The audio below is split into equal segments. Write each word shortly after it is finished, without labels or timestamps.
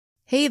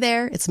Hey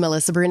there, it's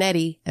Melissa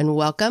Brunetti, and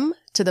welcome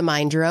to the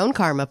Mind Your Own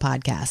Karma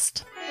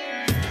podcast.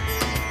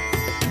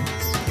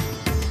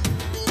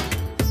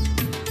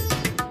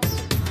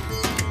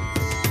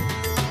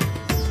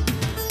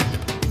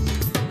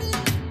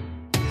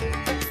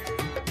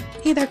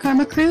 Hey there,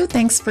 Karma Crew.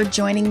 Thanks for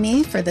joining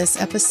me for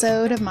this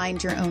episode of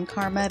Mind Your Own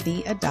Karma,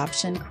 the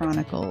Adoption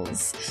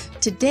Chronicles.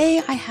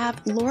 Today, I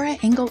have Laura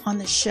Engel on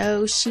the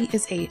show. She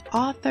is an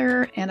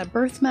author and a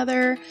birth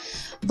mother.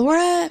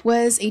 Laura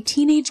was a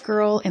teenage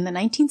girl in the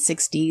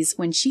 1960s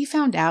when she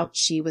found out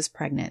she was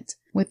pregnant.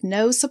 With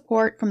no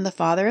support from the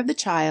father of the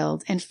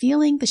child and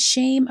feeling the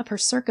shame of her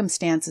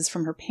circumstances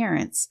from her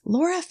parents,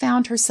 Laura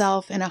found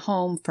herself in a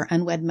home for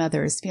unwed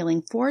mothers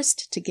feeling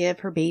forced to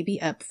give her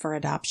baby up for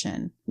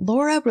adoption.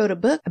 Laura wrote a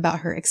book about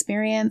her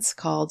experience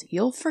called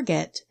You'll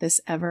Forget This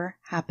Ever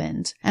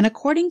Happened. And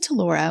according to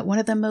Laura, one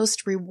of the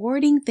most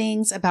rewarding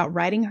things about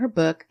writing her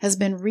book has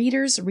been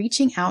readers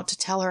reaching out to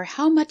tell her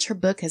how much her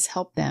book has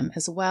helped them,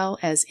 as well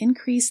as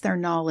increase their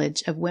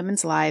knowledge of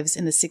women's lives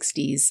in the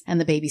 60s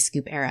and the baby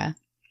scoop era.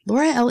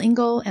 Laura L.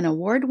 Engel, an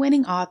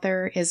award-winning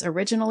author, is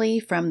originally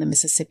from the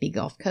Mississippi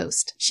Gulf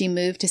Coast. She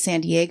moved to San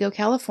Diego,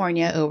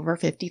 California over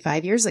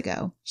 55 years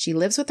ago. She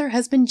lives with her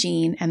husband,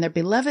 Gene, and their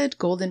beloved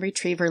golden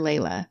retriever,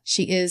 Layla.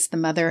 She is the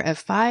mother of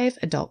 5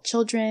 adult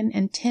children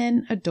and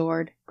 10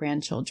 adored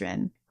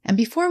grandchildren. And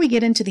before we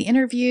get into the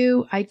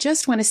interview, I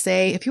just want to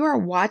say, if you are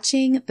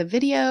watching the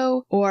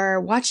video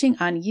or watching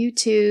on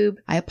YouTube,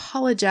 I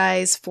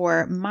apologize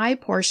for my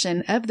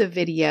portion of the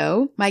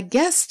video. My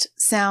guest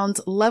sounds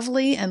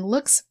lovely and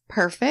looks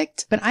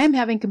perfect, but I am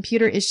having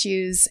computer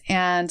issues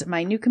and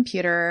my new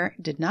computer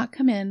did not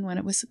come in when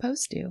it was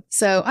supposed to.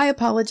 So I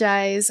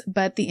apologize,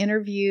 but the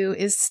interview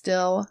is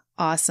still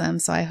awesome.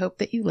 So I hope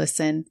that you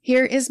listen.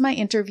 Here is my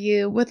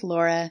interview with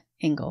Laura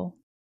Engel.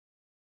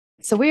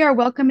 So we are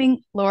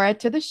welcoming Laura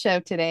to the show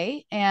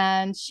today,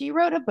 and she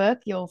wrote a book,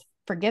 You'll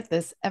Forget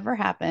This Ever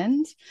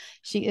Happened.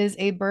 She is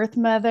a birth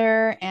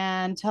mother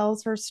and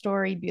tells her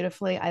story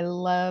beautifully. I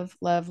love,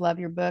 love, love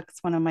your book.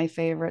 It's one of my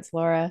favorites,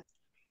 Laura.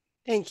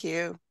 Thank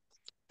you.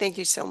 Thank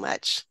you so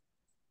much.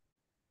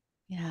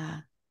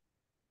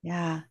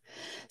 Yeah.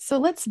 So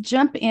let's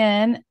jump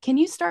in. Can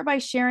you start by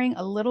sharing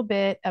a little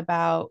bit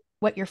about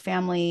what your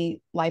family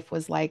life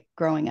was like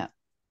growing up?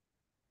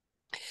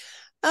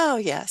 Oh,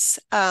 yes.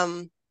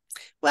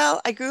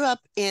 Well, I grew up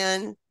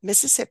in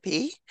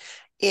Mississippi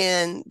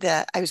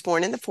I was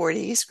born in the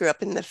 40s, grew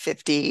up in the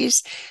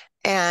 50s,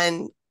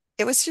 and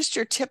it was just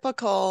your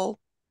typical,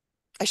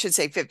 I should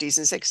say 50s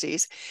and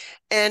 60s,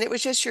 and it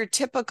was just your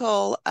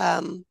typical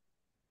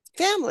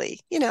family.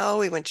 You know,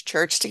 we went to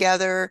church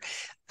together.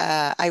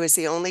 I was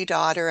the only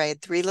daughter. I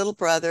had 3 little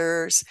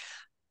brothers.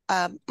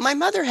 My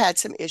mother had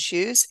some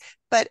issues,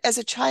 but as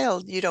a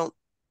child, you don't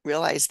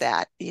realize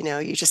that. You know,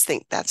 you just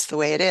think that's the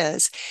way it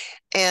is.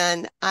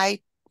 And I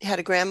had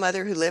a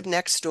grandmother who lived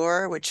next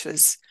door, which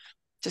was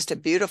just a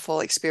beautiful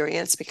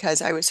experience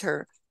because I was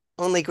her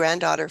only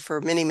granddaughter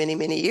for many, many,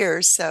 many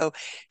years. So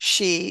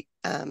she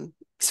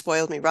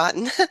spoiled me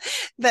rotten,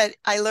 but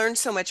I learned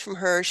so much from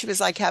her. She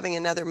was like having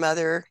another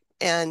mother.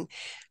 And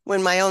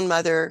when my own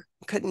mother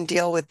couldn't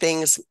deal with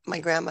things, my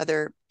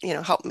grandmother,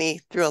 helped me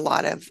through a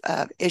lot of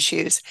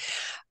issues.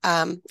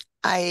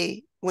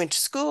 I went to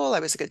school. I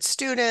was a good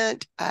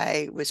student.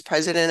 I was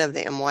president of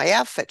the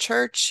MYF at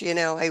church.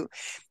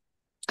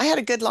 I had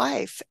a good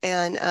life,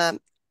 and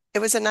it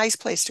was a nice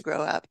place to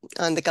grow up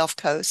on the Gulf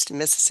Coast in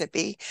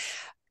Mississippi.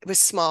 It was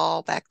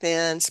small back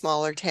then,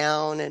 smaller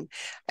town, and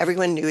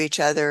everyone knew each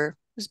other.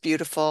 It was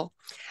beautiful.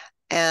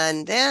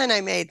 And then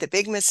I made the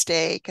big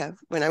mistake of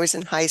when I was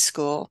in high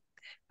school.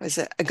 I was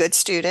a good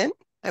student.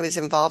 I was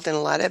involved in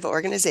a lot of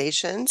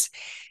organizations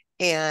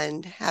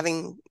and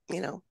having,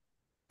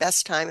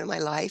 best time in my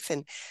life,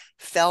 and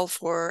fell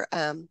for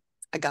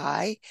a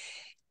guy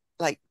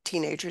like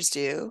teenagers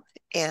do.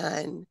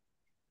 And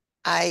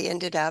I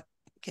ended up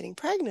getting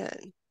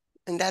pregnant.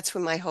 And that's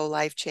when my whole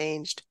life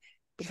changed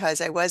because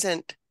I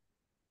wasn't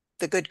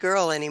the good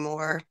girl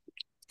anymore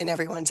in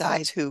everyone's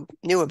eyes who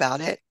knew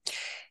about it.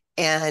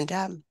 And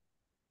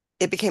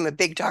it became a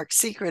big, dark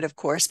secret, of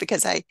course,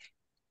 because I,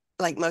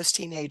 like most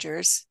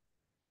teenagers,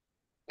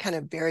 kind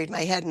of buried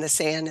my head in the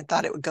sand and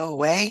thought it would go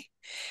away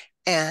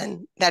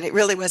and that it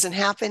really wasn't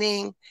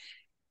happening.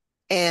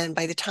 And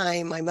by the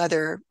time my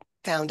mother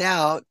found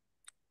out,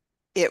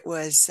 it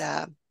was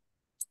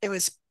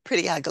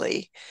pretty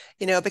ugly,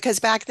 because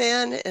back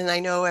then, and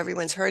I know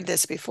everyone's heard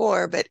this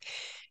before, but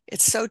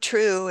it's so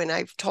true. And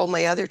I've told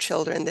my other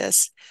children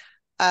this.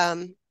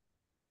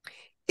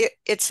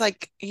 It's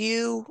like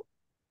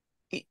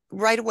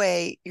right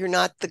away, you're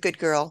not the good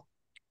girl.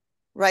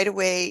 Right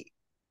away,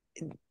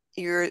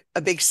 you're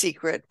a big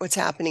secret. What's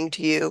happening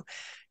to you?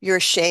 You're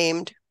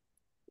ashamed.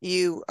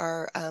 You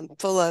are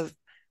full of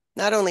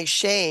not only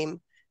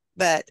shame,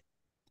 but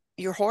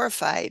you're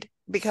horrified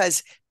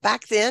because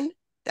back then,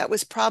 that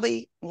was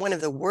probably one of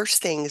the worst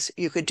things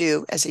you could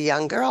do as a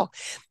young girl.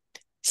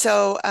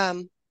 So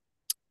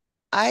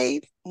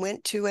I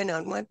went to an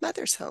unwed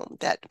mother's home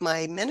that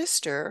my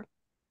minister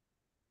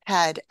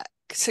had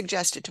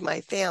suggested to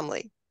my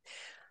family.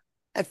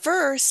 At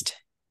first,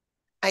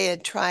 I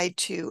had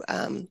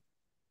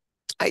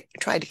I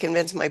tried to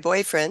convince my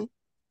boyfriend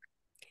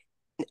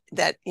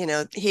that,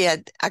 he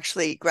had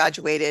actually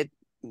graduated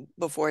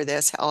before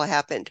this all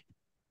happened,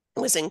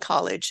 was in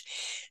college.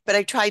 But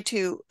I tried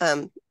to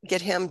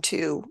get him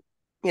to,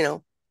 you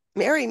know,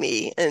 marry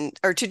me and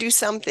or to do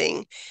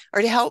something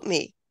or to help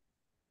me.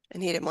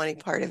 And he didn't want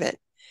any part of it.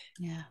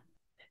 Yeah.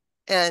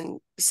 And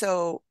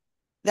so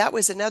that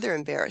was another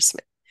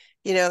embarrassment.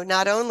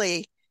 Not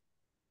only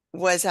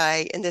was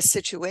I in this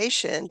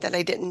situation that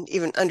I didn't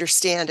even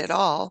understand at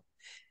all,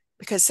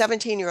 because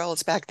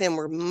 17-year-olds back then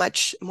were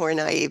much more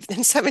naive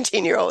than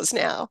 17-year-olds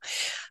now.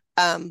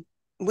 Um,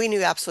 we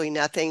knew absolutely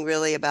nothing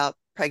really about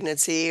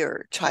pregnancy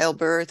or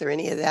childbirth or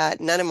any of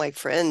that. None of my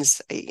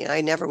friends,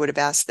 I never would have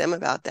asked them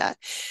about that.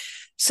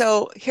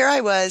 So here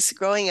I was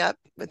growing up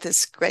with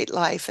this great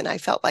life, and I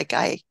felt like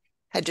I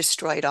had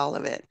destroyed all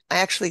of it. I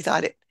actually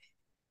thought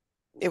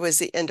it was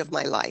the end of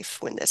my life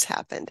when this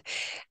happened.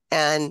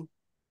 And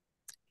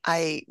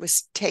I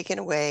was taken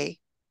away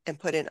and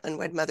put in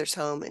unwed mother's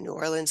home in New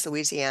Orleans,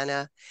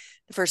 Louisiana.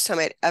 The first time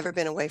I'd ever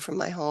been away from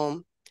my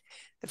home,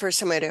 the first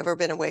time I'd ever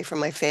been away from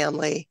my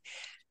family,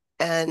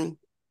 and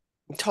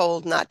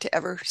told not to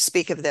ever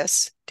speak of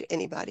this to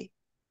anybody.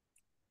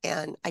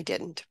 And I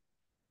didn't.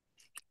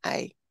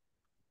 I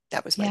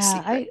That was my Yeah.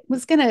 secret. I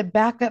was going to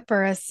back up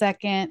for a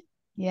second.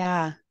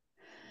 Yeah.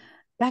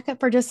 Back up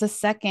for just a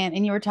second.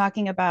 And you were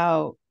talking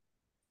about,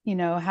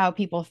 how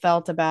people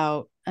felt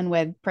about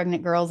unwed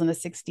pregnant girls in the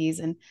 60s.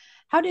 And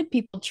how did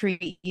people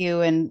treat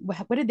you? And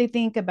what did they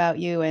think about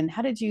you? And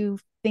how did you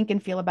think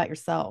and feel about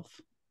yourself?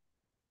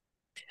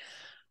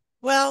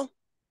 Well,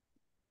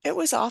 it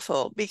was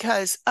awful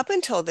because up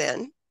until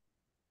then,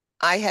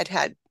 I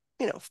had,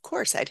 of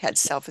course, I'd had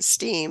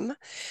self-esteem.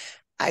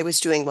 I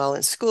was doing well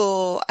in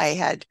school. I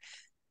had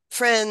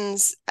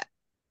friends.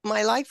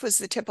 My life was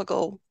the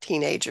typical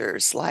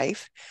teenager's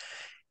life.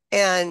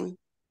 And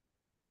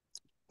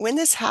when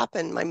this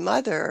happened, my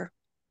mother,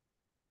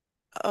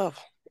 oh,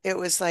 it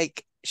was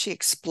like she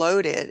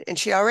exploded, and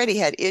she already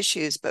had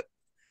issues, but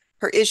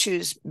her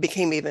issues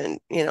became even,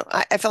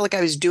 I felt like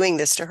I was doing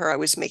this to her. I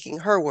was making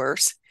her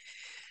worse.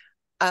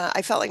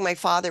 I felt like my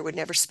father would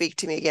never speak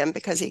to me again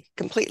because he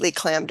completely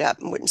clammed up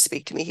and wouldn't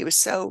speak to me. He was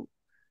so,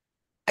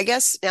 I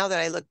guess now that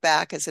I look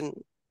back as an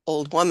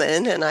old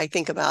woman and I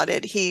think about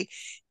it, he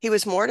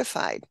was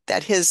mortified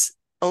that his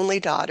only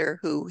daughter,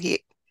 who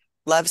he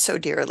loved so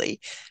dearly,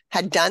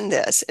 had done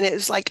this. And it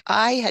was like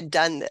I had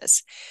done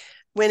this,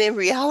 when in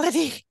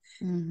reality,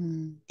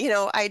 Mm-hmm.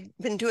 I'd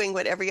been doing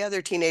what every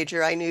other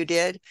teenager I knew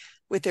did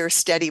with their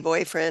steady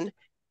boyfriend.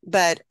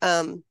 But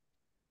I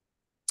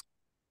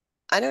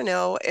don't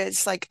know.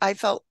 It's like I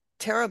felt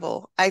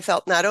terrible. I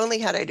felt not only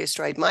had I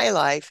destroyed my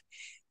life,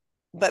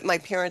 but my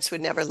parents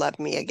would never love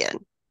me again.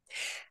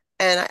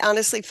 And I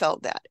honestly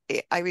felt that.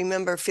 I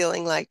remember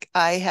feeling like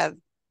I have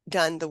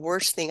done the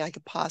worst thing I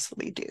could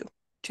possibly do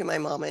to my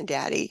mom and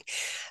daddy.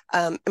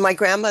 And my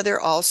grandmother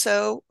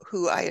also,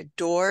 who I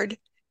adored,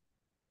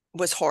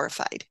 was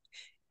horrified.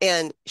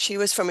 And she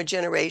was from a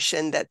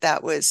generation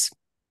that was,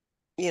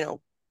 you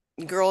know,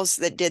 girls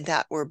that did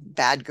that were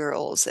bad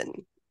girls and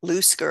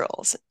loose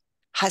girls,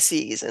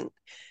 hussies, and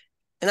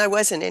I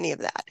wasn't any of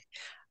that.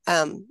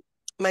 Um,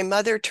 my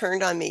mother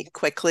turned on me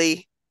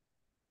quickly,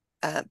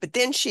 but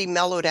then she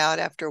mellowed out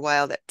after a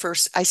while. That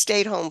first, I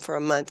stayed home for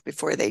a month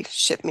before they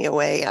shipped me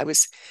away. I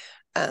was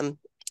um,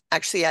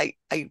 actually I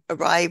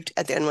arrived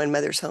at the unwed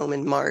mother's home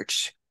in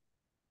March,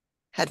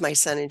 had my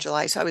son in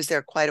July, so I was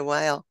there quite a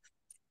while.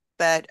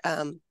 But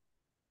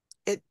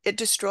it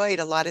destroyed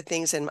a lot of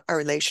things in our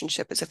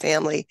relationship as a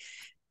family.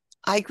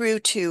 I grew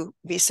to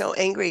be so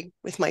angry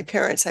with my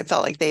parents. I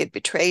felt like they had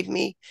betrayed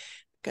me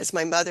because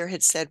my mother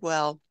had said,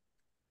 well,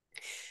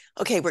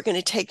 okay, we're going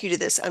to take you to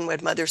this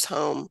unwed mother's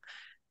home.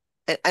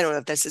 And I don't know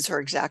if this is her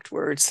exact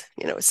words,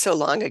 it's so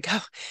long ago,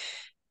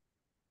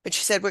 but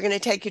she said, we're going to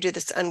take you to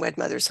this unwed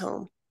mother's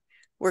home.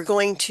 We're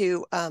going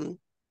to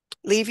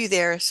leave you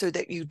there so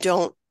that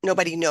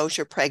nobody knows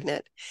you're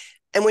pregnant.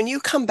 And when you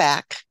come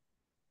back,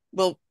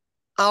 well,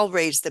 I'll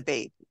raise the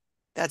baby.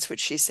 That's what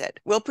she said.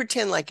 We'll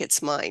pretend like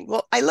it's mine.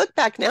 Well, I look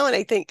back now and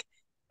I think,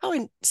 how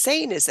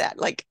insane is that?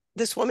 Like,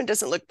 this woman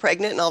doesn't look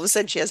pregnant, and all of a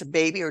sudden she has a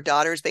baby. Her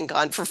daughter's been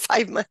gone for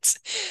 5 months.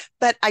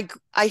 But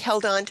I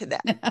held on to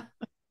that.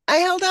 I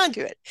held on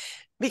to it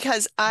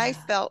because I Yeah.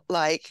 felt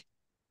like,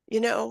 you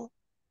know,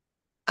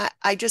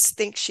 I just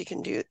think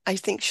I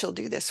think she'll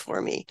do this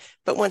for me.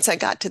 But once I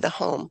got to the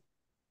home,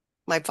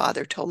 my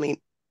father told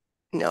me,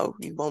 no,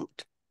 you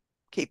won't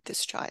keep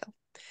this child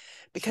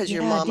because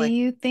your Yeah. Do mama.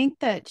 you think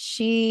that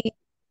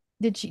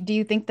do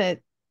you think that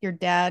your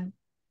dad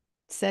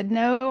said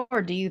no,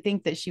 or do you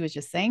think that she was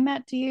just saying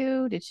that to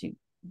you? Do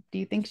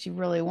you think she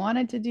really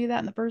wanted to do that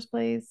in the first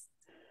place?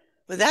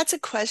 Well, that's a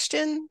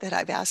question that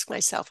I've asked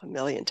myself a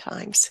million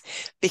times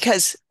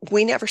because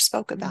we never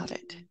spoke about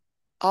it. Mm-hmm.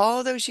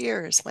 All those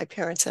years, my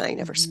parents and I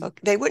never Mm-hmm. spoke.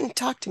 They wouldn't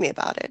talk to me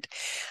about it.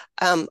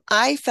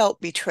 I felt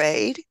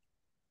betrayed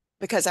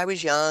because I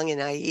was young and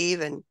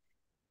naive, and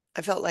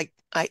I felt like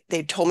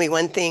they told me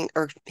one thing,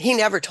 or he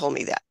never told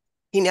me that.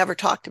 He never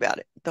talked about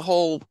it. The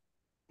whole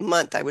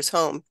month I was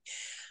home.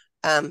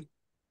 Um,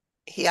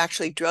 he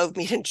actually drove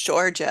me to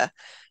Georgia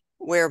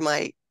where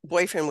my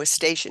boyfriend was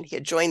stationed. He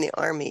had joined the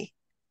army.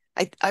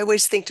 I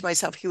always think to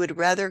myself, he would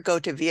rather go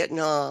to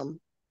Vietnam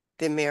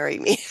than marry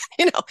me.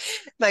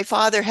 My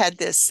father had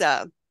this,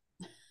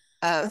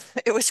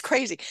 it was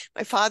crazy.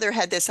 My father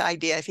had this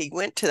idea if he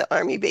went to the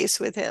army base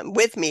with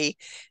me,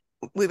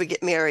 we would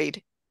get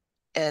married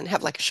and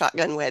have like a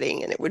shotgun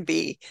wedding. And it would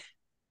be,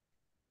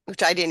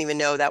 which I didn't even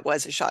know that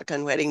was a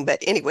shotgun wedding, but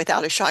anyway,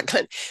 without a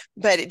shotgun,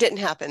 but it didn't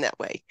happen that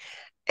way.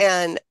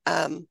 And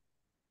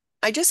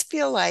I just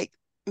feel like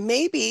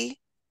maybe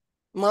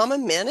Mama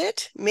meant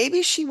it.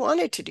 Maybe she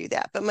wanted to do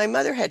that, but my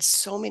mother had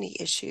so many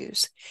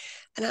issues.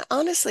 And I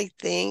honestly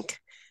think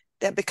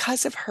that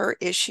because of her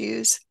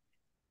issues,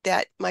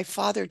 that my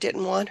father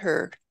didn't want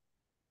her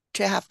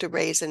to have to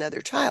raise another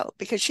child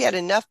because she had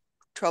enough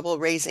trouble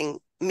raising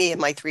me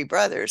and my three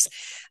brothers.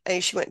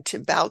 And she went to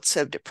bouts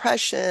of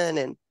depression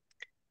and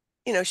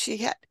she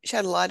had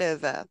a lot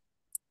of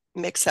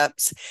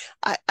mix-ups.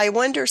 I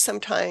wonder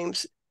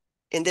sometimes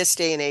in this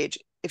day and age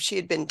if she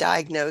had been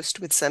diagnosed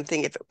with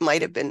something, if it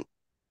might have been,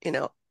 you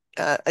know,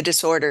 a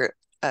disorder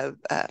of,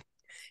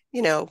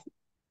 you know,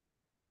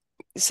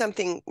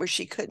 something where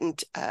she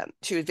couldn't.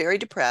 She was very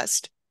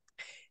depressed,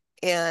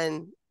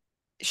 and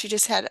she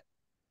just had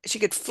she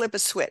could flip a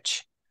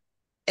switch.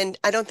 And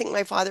I don't think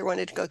my father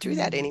wanted to go through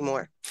that Mm-hmm.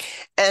 anymore.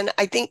 And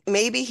I think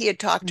maybe he had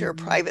talked to her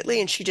Mm-hmm. privately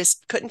and she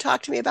just couldn't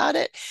talk to me about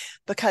it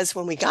because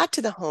when we got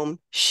to the home,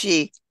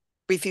 she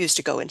refused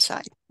to go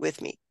inside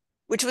with me,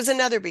 which was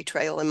another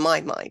betrayal in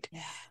my mind.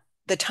 Yeah.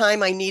 The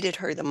time I needed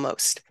her the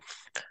most.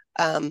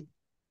 Um,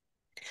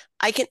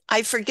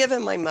 I've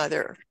forgiven my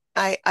mother.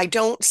 I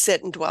don't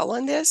sit and dwell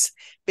on this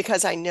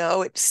because I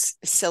know it's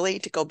silly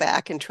to go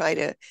back and try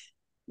to,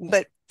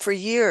 but for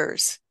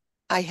years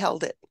I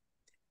held it.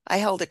 I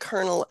held a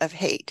kernel of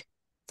hate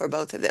for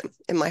both of them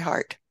in my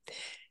heart.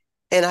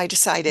 And I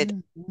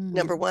decided, Mm-hmm.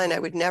 number one, I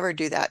would never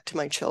do that to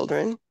my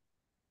children.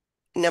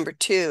 Number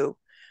two,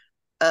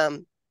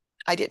 um,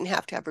 I didn't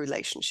have to have a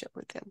relationship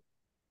with them,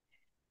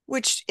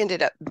 which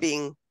ended up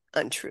being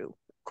untrue.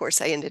 Of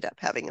course, I ended up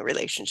having a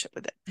relationship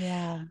with them,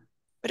 Yeah.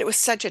 but it was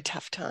such a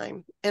tough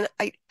time. And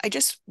I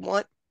just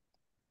want,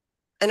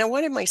 and I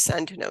wanted my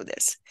son to know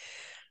this.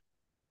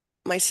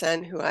 My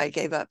son, who I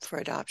gave up for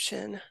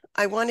adoption,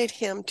 I wanted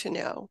him to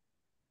know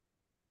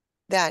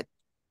that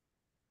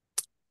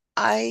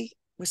I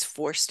was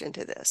forced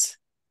into this.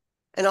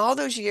 And all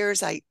those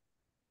years, I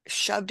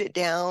shoved it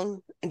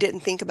down and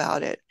didn't think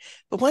about it.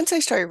 But once I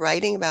started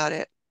writing about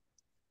it,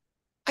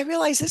 I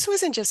realized this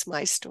wasn't just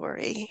my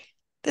story.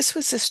 This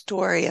was the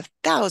story of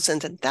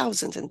thousands and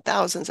thousands and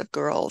thousands of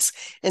girls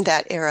in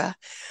that era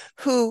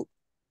who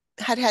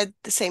had had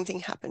the same thing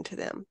happen to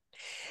them.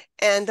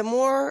 And the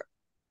more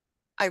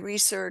I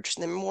researched,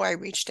 the more I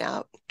reached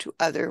out to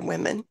other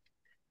women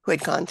who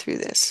had gone through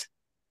this,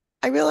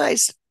 I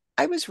realized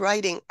I was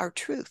writing our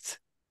truth,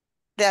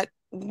 that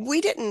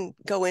we didn't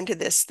go into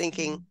this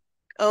thinking,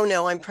 oh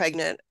no, I'm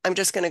pregnant. I'm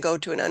just going to go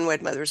to an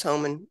unwed mother's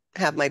home and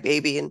have my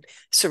baby and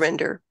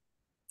surrender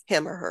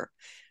him or her.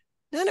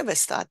 None of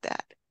us thought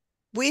that.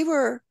 We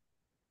were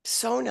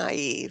so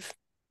naive.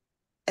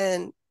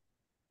 And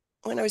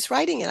when I was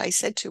writing it, I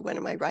said to one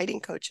of my writing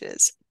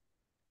coaches,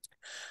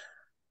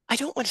 I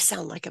don't want to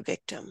sound like a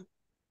victim.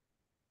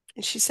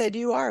 And she said,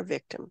 you are a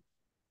victim.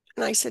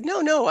 And I said,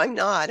 no, no, I'm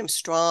not. I'm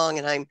strong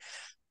and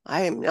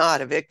I am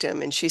not a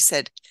victim. And she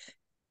said,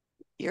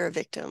 you're a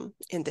victim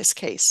in this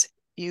case.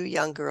 You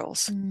young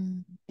girls,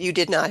 Mm. you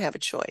did not have a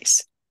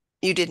choice.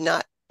 You did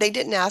not, they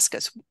didn't ask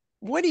us,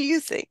 what do you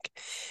think?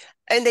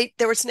 And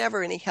there was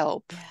never any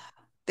help. Yeah.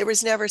 There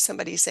was never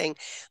somebody saying,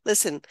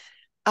 listen,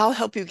 we'll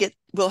help you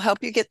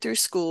get through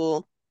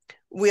school.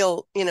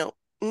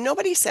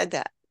 Nobody said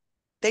that.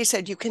 They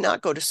said, you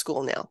cannot go to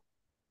school now.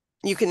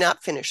 You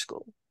cannot finish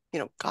school.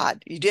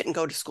 God, you didn't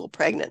go to school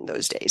pregnant in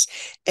those days.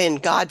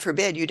 And God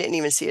forbid you didn't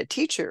even see a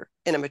teacher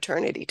in a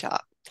maternity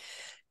top.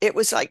 It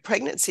was like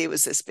pregnancy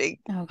was this big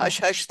Oh hush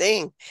gosh. hush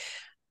thing.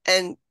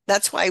 And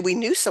that's why we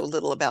knew so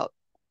little about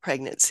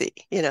pregnancy.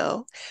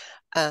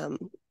 Um,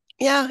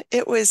 yeah,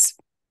 it,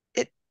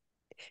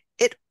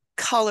 it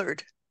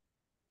colored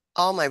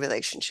all my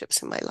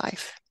relationships in my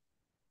life.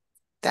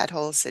 That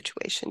whole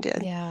situation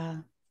did. Yeah.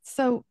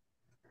 So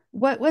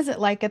what was it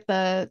like at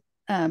the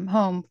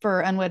home for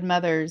unwed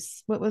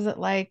mothers? What was it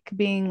like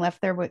being left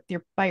there with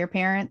your by your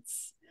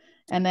parents?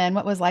 And then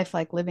what was life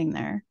like living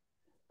there?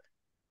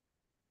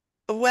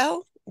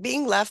 Well,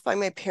 being left by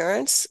my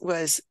parents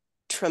was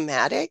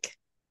traumatic.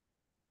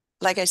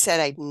 Like I said,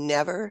 I'd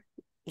never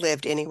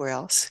lived anywhere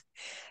else.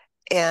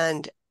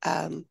 And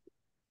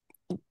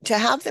to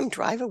have them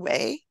drive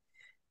away,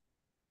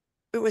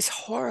 it was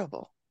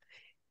horrible.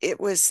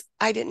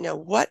 I didn't know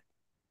what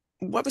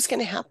was going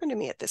to happen to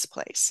me at this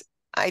place.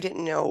 I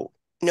didn't know,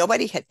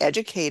 nobody had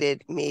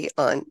educated me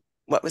on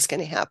what was going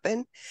to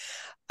happen.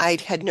 I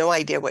had no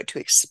idea what to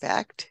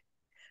expect.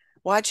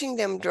 Watching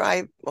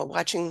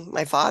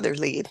my father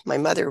leave, my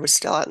mother was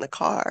still out in the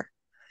car.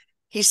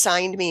 He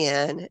signed me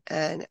in,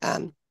 and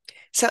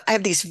So I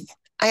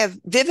have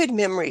vivid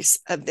memories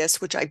of this,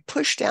 which I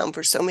pushed down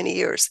for so many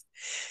years.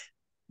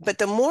 But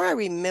the more I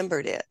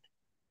remembered it,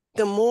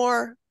 the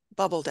more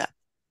bubbled up.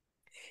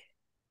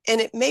 And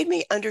it made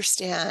me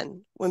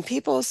understand when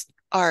people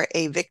are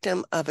a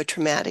victim of a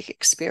traumatic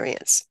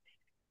experience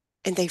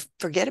and they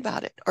forget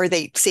about it, or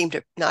they seem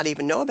to not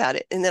even know about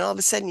it. And then all of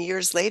a sudden,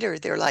 years later,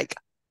 they're like,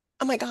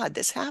 oh my God,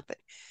 this happened.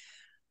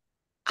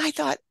 I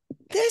thought,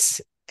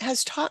 this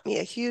has taught me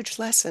a huge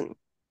lesson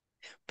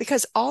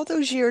because all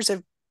those years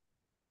of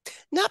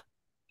not,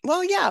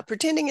 well, yeah,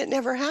 pretending it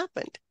never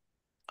happened,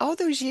 all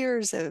those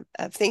years of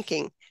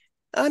thinking,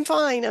 I'm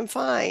fine, I'm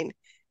fine.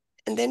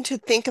 And then to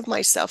think of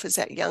myself as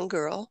that young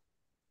girl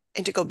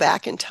and to go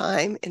back in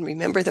time and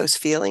remember those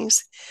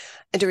feelings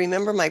and to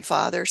remember my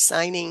father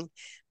signing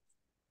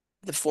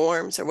the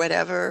forms or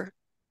whatever,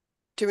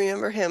 to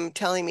remember him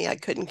telling me I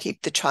couldn't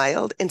keep the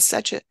child in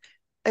such a,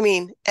 I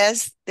mean,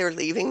 as they're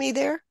leaving me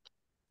there.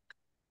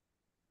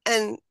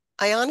 And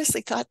I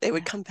honestly thought they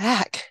would come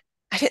back.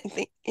 I didn't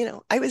think,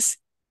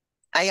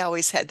 I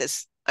always had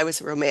this, I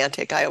was a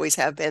romantic, I always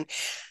have been.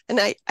 And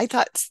I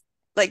thought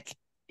like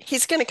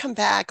he's going to come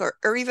back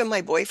or even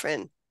my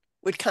boyfriend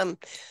would come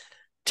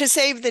to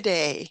save the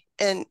day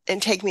and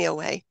take me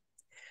away.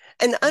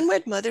 And the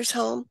unwed mother's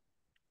home,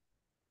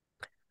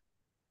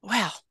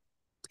 wow,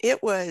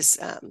 it was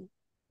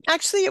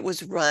actually it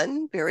was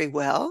run very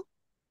well.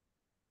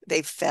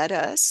 They fed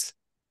us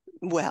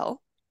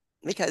well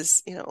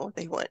because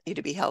they want you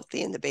to be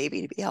healthy and the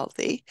baby to be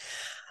healthy.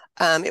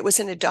 It was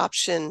an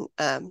adoption.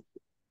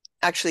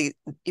 Actually,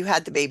 you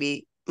had the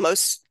baby. A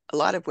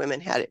lot of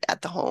women had it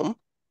at the home.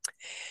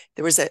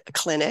 There was a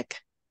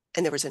clinic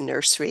and there was a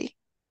nursery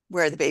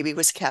where the baby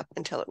was kept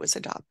until it was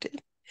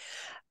adopted.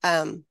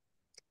 Um,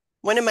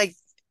 one of my,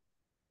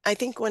 I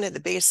think one of the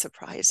biggest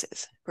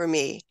surprises for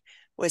me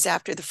was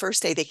after the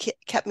first day, they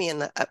kept me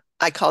in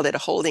I called it a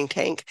holding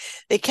tank.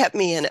 They kept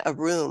me in a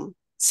room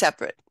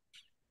separate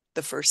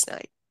the first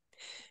night.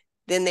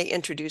 Then they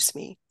introduced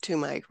me to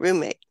my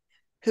roommate,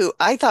 who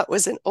I thought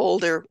was an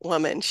older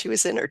woman. She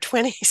was in her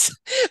 20s,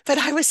 but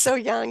I was so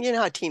young. You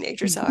know how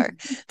teenagers are.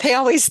 They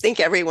always think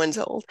everyone's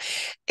old.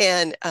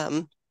 And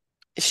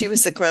she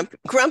was the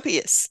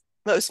grumpiest,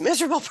 most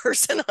miserable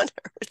person on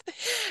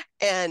earth.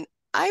 And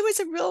I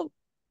was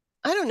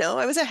I don't know,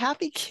 I was a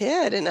happy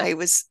kid. And I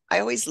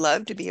always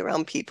loved to be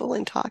around people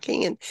and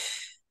talking. And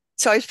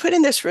so I was put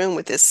in this room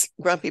with this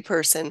grumpy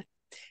person.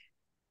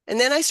 And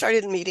then I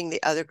started meeting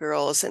the other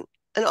girls and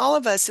all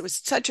of us, it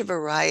was such a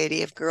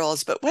variety of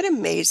girls. But what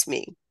amazed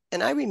me,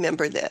 and I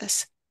remember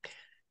this,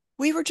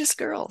 we were just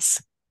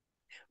girls.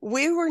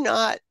 We were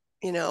not,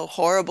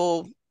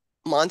 horrible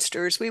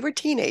monsters. We were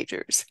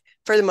teenagers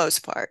for the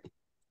most part.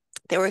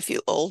 There were a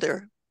few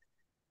older.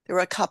 There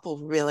were a couple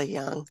really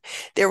young.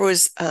 There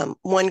was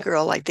one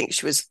girl, I think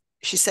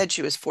she said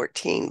she was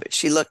 14, but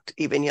she looked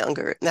even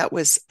younger. And that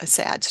was a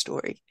sad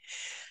story.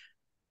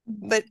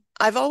 But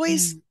I've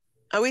always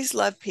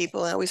loved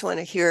people. I always want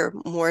to hear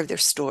more of their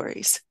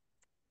stories.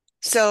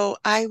 So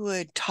I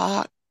would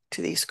talk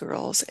to these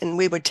girls and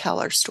we would tell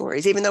our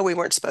stories, even though we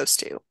weren't supposed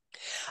to.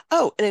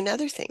 Oh, and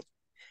another thing,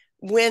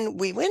 when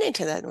we went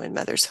into that one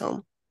mother's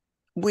home,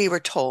 we were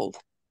told,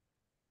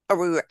 or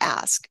we were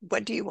asked,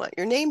 what do you want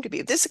your name to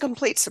be? This is a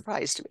complete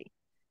surprise to me.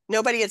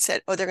 Nobody had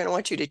said, oh, they're going to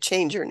want you to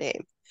change your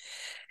name.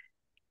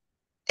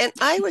 And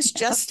I was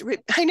just,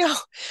 I know,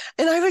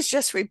 and I was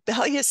just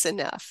rebellious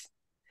enough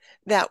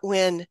that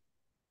when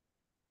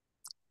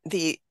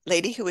the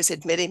lady who was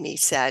admitting me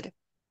said,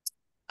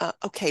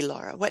 okay,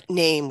 Laura, what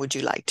name would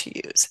you like to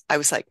use? I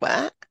was like,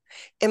 what?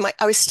 And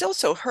I was still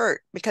so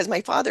hurt because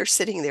my father's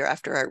sitting there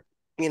after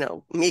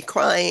me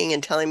crying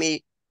and telling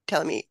me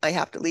I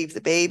have to leave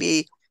the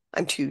baby.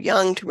 I'm too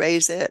young to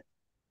raise it.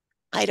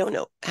 I don't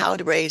know how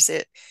to raise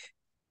it.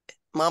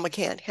 Mama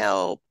can't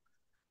help.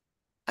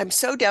 I'm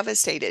so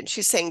devastated.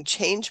 She's saying,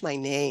 change my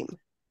name.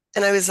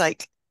 And I was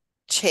like,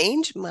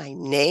 change my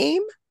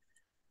name?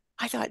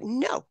 I thought,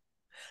 no.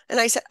 And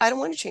I said, I don't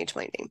want to change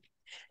my name.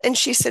 And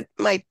she said,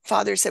 my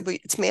father said, well,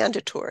 it's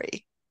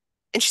mandatory.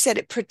 And she said,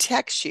 it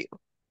protects you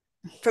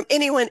from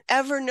anyone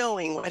ever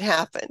knowing what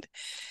happened.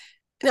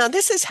 Now,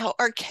 this is how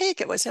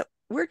archaic it was. Now,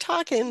 we're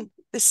talking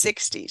the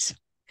 60s.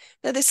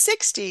 Now, the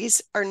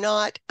 60s are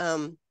not,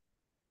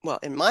 well,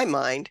 in my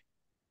mind,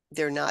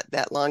 they're not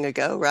that long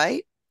ago,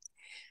 right?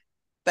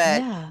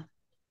 But Yeah.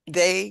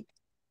 they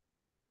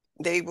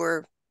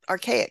were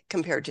archaic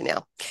compared to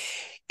now.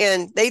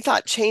 And they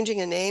thought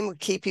changing a name would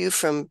keep you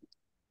from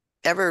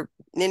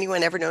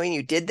anyone ever knowing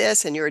you did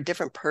this and you're a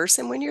different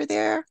person when you're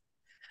there.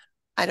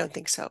 I don't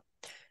think so.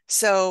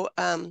 So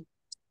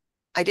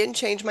I didn't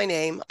change my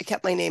name. I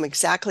kept my name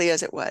exactly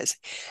as it was.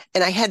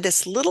 And I had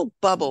this little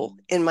bubble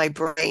in my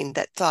brain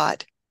that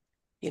thought,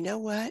 you know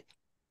what?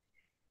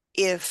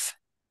 If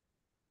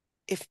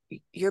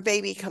your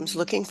baby comes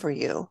looking for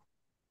you,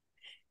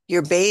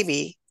 your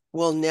baby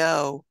will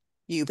know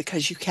you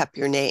because you kept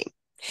your name.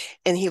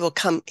 And he will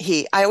come.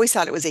 I always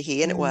thought it was a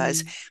he, and it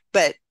was,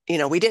 but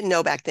we didn't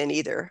know back then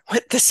either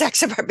what the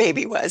sex of our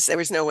baby was. There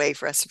was no way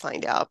for us to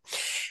find out.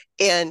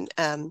 And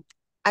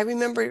I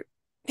remember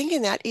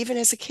thinking that even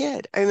as a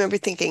kid. I remember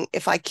thinking,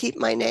 if I keep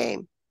my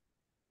name,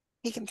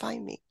 he can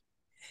find me.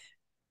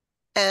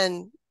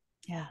 And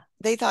Yeah.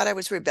 they thought I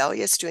was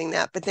rebellious doing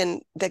that. But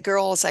then the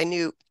girls I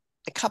knew,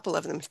 a couple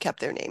of them kept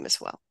their name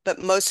as well, but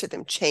most of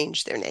them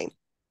changed their name.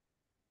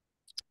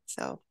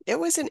 So it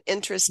was an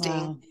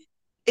interesting, Wow.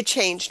 it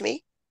changed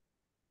me,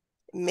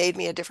 made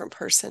me a different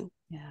person,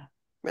 Yeah.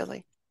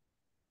 really.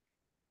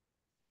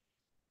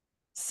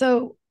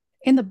 So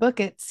in the book,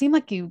 it seemed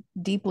like you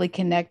deeply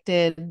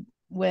connected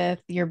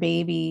with your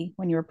baby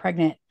when you were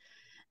pregnant.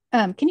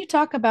 Can you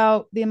talk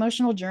about the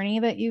emotional journey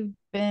that you've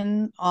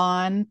been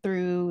on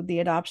through the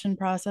adoption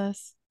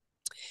process?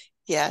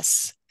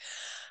 Yes.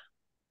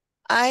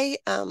 I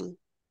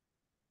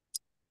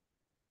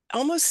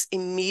almost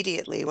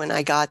immediately when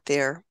I got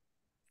there,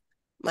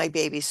 my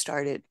baby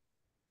started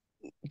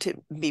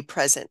to be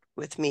present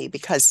with me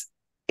because,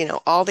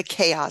 all the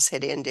chaos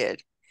had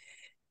ended,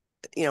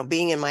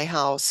 being in my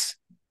house,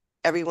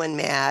 everyone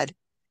mad,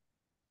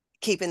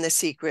 keeping the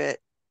secret.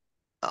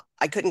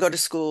 I couldn't go to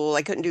school.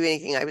 I couldn't do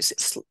anything. I was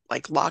just,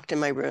 like locked in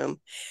my room.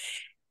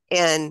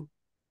 And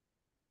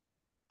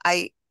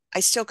I I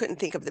still couldn't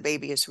think of the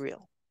baby as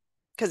real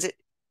because it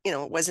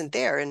wasn't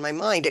there in my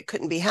mind. It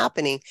couldn't be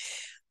happening.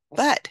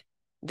 But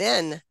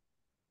then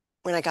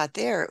when I got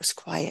there, it was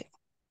quiet.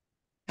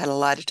 I had a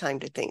lot of time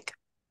to think.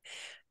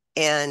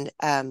 And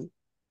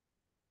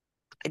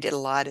I did a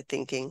lot of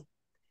thinking.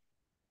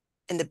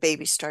 And the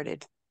baby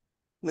started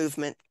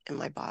movement in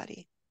my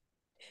body.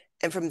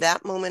 And from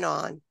that moment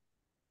on,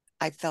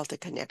 I felt a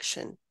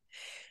connection.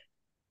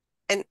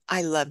 And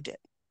I loved it.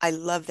 I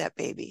loved that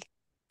baby.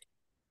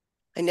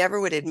 I never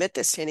would admit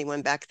this to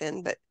anyone back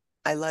then, but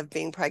I loved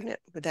being pregnant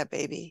with that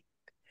baby.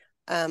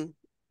 Um,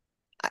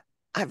 I,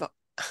 I've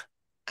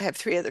I have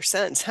three other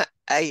sons.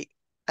 I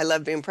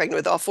love being pregnant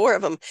with all four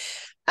of them.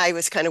 I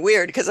was kind of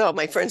weird because all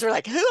my friends were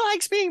like, "Who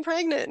likes being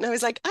pregnant?" And I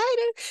was like,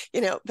 "I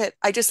do," But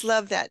I just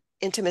love that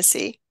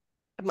intimacy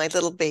of my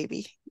little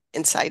baby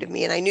inside of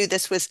me, and I knew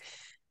this was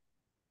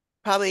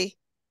probably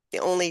the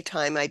only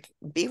time I'd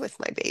be with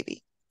my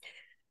baby.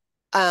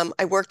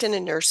 I worked in a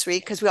nursery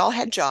because we all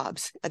had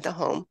jobs at the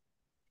home.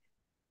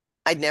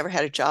 I'd never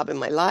had a job in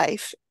my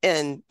life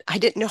and I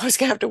didn't know I was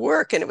going to have to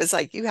work. And it was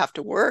like, you have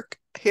to work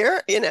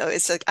here.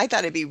 It's like, I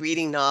thought I'd be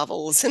reading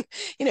novels and,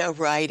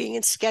 writing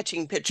and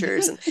sketching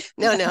pictures. And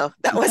no, Yeah. no,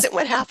 that wasn't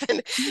what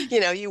happened.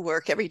 You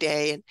work every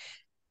day.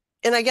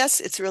 And I guess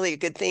it's really a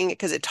good thing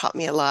because it taught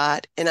me a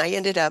lot. And I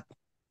ended up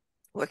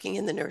working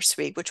in the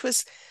nursery, which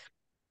was,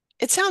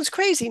 it sounds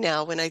crazy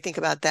now when I think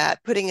about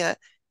that, putting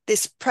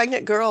this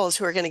pregnant girls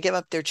who are going to give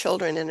up their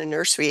children in a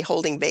nursery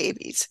holding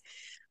babies.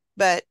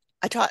 But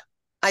I taught,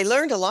 I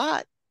learned a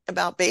lot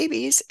about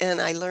babies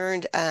and I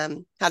learned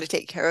how to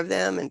take care of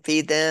them and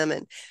feed them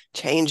and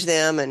change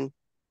them. And,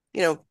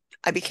 you know,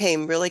 I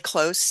became really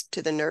close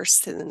to the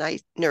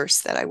night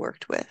nurse that I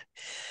worked with.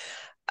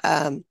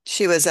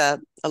 She was a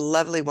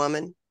lovely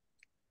woman,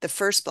 the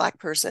first Black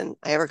person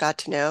I ever got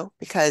to know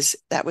because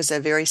that was a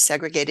very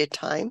segregated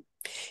time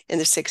in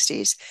the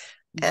 60s.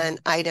 And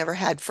Mhm. I never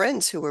had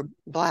friends who were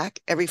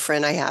Black. Every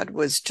friend I had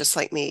was just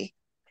like me.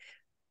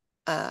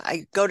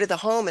 I go to the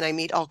home and I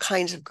meet all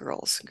kinds of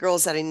girls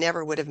that I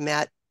never would have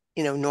met,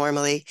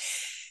 normally.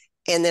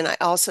 And then I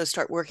also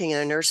start working in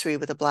a nursery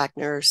with a Black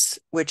nurse,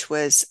 which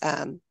was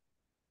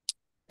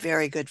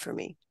very good for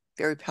me,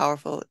 very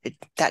powerful.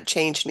 That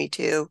changed me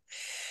too.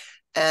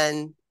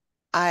 And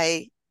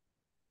I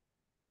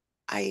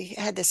I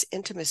had this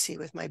intimacy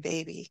with my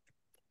baby.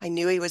 I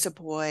knew he was a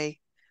boy.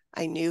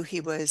 I knew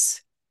he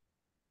was.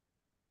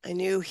 I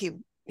knew he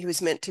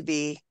was meant to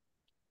be.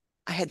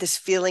 I had this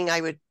feeling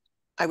I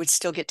would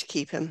still get to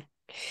keep him.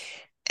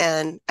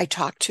 And I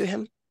talked to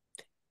him.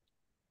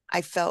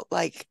 I felt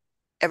like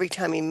every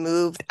time he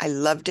moved, I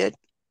loved it.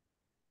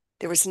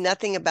 There was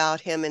nothing about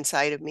him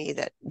inside of me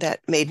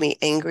that made me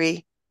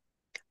angry.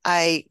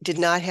 I did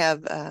not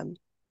have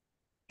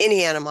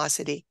any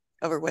animosity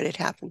over what had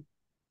happened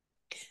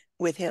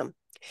with him.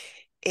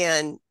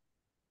 And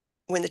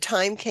when the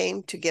time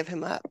came to give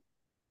him up,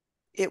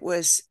 it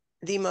was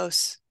the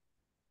most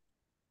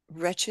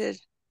wretched,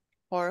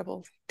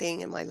 horrible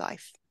thing in my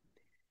life.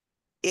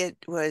 It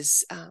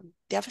was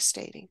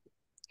devastating.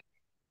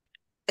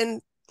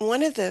 And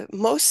one of the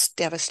most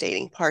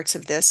devastating parts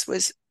of this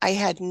was I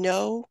had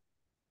no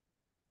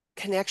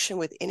connection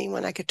with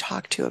anyone I could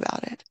talk to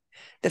about it,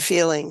 the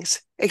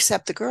feelings,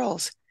 except the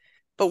girls.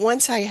 But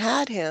once I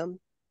had him,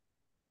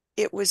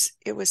 it was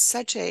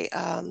such it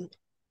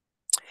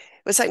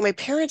was like my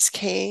parents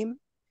came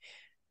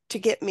to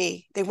get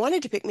me. They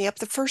wanted to pick me up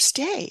the first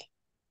day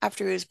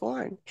after he was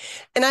born.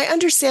 And I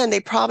understand they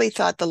probably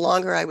thought the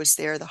longer I was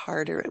there, the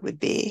harder it would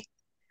be.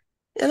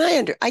 And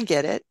I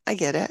get it. I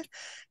get it.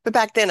 But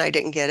back then I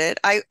didn't get it.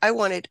 I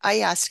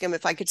asked him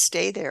if I could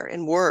stay there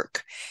and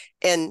work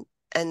and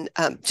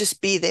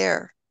just be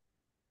there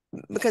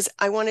because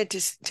I wanted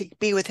to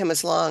be with him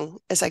as long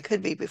as I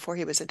could be before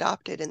he was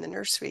adopted in the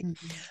nursery.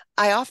 Mhm.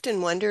 I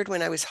often wondered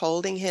when I was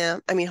holding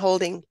him, I mean,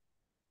 holding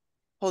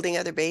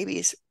other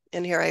babies,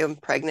 and here I am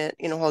pregnant,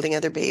 holding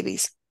other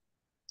babies.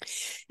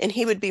 And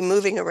he would be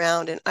moving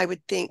around, and I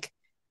would think,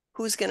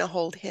 who's going to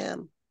hold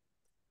him?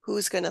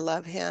 Who's going to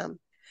love him?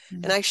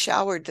 And Mm. I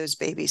showered those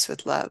babies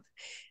with love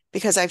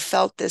because I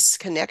felt this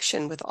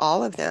connection with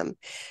all of them.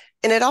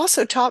 And it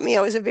also taught me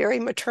I was a very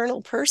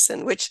maternal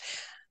person, which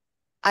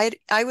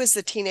I was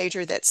the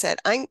teenager that said,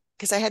 I'm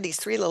because I had these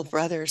three little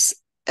brothers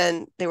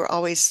and they were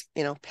always,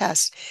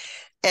 pests.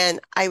 And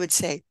I would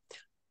say,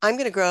 I'm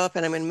going to grow up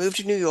and I'm going to move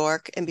to New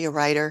York and be a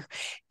writer.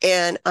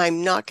 And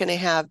I'm not going to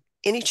have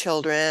any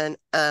children.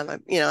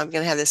 I'm going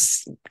to have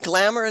this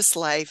glamorous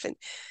life. And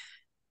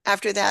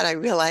after that, I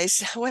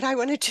realized what I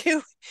want to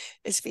do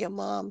is be a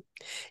mom,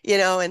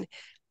 and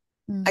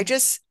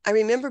Mm. I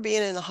remember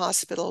being in the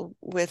hospital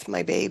with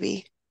my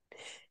baby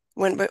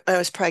when I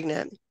was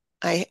pregnant.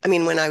 I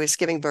mean, when I was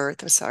giving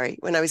birth, I'm sorry,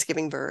 when I was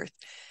giving birth,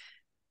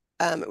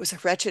 it was a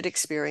wretched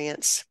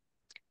experience.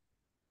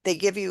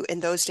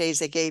 In those days,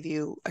 they gave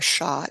you a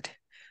shot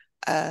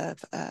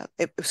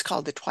it was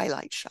called the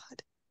twilight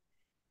shot.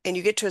 And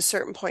you get to a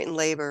certain point in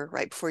labor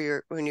right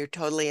before when you're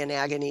totally in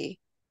agony.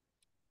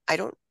 I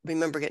don't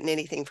remember getting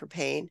anything for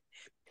pain.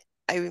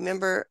 I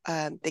remember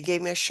they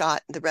gave me a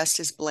shot. The rest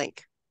is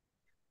blank.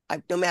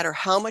 No matter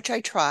how much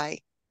I try,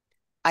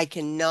 I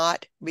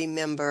cannot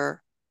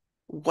remember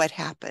what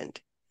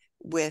happened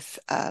with,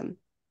 during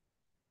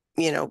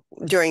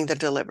the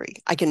delivery.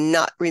 I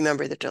cannot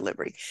remember the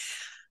delivery.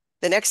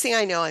 The next thing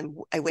I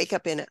know, I wake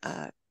up in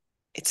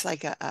it's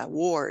like a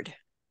ward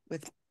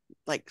with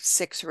like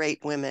 6 or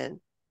 8 women,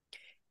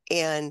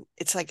 and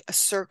it's like a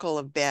circle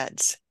of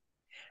beds,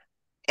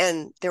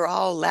 and they're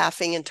all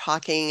laughing and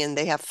talking, and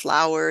they have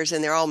flowers,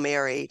 and they're all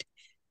married.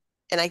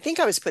 And I think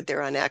I was put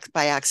there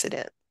by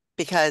accident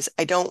because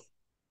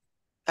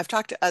I've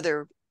talked to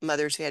other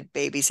mothers who had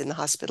babies in the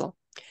hospital.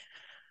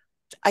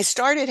 I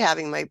started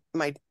having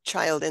my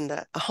child in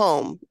the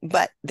home,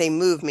 but they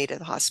moved me to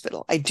the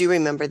hospital. I do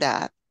remember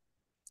that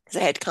because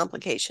I had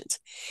complications.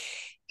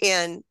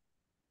 And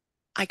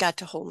I got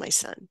to hold my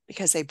son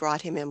because they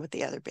brought him in with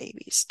the other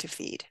babies to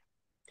feed.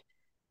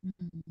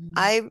 Mm.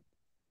 I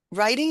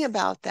Writing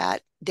about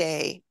that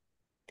day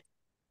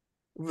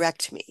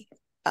wrecked me.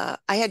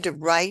 I had to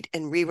write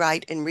and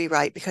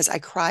rewrite because I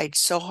cried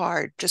so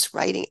hard just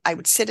writing. I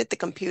would sit at the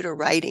computer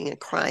writing and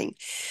crying.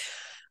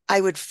 I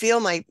would feel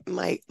my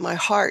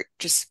heart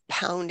just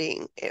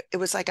pounding. It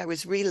was like I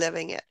was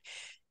reliving it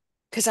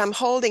because I'm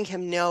holding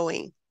him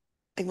knowing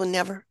I will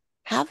never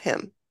have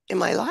him in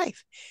my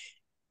life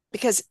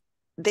because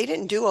they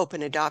didn't do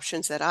open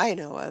adoptions that I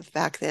know of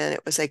back then.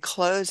 It was a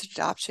closed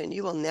adoption.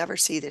 You will never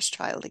see this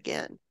child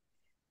again.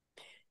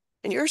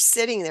 And you're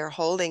sitting there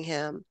holding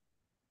him,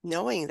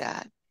 knowing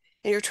that,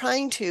 and you're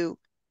trying to,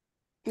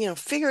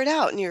 figure it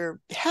out in your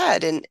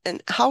head.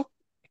 And how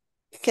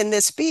can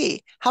this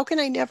be? How can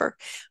I never?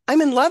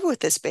 I'm in love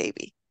with this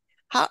baby.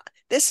 How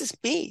This is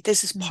me.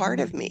 This is part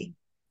of me.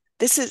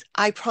 Mhm.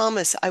 I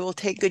promise I will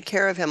take good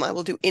care of him. I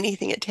will do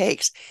anything it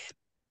takes.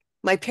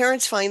 My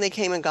parents finally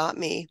came and got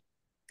me.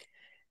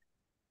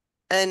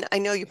 And I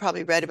know you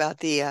probably read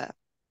about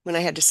when I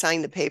had to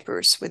sign the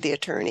papers with the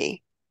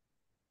attorney.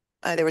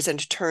 There was an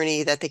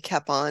attorney that they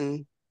kept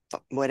on,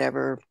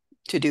 whatever,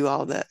 to do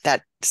all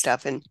that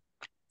stuff. And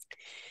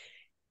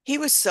he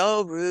was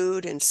so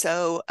rude and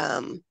so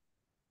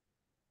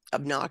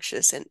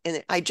obnoxious.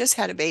 And I just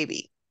had a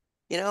baby.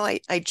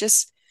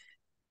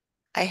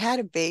 I had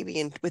a baby,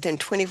 and within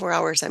 24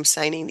 hours, I'm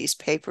signing these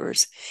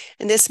papers.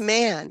 And this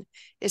man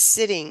is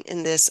sitting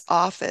in this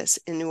office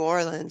in New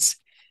Orleans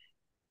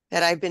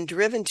that I've been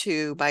driven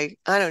to by,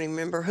 I don't even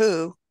remember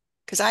who,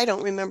 because I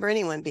don't remember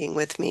anyone being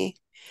with me.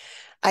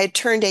 I had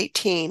turned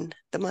 18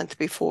 the month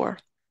before.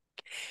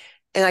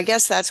 And I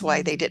guess that's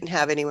why they Mm. didn't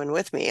have anyone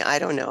with me. I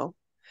don't know.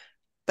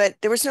 But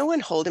there was no one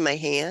holding my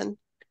hand.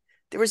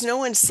 There was no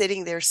one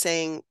sitting there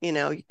saying,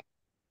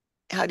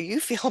 how do you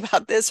feel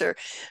about this? Or,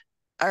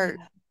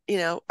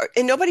 Yeah.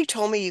 and nobody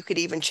told me you could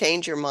even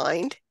change your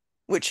mind,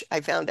 which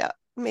I found out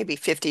maybe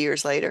 50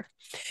 years later.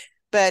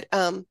 But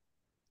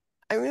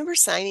I remember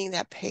signing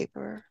that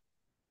paper,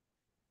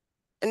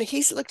 and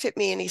he's looked at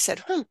me and he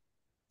said,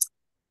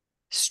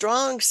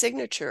 strong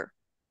signature.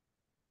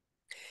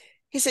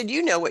 He said,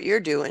 you know what you're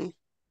doing.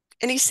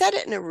 And he said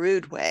it in a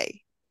rude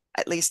way,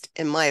 at least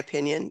in my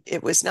opinion.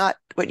 It was not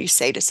what you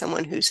say to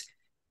someone who's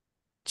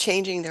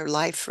changing their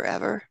life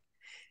forever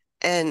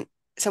and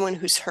someone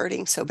who's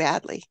hurting so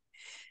badly.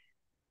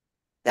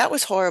 That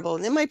was horrible.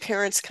 And then my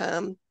parents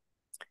come.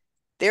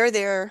 They're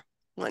there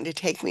wanting to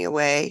take me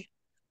away.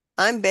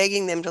 I'm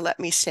begging them to let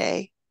me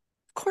stay.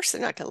 Of course,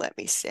 they're not going to let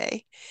me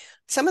stay.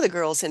 Some of the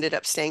girls ended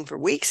up staying for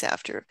weeks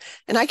after.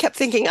 And I kept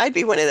thinking I'd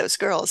be one of those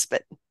girls,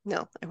 but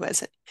no, I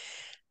wasn't.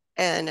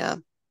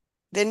 And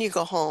then you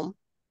go home,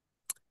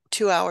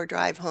 2-hour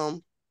drive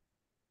home.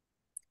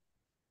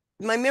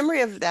 My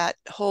memory of that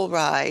whole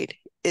ride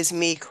is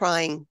me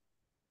crying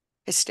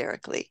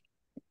hysterically,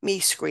 me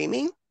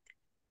screaming.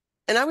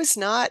 And I was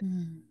not,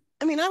 Mm.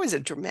 I mean, I was a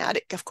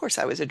dramatic, of course,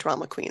 I was a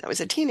drama queen. I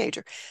was a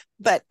teenager,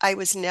 but I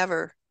was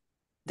never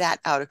that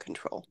out of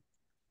control.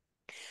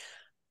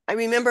 I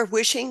remember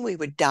wishing we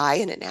would die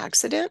in an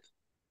accident.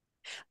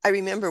 I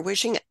remember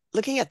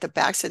looking at the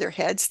backs of their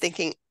heads,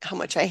 thinking how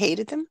much I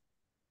hated them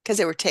because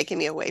they were taking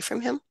me away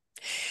from him.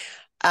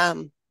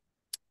 Um,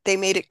 they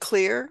made it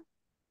clear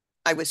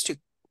I was to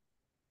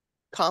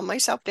calm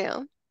myself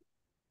down.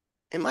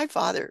 And my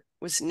father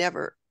was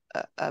never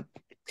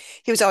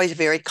he was always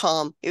very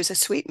calm. He was a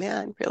sweet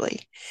man,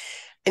 really.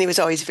 And he was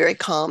always very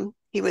calm.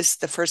 He was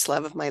the first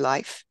love of my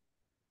life.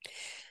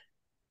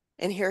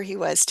 And here he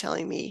was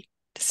telling me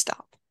to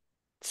stop,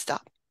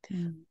 stop.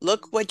 Mm.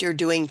 Look what you're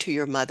doing to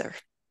your mother.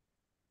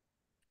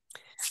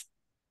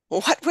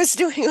 What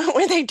what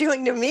were they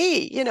doing to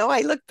me?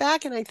 I look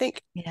back and I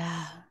think,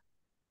 Yeah.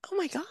 oh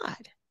my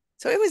God.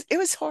 So it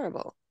was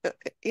horrible.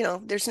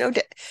 There's no,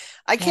 Yeah.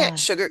 I can't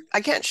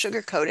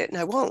sugarcoat it, and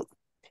I won't.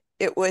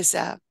 It was,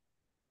 uh,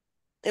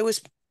 it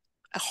was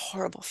a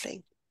horrible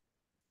thing.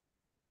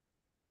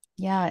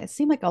 Yeah. It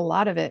seemed like a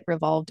lot of it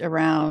revolved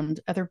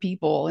around other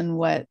people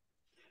and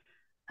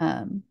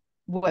um,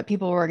 what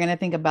people were going to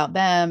think about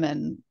them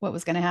and what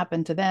was going to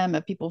happen to them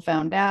if people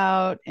found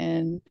out.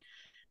 And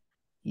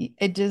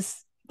it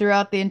just,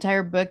 throughout the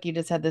entire book, you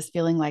just had this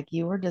feeling like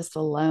you were just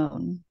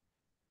alone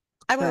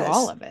I through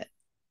all was. of it.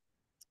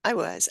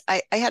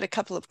 I had a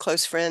couple of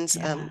close friends.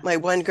 Yeah. My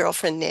one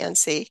girlfriend,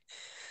 Nancy.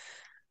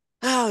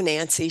 Oh,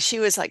 Nancy, she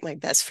was like my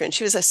best friend.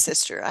 She was a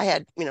sister. I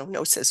had,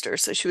 no sister,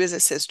 so she was a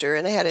sister.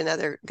 And I had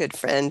another good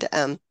friend,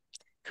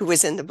 who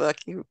was in the book.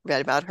 You read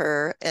about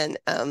her.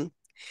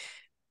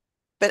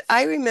 But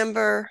I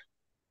remember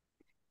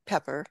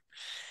Pepper,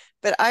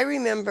 but I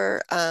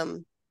remember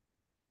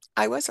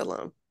I was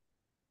alone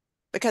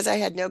because I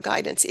had no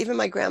guidance. Even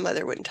my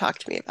grandmother wouldn't talk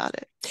to me about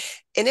it.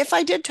 And if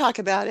I did talk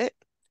about it,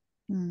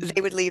 Mm.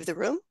 they would leave the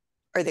room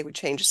or they would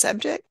change the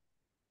subject,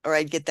 or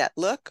I'd get that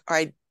look, or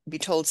I'd be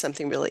told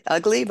something really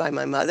ugly by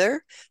my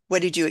mother.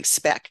 What did you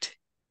expect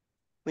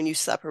when you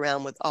slept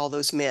around with all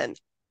those men?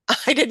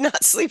 I did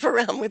not sleep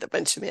around with a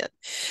bunch of men.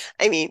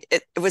 I mean,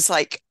 it was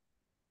like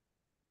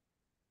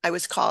I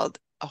was called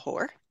a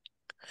whore.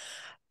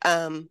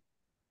 Um,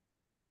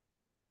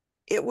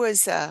 it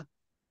was uh,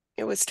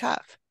 it was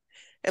tough,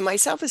 and my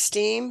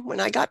self-esteem when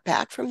I got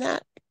back from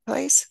that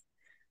place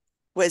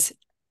was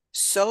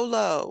so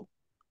low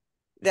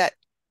that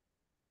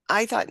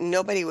I thought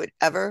nobody would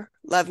ever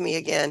love me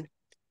again.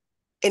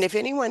 And if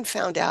anyone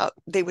found out,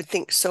 they would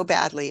think so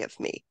badly of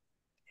me.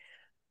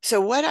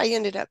 So what I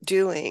ended up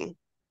doing,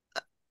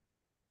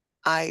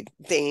 I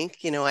think,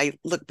 I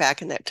look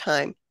back in that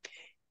time,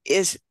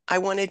 is I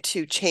wanted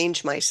to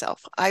change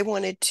myself. I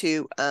wanted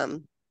to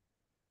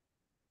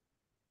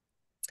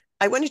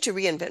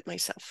reinvent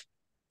myself.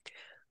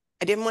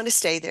 I didn't want to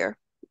stay there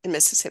in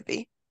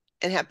Mississippi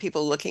and have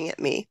people looking at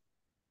me.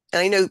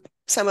 And I know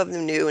some of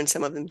them knew and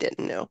some of them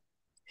didn't know.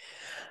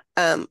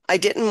 I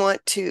didn't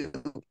want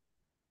to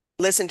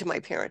listen to my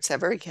parents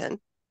ever again.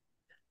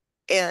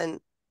 And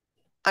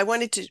I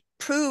wanted to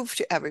prove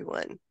to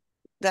everyone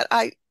that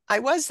I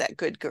was that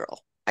good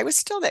girl. I was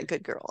still that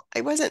good girl.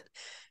 I wasn't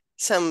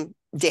some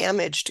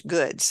damaged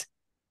goods,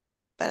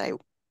 but I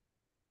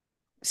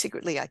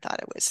thought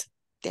I was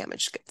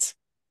damaged goods.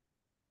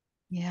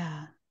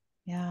 Yeah.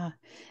 Yeah.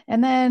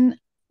 And then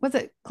was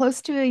it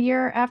close to a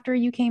year after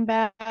you came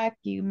back,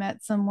 you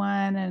met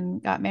someone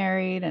and got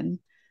married and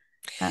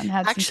had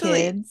some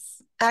Actually,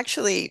 kids?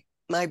 actually,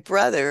 my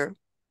brother,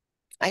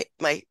 I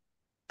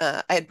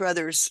had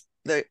brothers.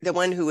 The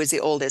one who was the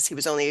oldest, he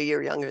was only a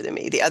year younger than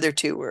me. The other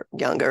two were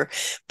younger,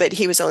 but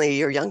he was only a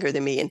year younger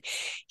than me. And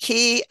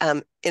he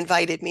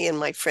invited me and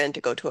my friend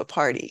to go to a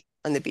party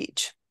on the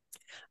beach.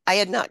 I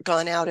had not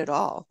gone out at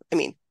all. I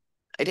mean,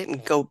 I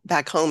didn't go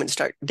back home and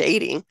start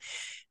dating.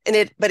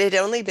 But it had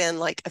only been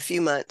like a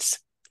few months.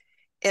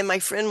 And my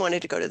friend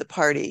wanted to go to the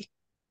party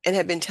and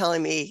had been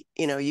telling me,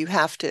 you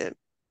have to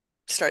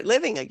start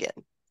living again.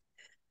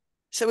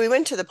 So we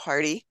went to the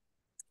party,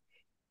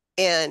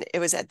 and it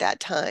was at that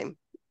time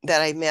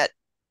that I met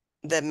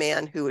the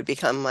man who would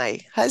become my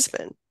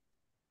husband.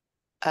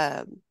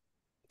 Um,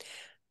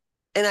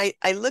 and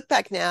I look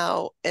back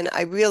now and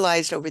I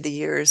realized over the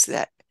years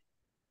that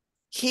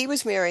he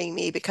was marrying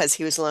me because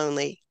he was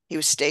lonely. He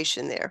was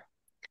stationed there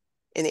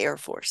in the Air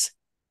Force.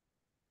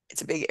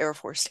 It's a big Air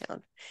Force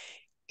town.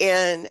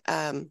 And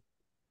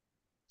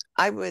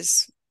I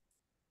was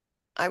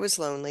I was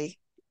lonely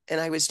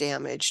and I was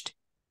damaged.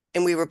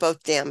 And we were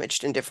both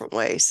damaged in different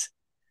ways.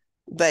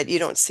 But you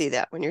don't see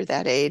that when you're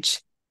that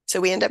age.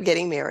 So we end up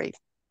getting married,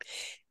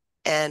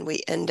 and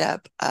we end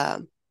up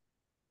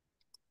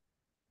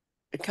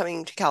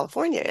coming to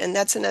California. And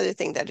that's another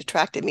thing that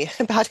attracted me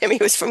about him. He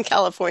was from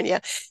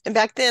California. And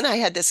back then I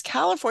had this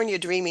California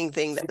dreaming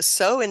thing that was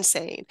so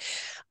insane.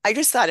 I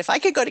just thought if I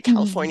could go to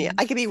California,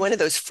 I could be one of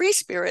those free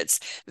spirits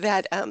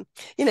that,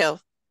 you know,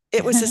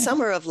 it was the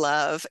summer of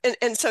love.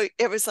 And so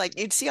it was like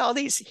you'd see all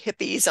these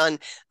hippies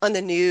on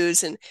the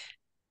news, and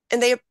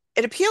it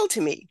appealed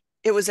to me.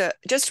 It was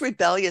just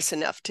rebellious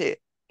enough to,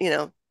 you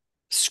know,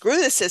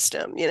 screw the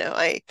system.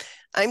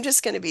 I'm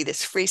just going to be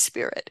this free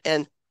spirit.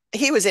 And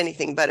he was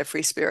anything but a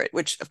free spirit,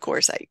 which of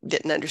course I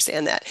didn't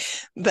understand that.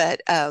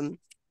 But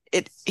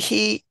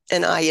he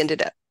and I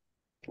ended up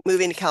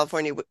moving to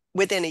California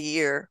within a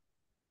year.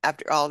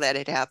 after all that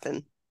had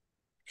happened.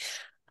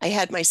 I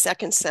had my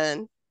second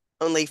son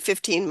only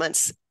 15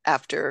 months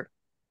after,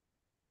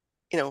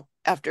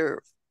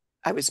 after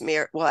I was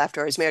married. Well,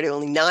 after I was married,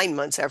 only 9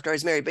 months after I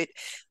was married, but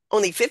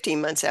only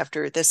 15 months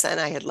after the son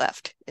I had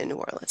left in New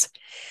Orleans.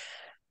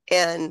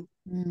 And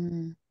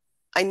Mm.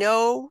 I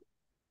know,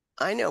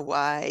 I know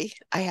why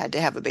I had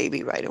to have a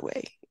baby right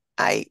away.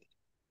 I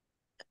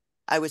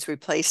I was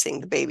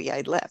replacing the baby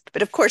I'd left,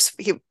 but of course,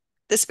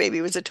 this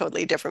baby was a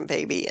totally different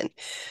baby, and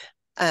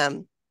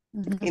um,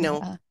 you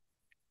know, Yeah.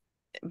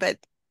 but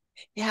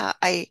yeah,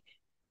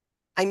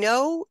 I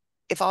know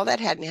if all that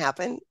hadn't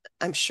happened,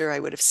 I'm sure I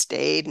would have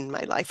stayed and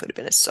my life would have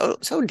been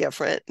so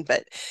different.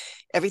 But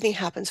everything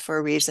happens for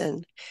a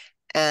reason.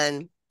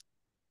 And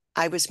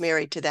I was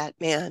married to that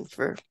man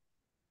for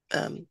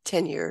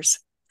 10 years.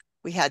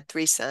 We had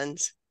three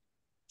sons.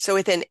 So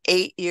within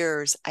 8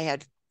 years, I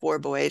had four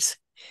boys.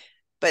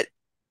 But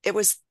it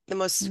was the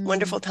most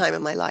wonderful Mm. time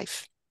of my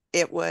life.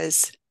 It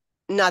was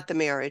not the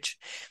marriage,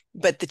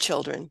 but the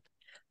children.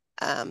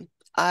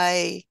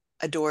 I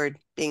adored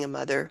being a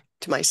mother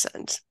to my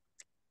sons.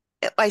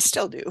 I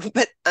still do,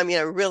 but I mean,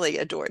 I really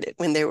adored it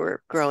when they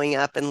were growing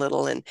up and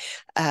little. And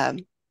um,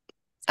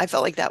 I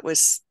felt like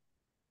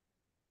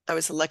I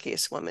was the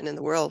luckiest woman in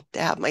the world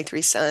to have my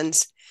three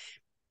sons.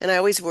 And I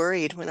always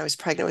worried when I was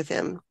pregnant with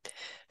him,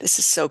 this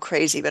is so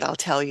crazy, but I'll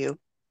tell you,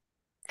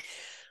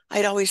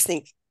 I'd always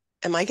think,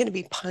 am I going to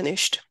be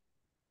punished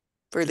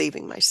for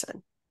leaving my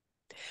son?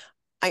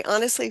 I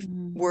honestly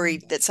Mm.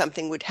 worried that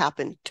something would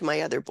happen to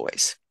my other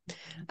boys.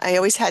 I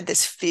always had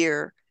this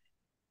fear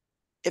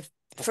if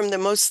from the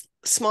most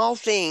small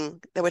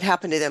thing that would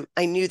happen to them,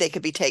 I knew they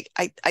could be taken.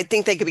 I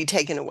think they could be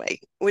taken away,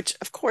 which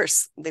of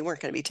course they weren't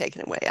going to be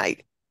taken away.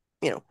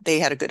 They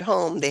had a good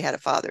home, they had a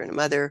father and a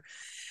mother,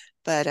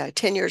 but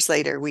 10 years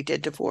later, we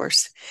did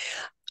divorce.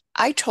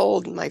 I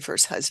told my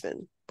first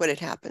husband what had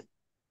happened,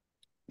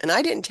 and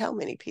I didn't tell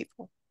many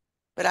people,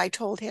 but I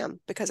told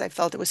him because I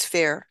felt it was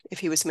fair if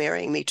he was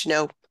marrying me to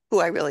know who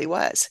I really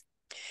was.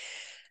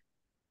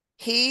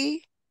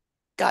 He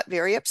got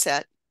very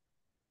upset.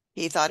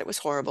 He thought it was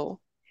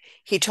horrible.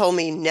 He told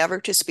me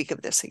never to speak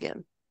of this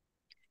again.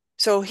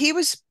 So he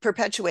was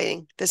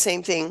perpetuating the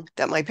same thing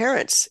that my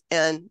parents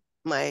and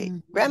my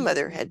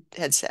grandmother Mhm.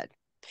 had said.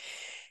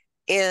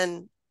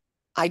 And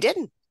I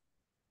didn't.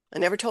 I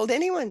never told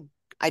anyone.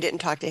 I didn't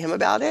talk to him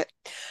about it.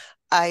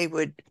 I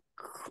would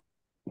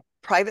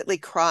privately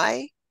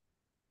cry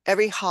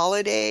every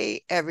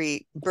holiday,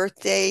 every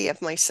birthday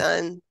of my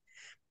son.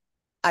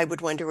 I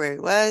would wonder where he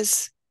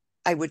was.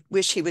 I would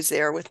wish he was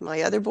there with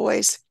my other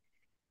boys.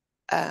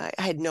 I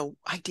had no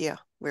idea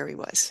where he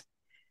was,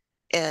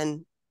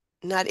 and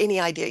not any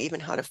idea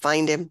even how to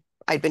find him.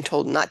 I'd been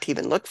told not to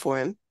even look for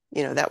him.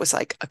 That was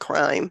like a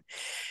crime.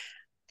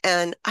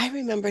 And I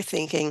remember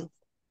thinking,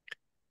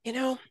 you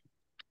know,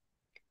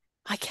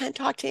 I can't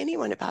talk to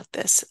anyone about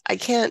this. I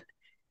can't,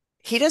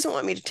 he doesn't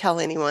want me to tell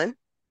anyone.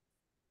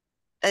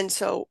 And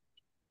so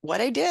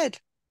what I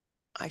did,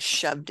 I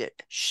shoved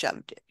it,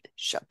 shoved it,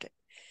 shoved it.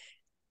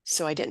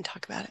 So I didn't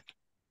talk about it.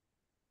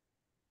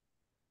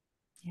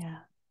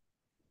 Yeah.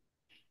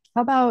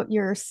 How about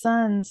your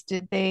sons?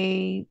 Did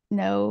they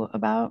know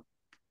about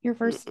your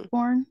Mm-mm.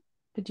 firstborn?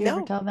 Did you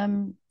ever No, tell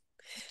them?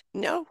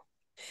 no.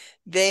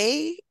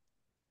 They,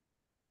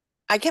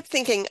 I kept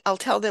thinking I'll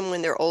tell them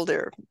when they're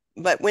older,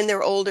 but when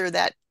they're older,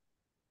 that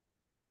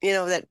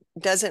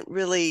doesn't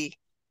really,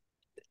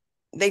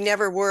 they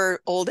never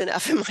were old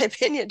enough, in my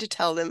opinion, to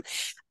tell them.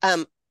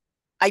 Um,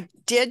 I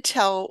did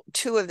tell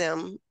two of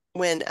them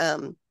when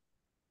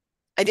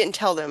I didn't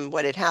tell them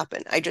what had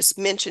happened. I just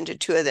mentioned to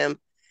two of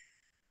them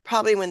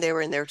probably when they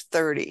were in their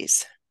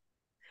 30s.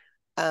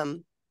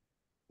 Um,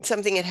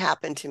 Something had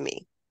happened to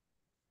me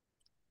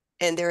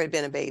and there had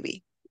been a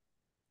baby.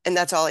 And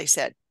that's all I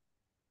said.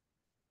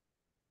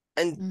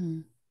 And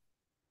Mm.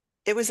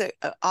 it was a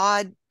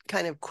odd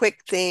kind of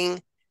quick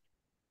thing,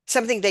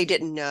 something they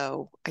didn't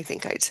know, I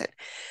think I'd said,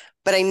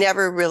 but I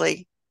never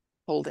really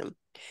told him.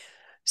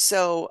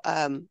 So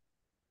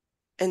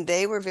and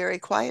they were very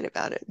quiet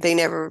about it. They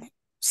never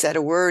said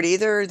a word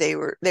either. They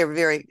were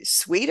very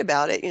sweet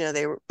about it.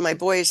 They were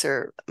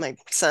my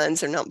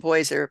sons are not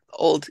boys, they're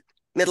old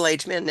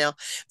middle-aged men now.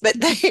 But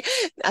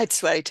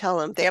that's what I tell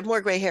them. They have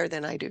more gray hair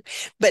than I do.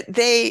 But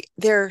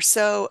they're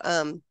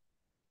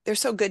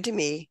so good to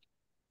me,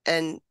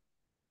 and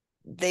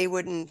they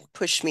wouldn't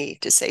push me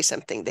to say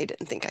something they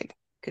didn't think I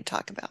could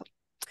talk about.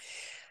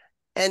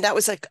 And that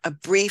was like a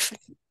brief,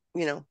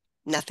 you know,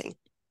 nothing.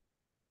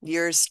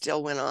 Years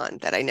still went on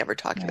that I never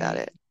talked about Right.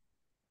 it.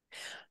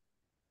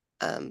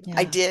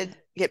 I Yeah. did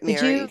get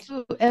Did you married.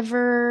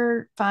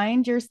 ever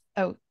find your,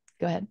 oh,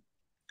 go ahead.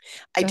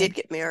 I Go did ahead.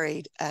 get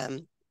married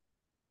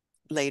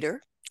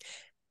later,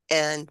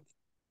 and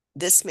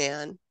this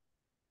man,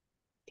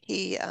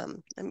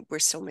 we're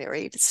still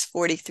married. It's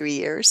 43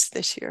 years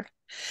this year,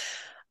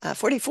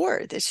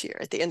 44 this year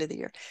at the end of the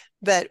year.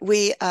 But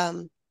we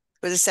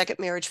was a second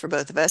marriage for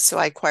both of us, so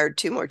I acquired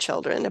two more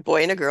children, a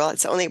boy and a girl.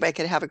 It's the only way I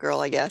could have a girl,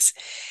 I guess.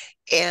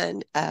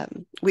 And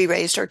we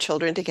raised our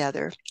children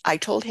together. I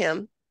told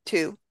him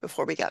 2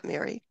 before we got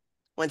married.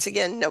 Once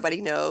again,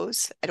 nobody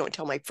knows. I don't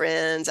tell my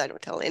friends. I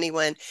don't tell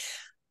anyone.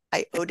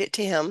 I owed it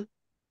to him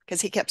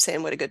because he kept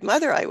saying what a good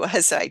mother I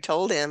was. So I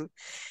told him,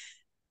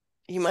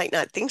 you might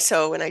not think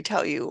so when I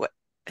tell you what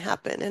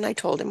happened. And I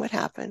told him what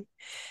happened.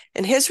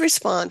 And his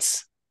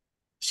response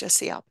was just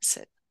the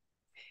opposite.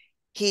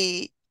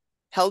 He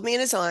held me in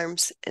his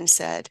arms and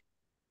said,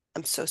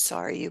 I'm so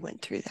sorry you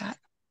went through that.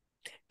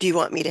 Do you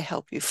want me to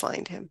help you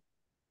find him?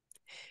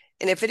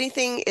 And if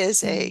anything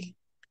is that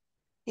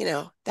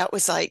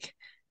was like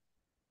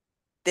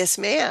this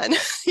man,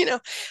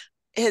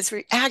 his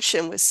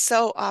reaction was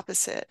so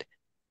opposite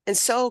and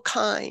so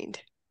kind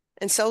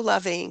and so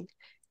loving.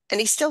 And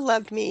he still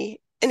loved me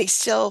and he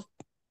still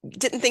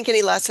didn't think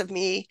any less of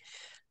me.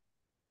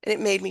 And it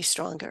made me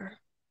stronger.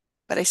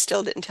 But I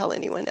still didn't tell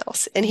anyone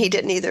else. And he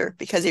didn't either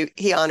because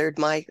he honored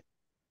my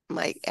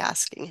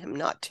asking him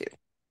not to.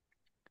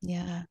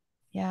 Yeah.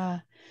 Yeah.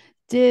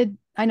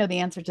 I know the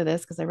answer to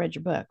this because I read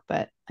your book,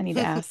 but I need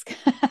to ask.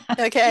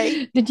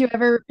 Okay. Did you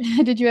ever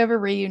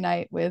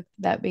reunite with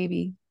that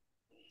baby,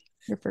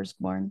 your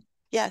firstborn?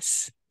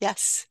 Yes.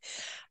 Yes.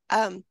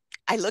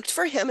 I looked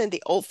for him in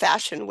the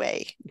old-fashioned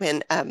way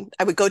when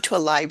I would go to a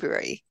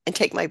library and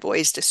take my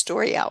boys to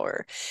story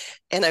hour,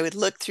 and I would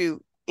look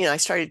through. I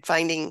started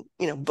finding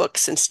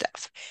books and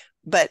stuff,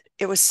 but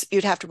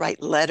you'd have to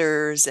write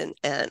letters and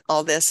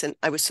all this, and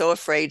I was so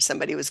afraid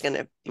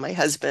my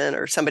husband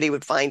or somebody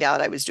would find out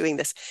I was doing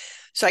this.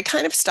 So I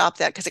kind of stopped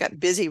that because I got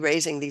busy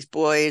raising these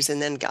boys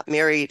and then got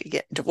married,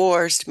 get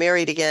divorced,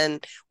 married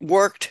again,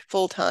 worked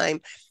full time.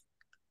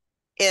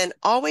 And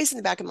always in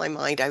the back of my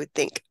mind,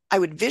 I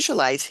would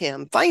visualize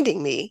him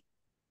finding me,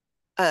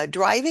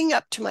 driving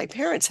up to my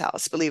parents'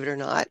 house, believe it or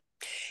not.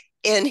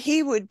 And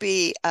he would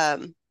be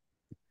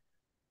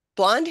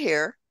blonde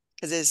hair,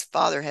 because his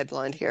father had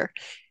blonde hair,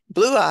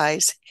 blue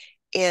eyes.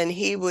 And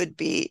he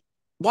would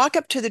walk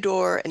up to the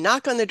door and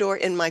knock on the door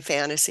in my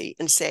fantasy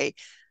and say,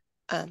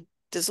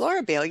 does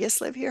Laura Baelius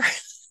live here?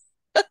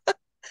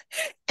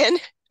 And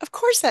of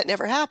course that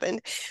never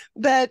happened,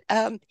 but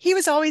he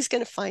was always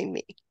going to find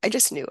me. I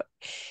just knew it.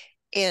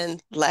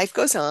 And life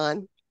goes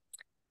on.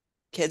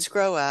 Kids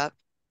grow up,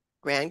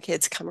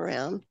 grandkids come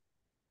around.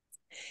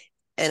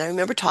 And I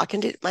remember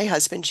talking to my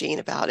husband, Gene,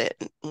 about it.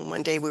 And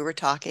one day we were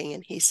talking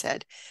and he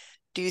said,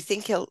 do you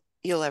think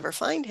you'll ever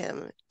find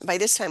him? By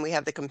this time we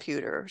have the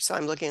computer. So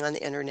I'm looking on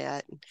the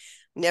internet and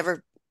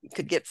never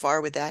could get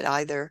far with that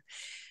either.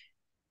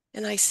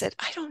 And I said,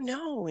 I don't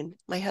know. And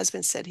my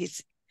husband said,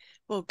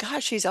 well,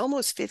 gosh, he's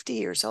almost 50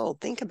 years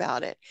old. Think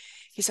about it.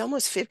 He's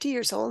almost 50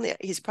 years old.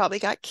 He's probably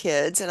got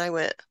kids. And I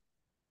went,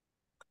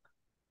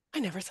 I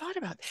never thought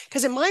about it.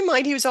 Because in my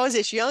mind, he was always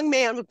this young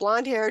man with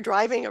blonde hair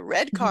driving a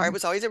red car. It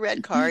was always a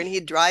red car. And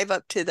he'd drive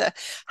up to the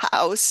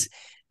house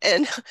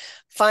and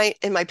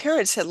and my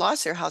parents had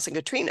lost their house in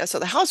Katrina. So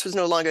the house was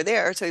no longer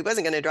there. So he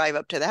wasn't going to drive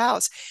up to the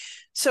house.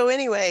 So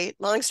anyway,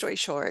 long story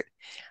short,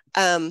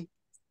 um,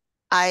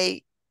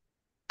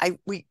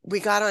 we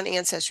got on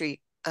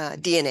Ancestry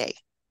DNA.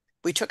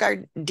 We took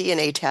our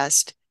DNA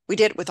test. We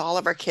did it with all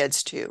of our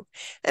kids too.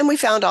 And we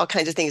found all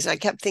kinds of things. And I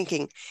kept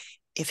thinking,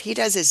 if he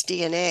does his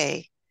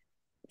DNA,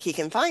 he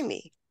can find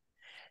me.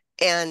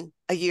 And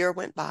a year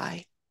went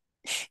by.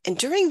 And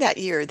during that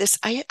year,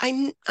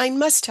 I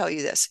must tell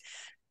you this.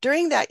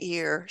 During that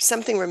year,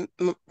 something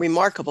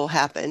remarkable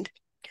happened.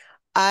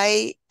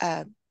 I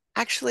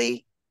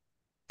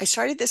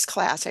started this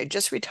class. I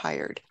just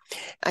retired.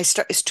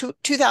 It's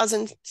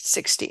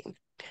 2016.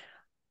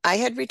 I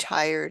had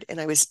retired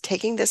and I was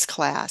taking this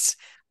class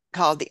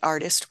called The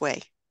Artist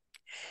Way.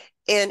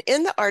 And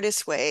in The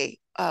Artist Way,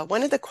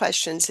 one of the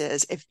questions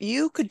is, if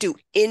you could do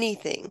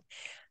anything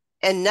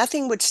and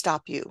nothing would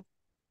stop you,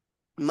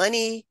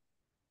 money,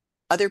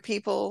 other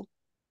people,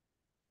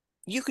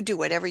 you could do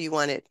whatever you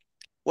wanted,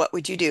 what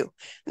would you do?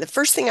 And the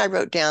first thing I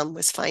wrote down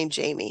was find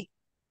Jamie,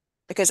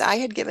 because I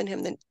had given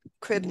him the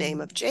crib name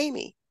of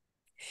Jamie.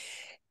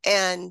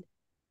 And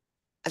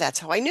that's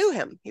how I knew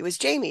him. He was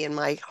Jamie in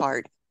my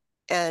heart.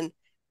 And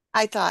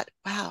I thought,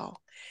 wow.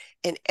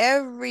 And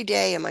every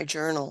day in my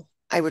journal,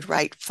 I would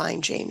write,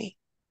 find Jamie,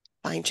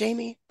 find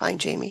Jamie, find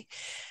Jamie.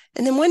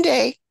 And then one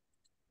day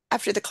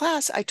after the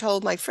class, I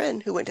told my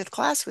friend who went to the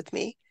class with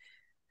me,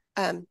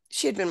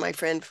 she had been my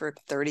friend for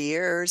 30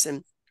 years.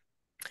 And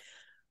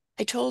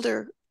I told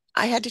her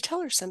I had to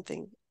tell her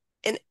something.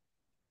 And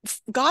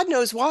God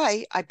knows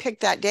why I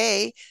picked that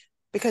day,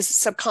 because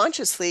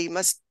subconsciously it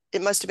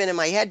must have been in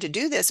my head to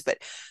do this, but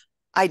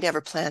I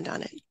never planned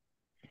on it.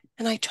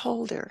 And I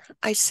told her,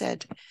 I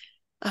said,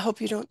 I hope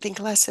you don't think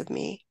less of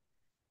me,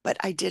 but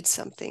I did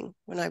something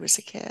when I was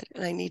a kid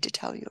and I need to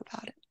tell you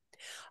about it.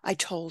 I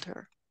told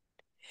her.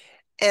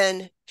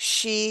 And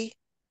she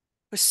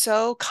was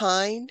so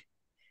kind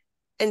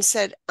and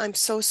said, I'm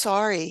so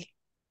sorry.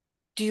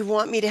 Do you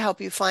want me to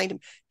help you find him?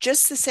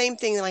 Just the same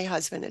thing that my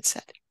husband had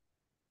said.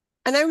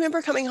 And I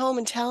remember coming home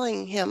and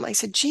telling him, I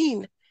said,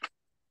 Gene,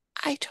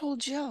 I told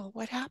Jill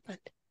what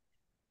happened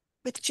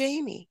with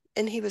Jamie.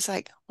 And he was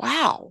like,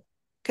 wow.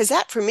 Because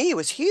that for me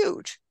was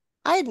huge.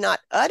 I had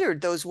not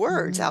uttered those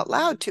words out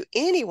loud to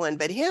anyone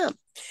but him.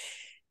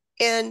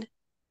 And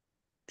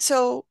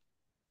so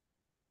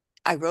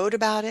I wrote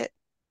about it.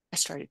 I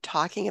started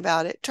talking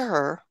about it to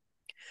her.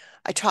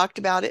 I talked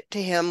about it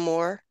to him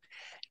more.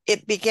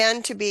 It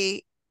began to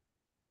be,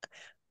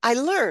 I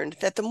learned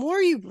that the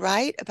more you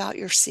write about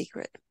your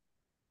secret,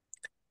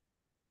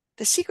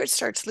 the secret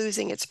starts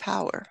losing its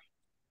power.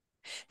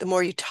 The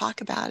more you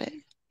talk about it,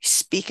 you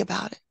speak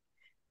about it,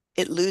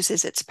 it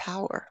loses its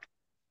power.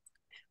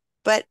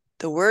 But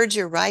the words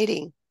you're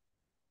writing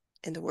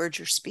and the words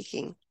you're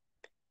speaking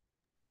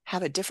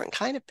have a different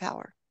kind of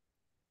power.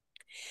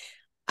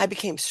 I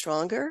became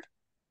stronger.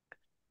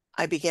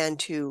 I began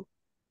to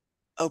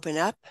open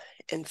up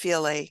and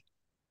feel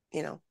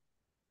you know,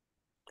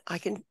 I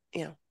can,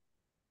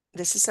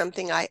 this is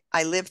something I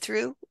lived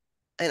through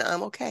and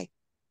I'm okay.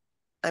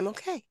 I'm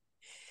okay.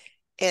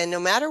 And no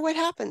matter what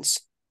happens,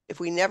 if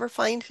we never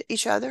find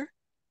each other,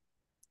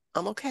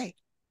 I'm okay.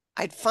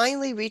 I'd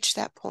finally reached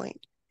that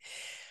point.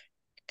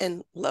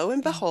 And lo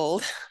and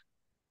behold,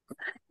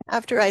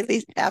 after I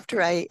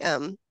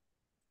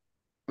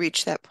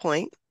reached that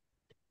point,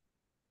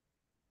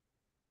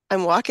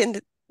 I'm walking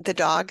the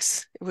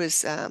dogs. It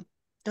was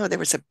no, there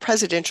was a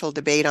presidential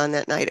debate on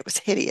that night. It was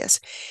hideous,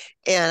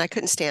 and I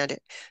couldn't stand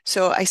it.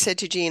 So I said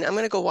to Jean, "I'm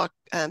going to go walk,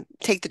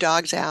 take the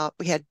dogs out."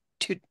 We had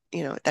two,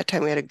 at that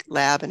time we had a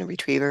lab and a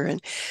retriever,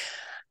 and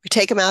we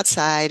take them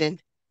outside.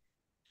 And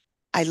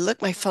I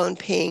look, my phone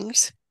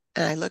pings,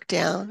 and I look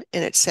down,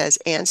 and it says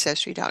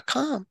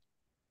ancestry.com,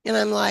 and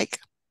I'm like,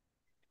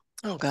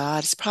 "Oh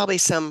God, it's probably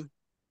some."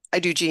 I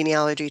do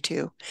genealogy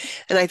too.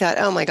 And I thought,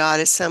 oh my God,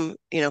 it's some,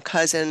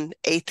 cousin,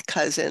 eighth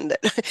cousin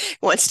that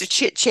wants to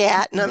chit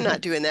chat. And I'm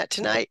not doing that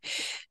tonight.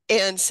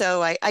 And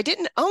so I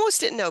almost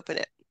didn't open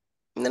it.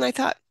 And then I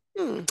thought,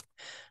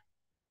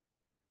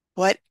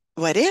 what,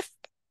 what if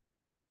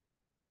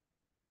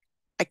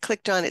I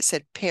clicked on it,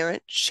 said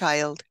parent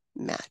child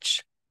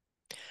match?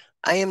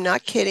 I am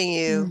not kidding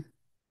you, Mm.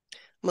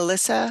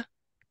 Melissa.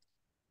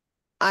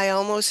 I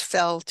almost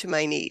fell to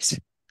my knees.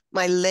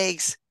 My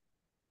legs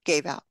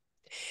gave out.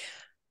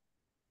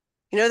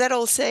 You know that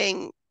old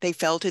saying, they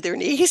fell to their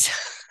knees?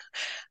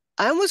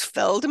 I almost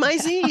fell to my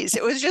knees.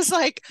 It was just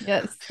like,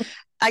 Yes.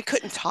 I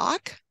couldn't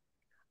talk.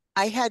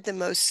 I had the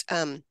most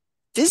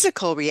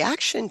physical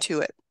reaction to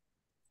it.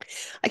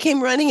 I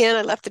came running in.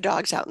 I left the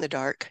dogs out in the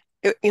dark.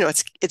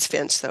 It's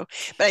fenced though,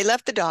 but I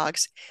left the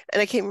dogs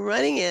and I came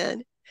running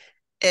in.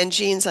 And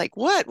Gene's like,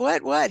 "What?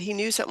 What? What?" He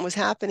knew something was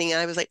happening,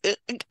 and I was like,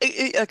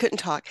 I couldn't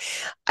talk.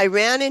 I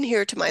ran in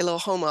here to my little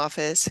home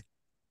office,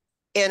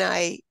 and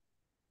I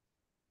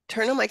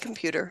turned on my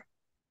computer.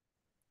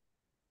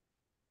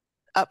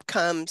 Up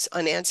comes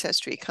on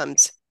Ancestry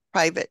comes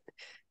private,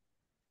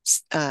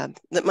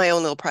 my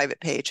own little private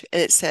page,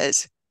 and it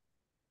says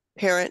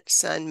parent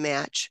son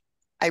match.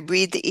 I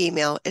read the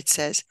email. It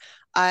says,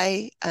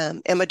 I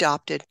am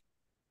adopted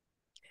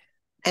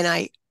and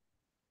I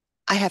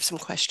have some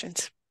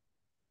questions.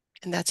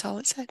 And that's all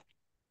it said.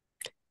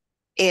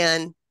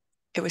 And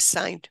it was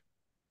signed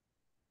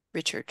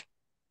Richard.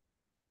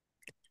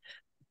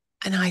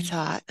 And I Mm.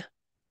 thought,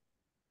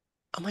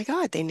 oh my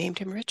God, they named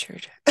him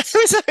Richard. It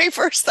was my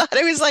first thought.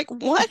 I was like,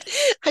 what?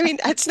 I mean,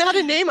 that's not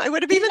a name I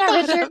would have He's even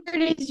not thought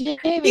Richard,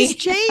 of. he's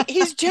Jamie.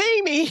 He's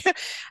Jamie.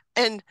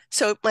 And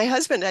so my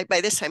husband,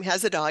 by this time,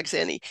 has the dogs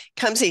in. He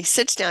comes, he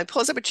sits down, he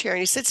pulls up a chair and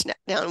he sits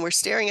down, and we're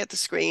staring at the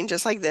screen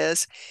just like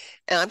this.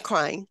 And I'm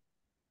crying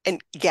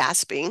and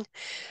gasping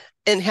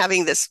and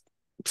having this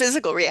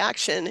physical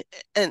reaction.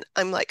 And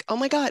I'm like, oh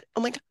my God,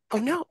 oh my God, oh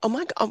no, oh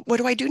my God, what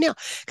do I do now?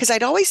 Because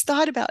I'd always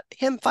thought about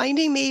him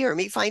finding me or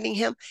me finding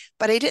him,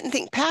 but I didn't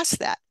think past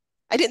that.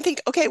 I didn't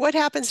think, okay, what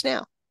happens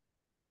now?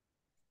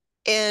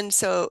 And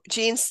so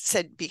Gene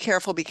said, be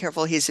careful, be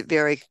careful. He's a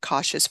very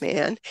cautious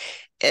man.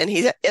 And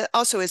he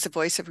also is the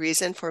voice of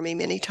reason for me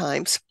many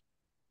times.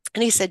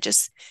 And he said,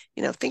 just,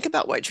 think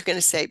about what you're going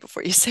to say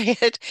before you say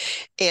it.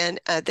 And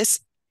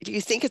do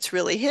you think it's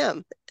really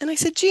him? And I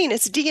said, Gene,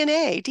 it's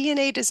DNA.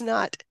 DNA does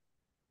not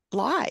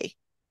lie.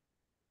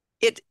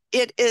 It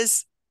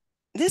is,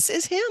 this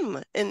is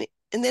him. And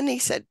then he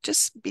said,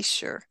 just be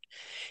sure.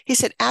 He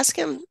said, ask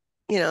him,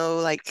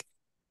 like,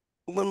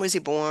 when was he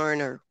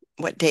born or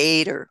what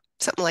date or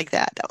something like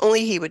that.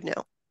 Only he would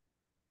know.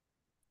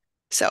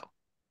 So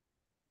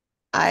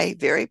I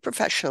very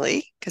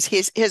professionally, because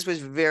his was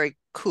very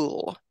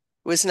cool,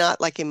 it was not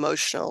like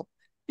emotional.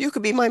 You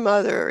could be my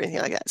mother or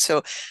anything like that.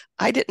 So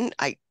I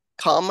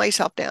calmed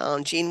myself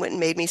down. Jean went and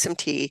made me some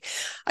tea.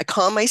 I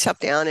calm myself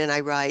down and I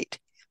write,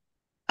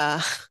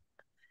 uh,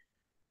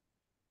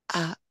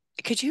 uh,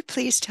 could you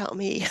please tell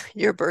me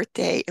your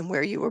birthday and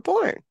where you were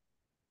born?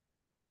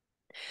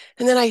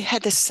 And then I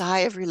had this sigh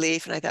of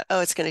relief and I thought,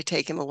 oh, it's going to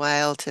take him a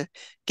while to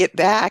get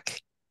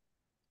back.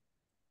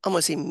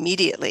 Almost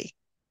immediately,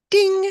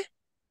 ding,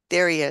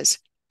 there he is.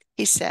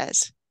 He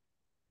says,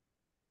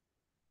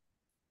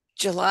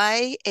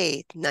 July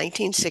 8th,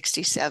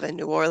 1967,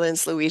 New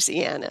Orleans,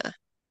 Louisiana.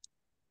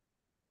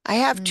 I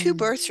have two Mm.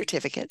 birth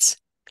certificates.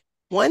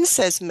 One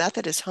says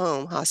Methodist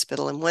Home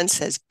Hospital and one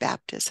says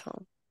Baptist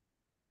Home.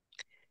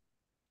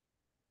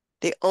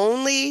 The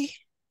only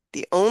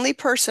the only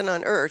person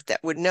on earth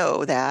that would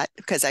know that,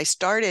 because I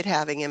started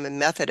having him in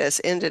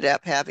Methodist, ended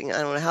up having,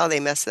 I don't know how they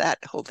messed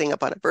that whole thing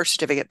up on a birth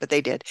certificate, but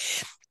they did.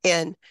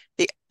 And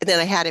then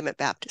I had him at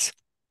Baptist.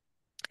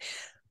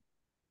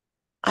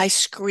 I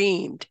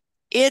screamed,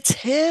 "It's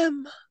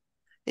him."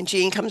 And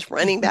Gene comes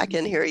running back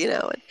in here,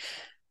 and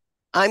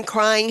I'm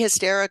crying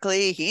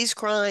hysterically. He's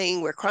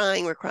crying. We're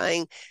crying. We're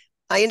crying.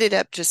 I ended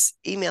up just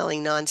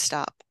emailing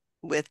nonstop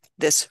with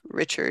this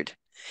Richard.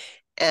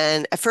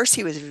 And at first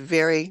he was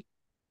very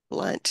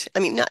blunt. I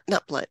mean,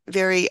 not blunt,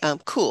 very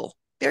cool,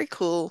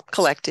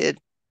 collected.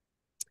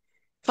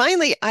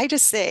 Finally, I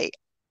just say,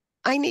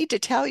 I need to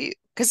tell you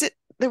because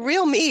the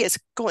real me is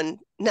going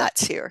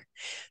nuts here.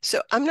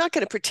 So I'm not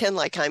going to pretend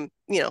like I'm,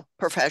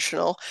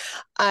 professional.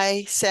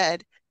 I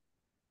said,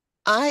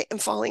 I am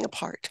falling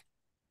apart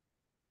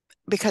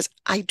because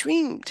I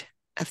dreamed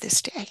of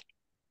this day.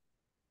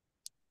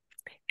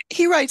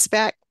 He writes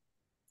back,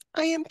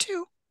 I am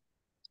too.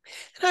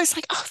 And I was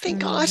like, oh,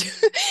 thank God.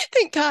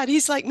 Thank God.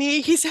 He's like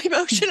me. He's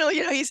emotional,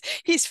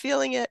 he's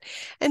feeling it.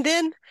 And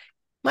then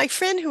my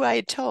friend who I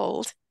had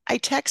told, I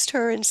text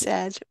her and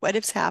said, what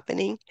is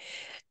happening?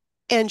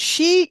 And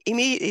she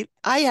immediately,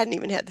 I hadn't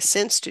even had the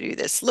sense to do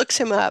this, looks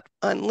him up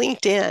on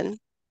LinkedIn,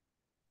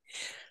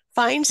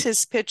 finds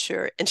his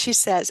picture, and she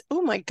says,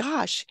 oh my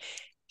gosh.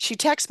 She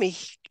texts me,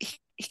 he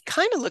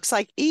kind of looks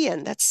like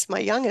Ian. That's my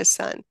youngest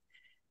son.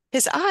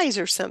 His eyes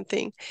or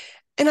something.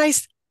 And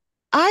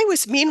I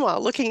was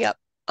meanwhile looking up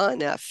on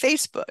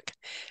Facebook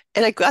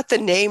and I got the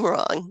name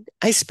wrong.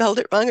 I spelled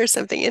it wrong or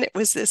something. And it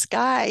was this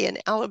guy in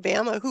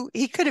Alabama who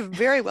he could have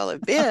very well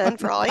have been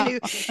for all I knew.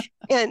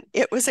 And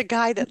it was a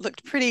guy that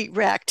looked pretty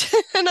wrecked.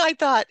 And I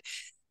thought,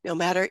 no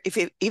matter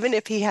even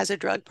if he has a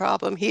drug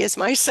problem, he is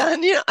my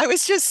son. I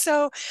was just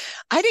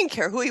I didn't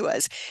care who he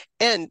was.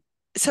 And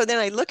so then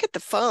I look at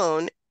the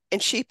phone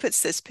and she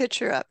puts this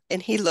picture up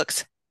and he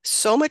looks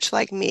so much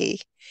like me,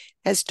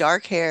 has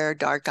dark hair,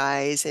 dark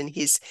eyes, and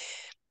his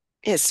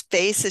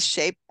face is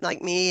shaped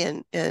like me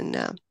and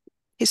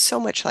he's so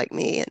much like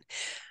me. And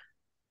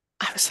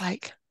I was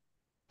like,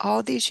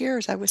 all these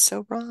years I was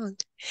so wrong.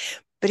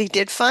 But he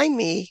did find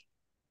me,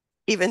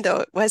 even though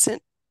it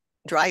wasn't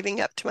driving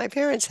up to my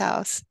parents'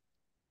 house.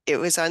 It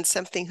was on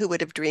something who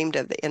would have dreamed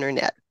of the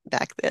internet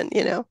back then.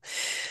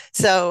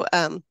 So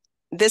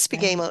this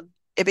became Right.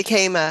 it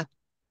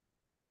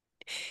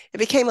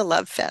became a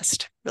love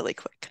fest really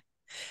quick.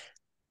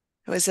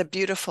 It was a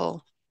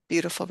beautiful,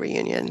 beautiful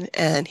reunion.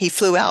 And he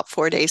flew out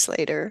 4 days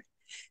later.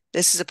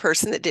 This is a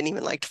person that didn't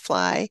even like to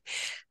fly.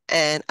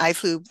 And I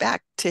flew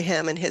back to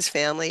him and his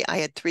family. I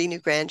had 3 new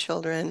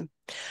grandchildren,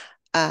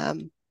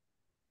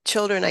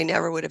 children I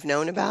never would have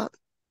known about,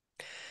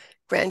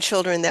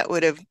 grandchildren that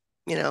would have,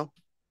 you know,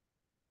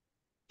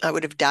 I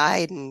would have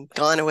died and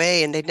gone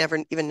away and they'd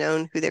never even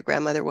known who their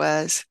grandmother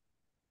was.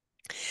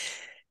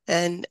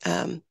 And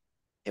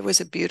it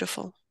was a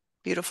beautiful,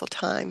 beautiful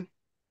time.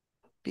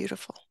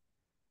 Beautiful.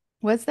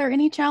 Was there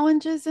any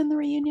challenges in the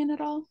reunion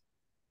at all?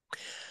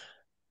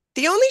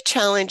 The only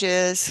challenge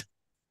is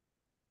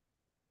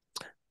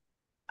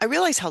I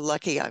realized how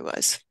lucky I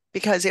was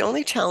because the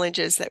only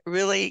challenges that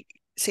really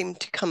seemed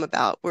to come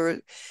about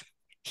were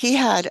he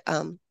had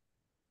um,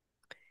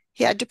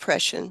 he had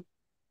depression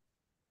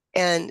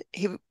and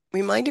he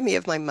reminded me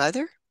of my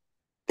mother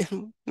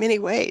in many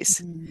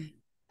ways. Mm.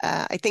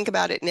 I think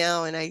about it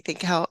now and I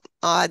think how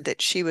odd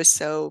that she was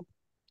so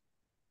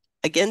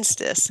against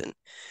this. And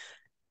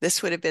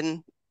this would have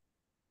been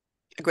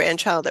a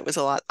grandchild that was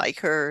a lot like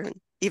her and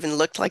even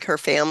looked like her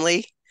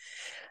family,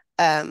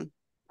 um,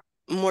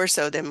 more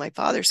so than my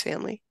father's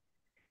family.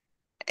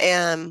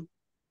 And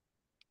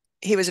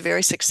he was a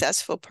very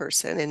successful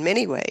person in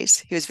many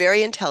ways. He was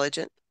very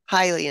intelligent,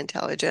 highly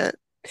intelligent.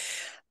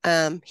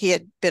 He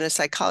had been a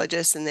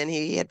psychologist and then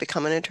he had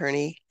become an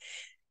attorney,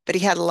 but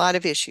he had a lot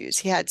of issues.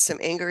 He had some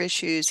anger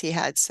issues. He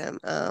had some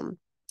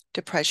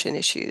depression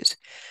issues.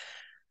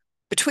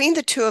 Between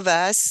the two of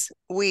us,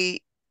 I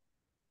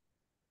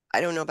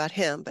don't know about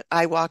him, but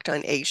I walked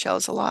on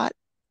eggshells a lot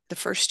the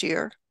first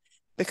year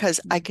because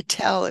I could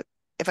tell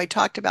if I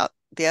talked about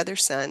the other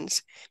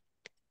sons,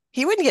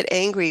 he wouldn't get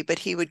angry, but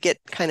he would get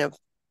kind of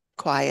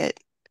quiet.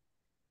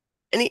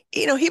 And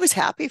he was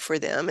happy for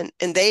them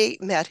and they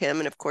met him.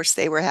 And of course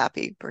they were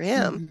happy for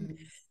him. Mhm.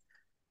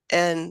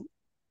 And,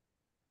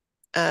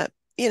 uh,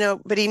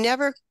 but he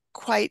never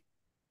quite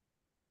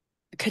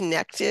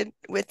connected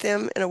with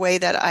them in a way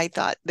that I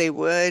thought they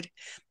would.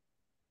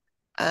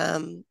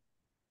 Um,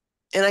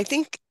 and I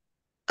think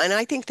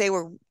they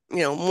were,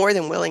 more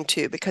than willing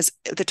to, because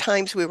the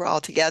times we were all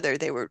together,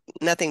 they were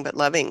nothing but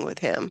loving with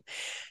him.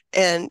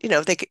 And,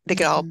 they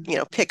could all,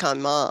 Mhm. pick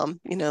on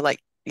mom,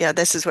 like, yeah,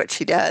 this is what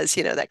she does,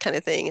 that kind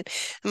of thing. And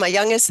my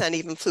youngest son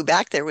even flew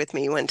back there with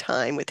me one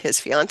time with his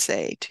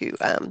fiance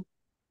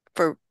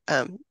for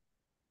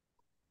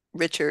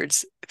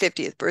Richard's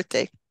 50th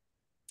birthday.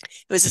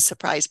 It was a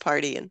surprise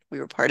party and we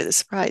were part of the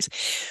surprise.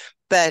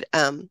 But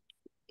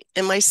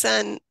and my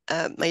son,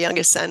 my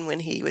youngest son,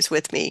 when he was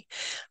with me,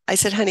 I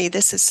said, honey,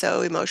 this is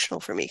so emotional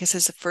for me because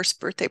it's the first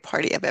birthday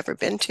party I've ever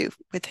been to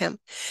with him.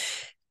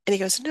 And he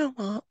goes, no,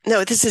 Mom.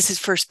 No, this is his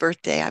first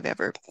birthday I've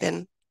ever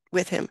been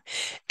with him.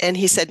 And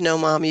he said, no,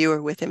 Mom, you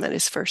were with him at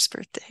his first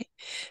birthday,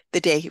 the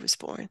day he was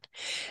born.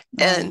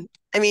 Oh, And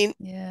I mean,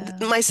 yeah.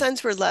 my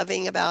sons were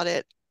loving about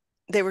it.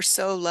 They were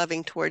so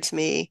loving towards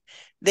me.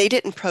 They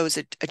didn't pose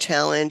a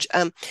challenge.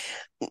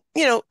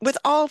 With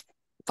all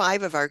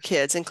five of our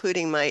kids,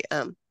 including my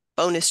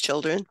bonus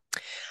children,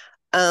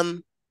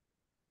 um,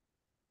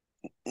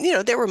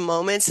 there were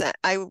moments that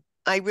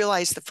I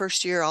realized the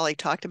first year all I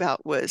talked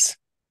about was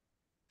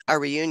our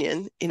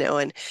reunion, you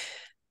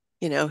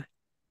know,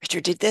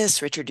 Richard did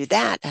this, Richard did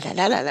that, da, da,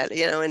 da, da,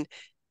 da, and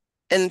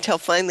until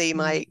finally Mm.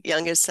 my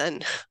youngest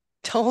son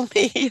told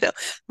me,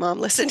 Mom,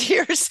 listen to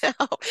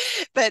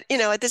yourself. But,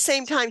 at the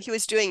same time, he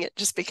was doing it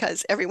just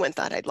because everyone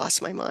thought I'd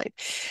lost my mind.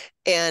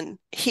 And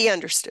he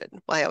understood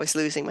why I was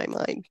losing my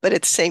mind. But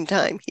at the same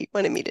time, he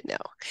wanted me to know.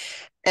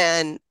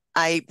 And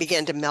I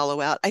began to mellow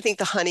out. I think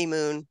the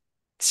honeymoon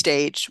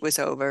stage was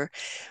over.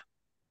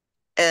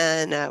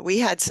 And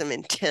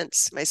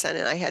my son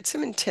and I had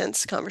some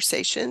intense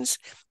conversations.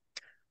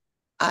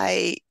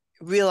 I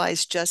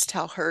realized just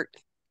how hurt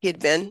he had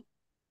been.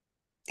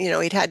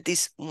 He'd had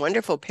these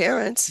wonderful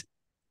parents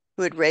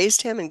who had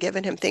raised him and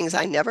given him things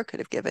I never could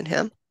have given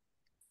him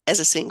as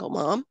a single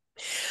mom.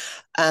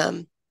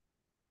 Um,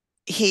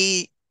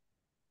 he,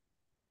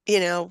 you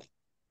know,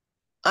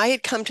 I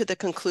had come to the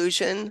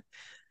conclusion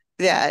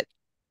that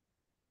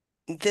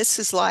this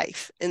is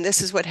life and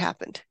this is what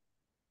happened.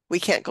 We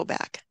can't go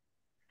back.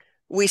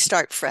 We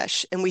start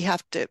fresh and we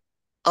have to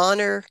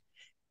honor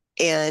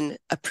and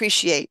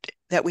appreciate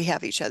that we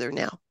have each other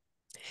now.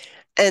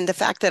 And the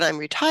fact that I'm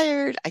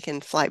retired, I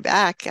can fly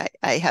back.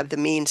 I have the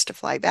means to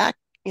fly back,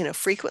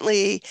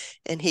 frequently.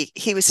 And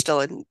he was still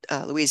in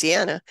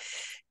Louisiana,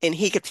 and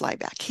he could fly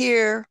back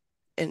here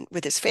and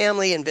with his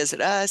family and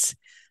visit us.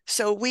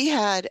 So we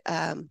had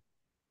a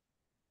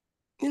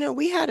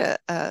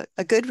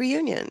good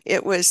reunion.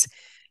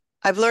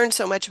 I've learned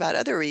so much about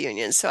other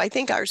reunions. So I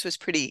think ours was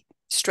pretty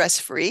stress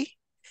free.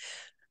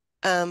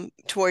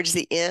 Towards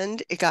the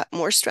end, it got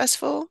more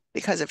stressful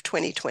because of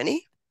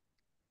 2020.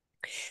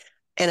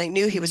 And I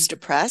knew he was Mm.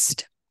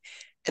 depressed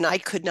and I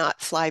could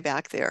not fly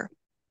back there.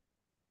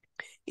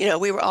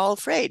 We were all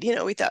afraid.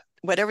 We thought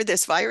whatever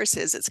this virus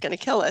is, it's going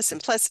to kill us.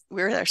 And plus,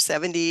 we're in our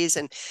 70s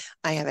and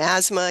I have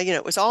asthma.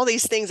 It was all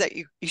these things that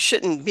you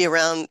shouldn't be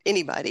around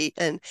anybody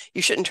and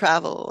you shouldn't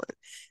travel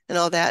and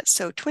all that.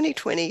 So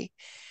 2020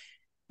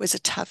 was a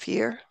tough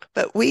year,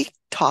 but we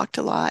talked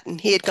a lot.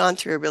 And he had gone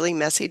through a really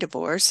messy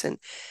divorce and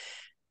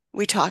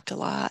we talked a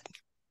lot.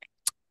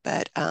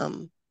 But,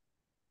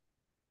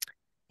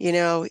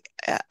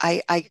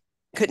 I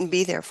couldn't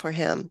be there for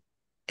him.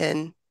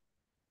 And,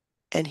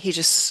 and he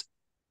just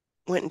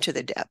went into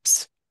the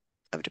depths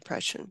of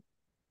depression.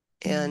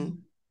 And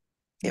Mm.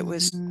 it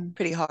was Mhm.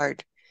 pretty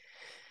hard.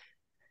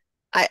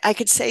 I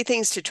could say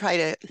things to try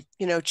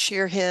to,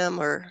 cheer him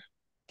or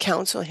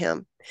counsel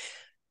him.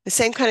 The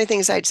same kind of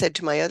things I'd said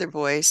to my other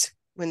boys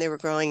when they were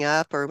growing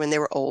up or when they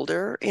were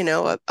older.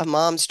 A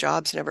mom's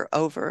job's never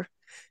over.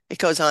 It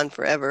goes on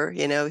forever.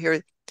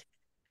 Here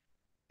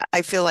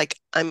I feel like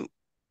I'm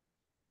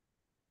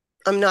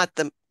not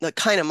the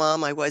kind of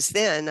mom I was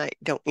then. I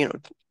don't,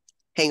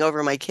 hang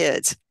over my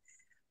kids.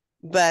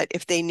 But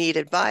if they need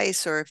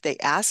advice or if they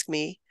ask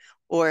me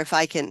or if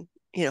I can,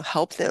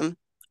 help them,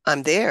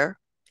 I'm there.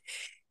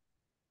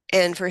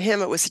 And for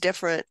him, it was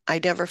different. I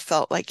never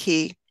felt like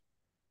he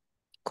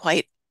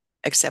quite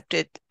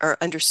accepted or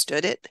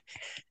understood it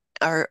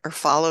or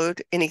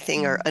followed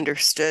anything or Mm.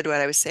 understood what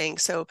I was saying.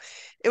 So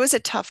it was a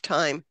tough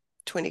time.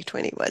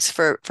 2020 was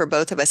for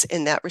both of us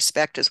in that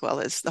respect, as well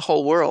as the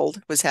whole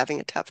world was having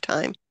a tough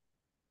time.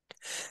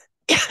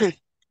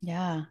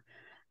 Yeah.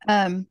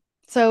 Um,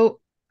 so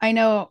I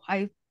know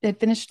I had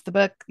finished the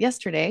book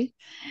yesterday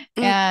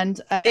Mm,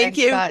 and thank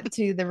I you. got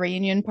to the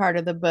reunion part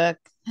of the book.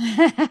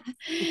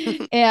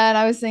 And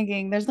I was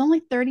thinking, there's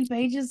only 30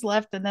 pages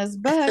left in this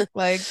book.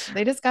 Like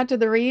they just got to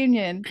the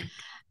reunion.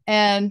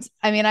 And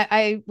I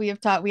mean, we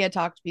had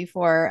talked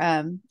before.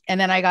 And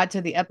then I got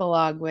to the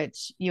epilogue,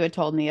 which you had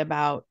told me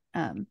about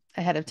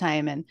ahead of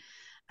time. And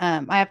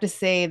I have to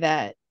say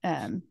that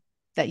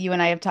you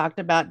and I have talked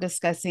about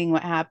discussing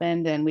what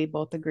happened, and we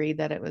both agreed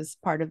that it was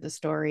part of the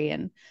story,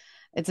 and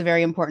it's a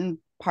very important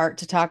part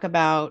to talk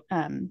about.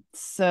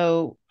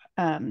 So,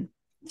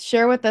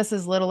 share with us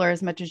as little or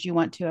as much as you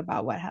want to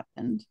about what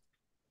happened.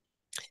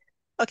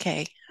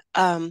 Okay.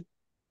 Um,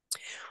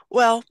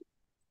 well,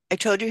 I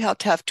told you how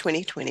tough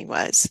 2020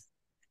 was.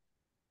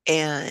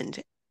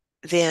 And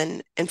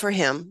for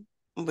him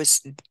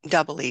was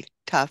doubly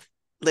tough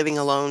living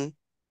alone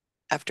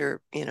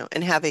after,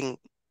 and having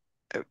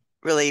a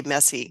really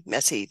messy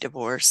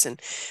divorce.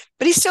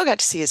 But he still got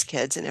to see his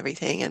kids and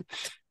everything. And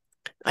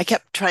I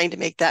kept trying to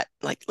make that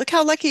like, look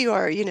how lucky you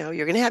are. You're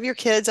going to have your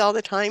kids all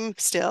the time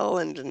still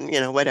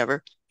and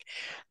whatever.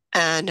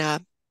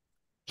 And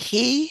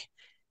he,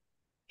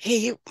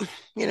 he,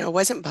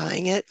 wasn't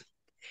buying it.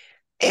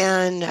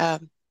 And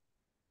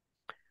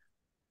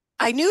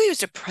I knew he was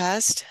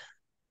depressed,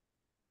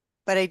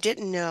 but I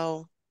didn't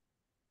know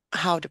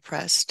how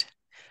depressed.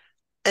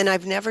 And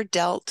I've never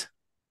dealt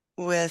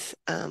with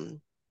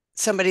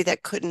somebody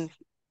that couldn't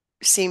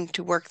seem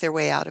to work their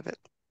way out of it.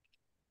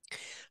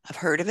 I've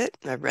heard of it,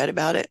 I've read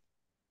about it,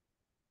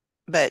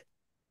 but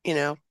you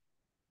know,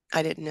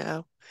 I didn't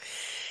know.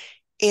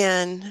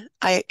 And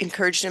I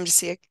encouraged him to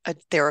see a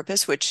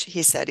therapist, which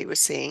he said he was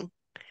seeing.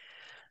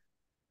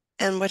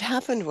 And what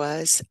happened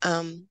was,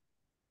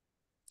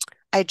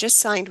 I just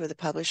signed with a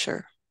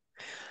publisher.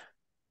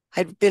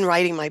 I'd been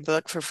writing my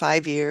book for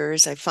 5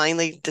 years. I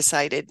finally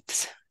decided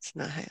it's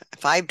not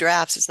 5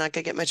 drafts. It's not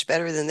going to get much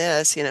better than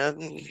this,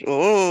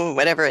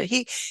 whatever.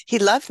 He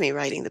loved me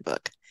writing the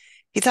book.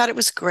 He thought it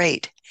was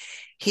great.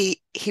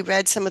 He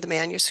read some of the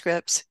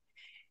manuscripts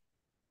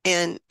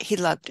and he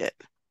loved it.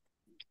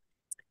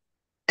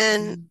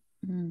 And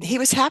Mm-hmm. he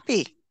was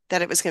happy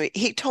that it was going to be.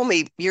 He told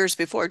me years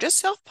before, just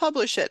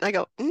self-publish it. And I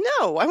go,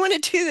 no, I want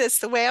to do this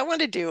the way I want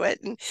to do it.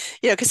 And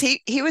because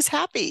he was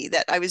happy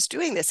that I was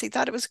doing this. He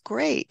thought it was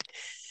great.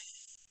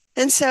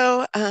 And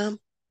so that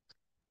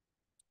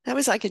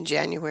was like in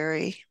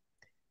January.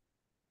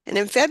 And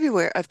in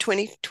February of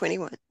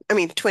 2021, I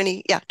mean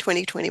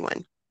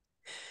 2021,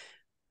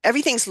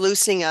 everything's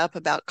loosening up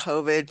about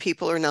COVID.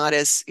 People are not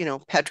as,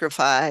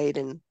 petrified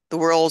and the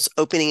world's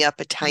opening up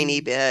a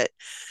tiny bit.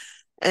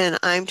 And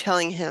I'm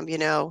telling him,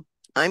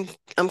 I'm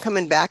I'm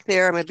coming back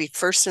there. I'm going to be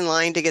first in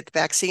line to get the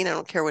vaccine. I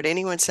don't care what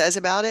anyone says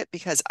about it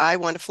because I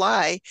want to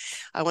fly.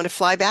 I want to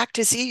fly back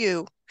to see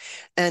you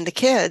and the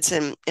kids.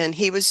 And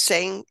he was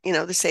saying,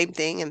 the same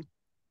thing. And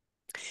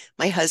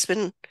my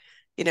husband,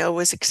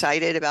 was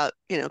excited about,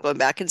 going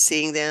back and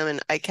seeing them. And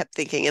I kept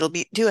thinking it'll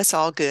do us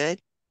all good,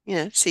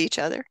 see each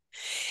other.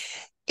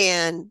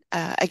 And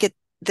I get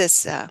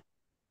this, I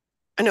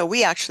know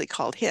we actually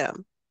called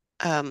him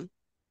um,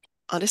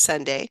 on a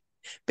Sunday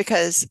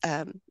because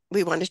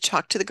we wanted to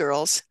talk to the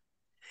girls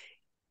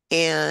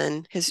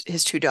and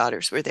his two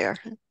daughters were there.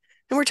 And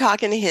we're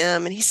talking to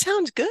him and he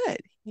sounds good.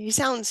 He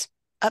sounds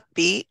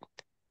upbeat.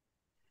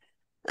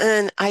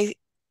 And I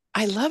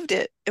loved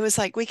it. It was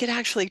like we could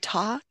actually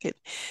talk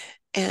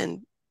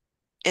and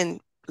and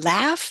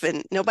laugh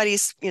and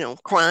nobody's,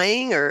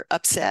 crying or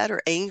upset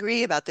or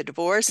angry about the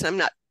divorce. And I'm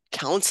not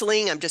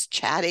counseling, I'm just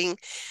chatting.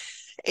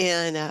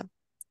 And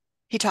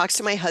he talks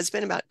to my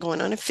husband about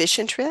going on a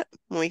fishing trip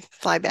when we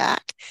fly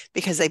back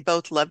because they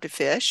both love to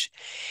fish.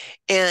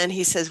 And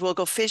he says, we'll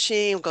go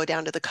fishing, we'll go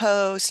down to the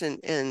coast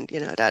and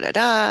da da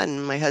da.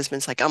 And my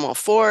husband's like, I'm all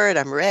for it.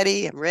 I'm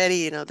ready. I'm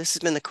ready. This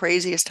has been the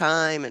craziest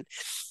time.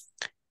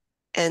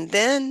 And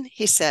then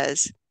he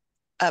says,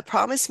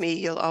 promise me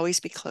you'll always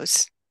be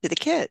close to the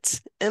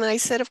kids. And I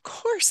said, of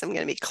course I'm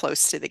going to be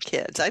close to the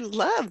kids. I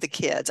love the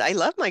kids. I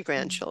love my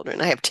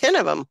grandchildren. I have 10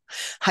 of them.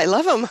 I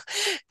love them.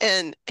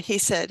 And he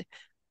said,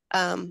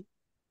 um,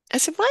 I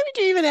said, why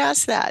would you even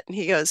ask that? And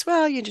he goes,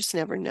 well, you just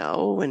never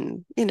know.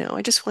 And,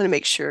 I just want to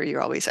make sure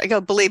you're always, I go,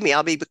 believe me,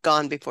 I'll be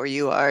gone before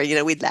you are.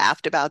 We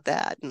laughed about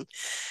that. And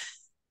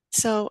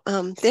so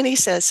then he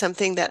says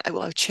something that I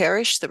will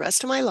cherish the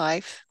rest of my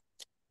life.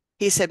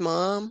 He said,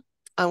 Mom,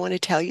 I want to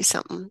tell you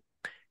something.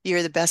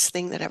 You're the best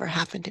thing that ever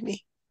happened to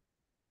me.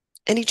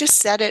 And he just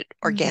said it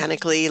Mm-hmm.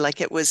 organically,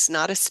 like it was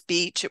not a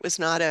speech. It was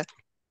not a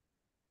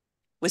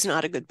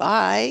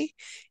goodbye.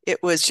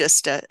 It was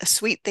just a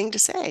sweet thing to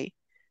say.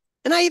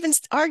 And I even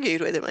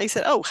argued with him. I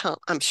said, oh,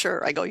 I'm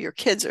sure. I go, your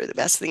kids are the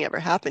best thing ever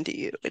happened to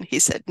you. And he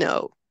said,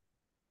 no,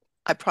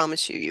 I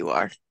promise you, you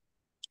are.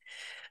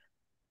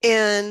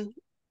 And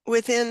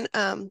within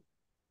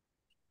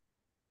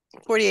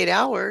 48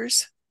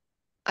 hours,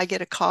 I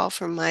get a call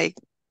from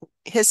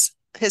his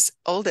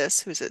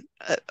oldest, who's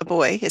a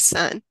boy, his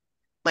son,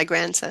 my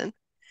grandson.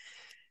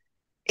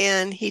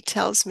 And he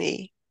tells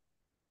me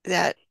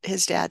that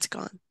his dad's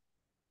gone.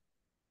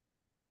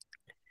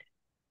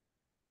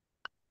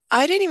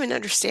 I didn't even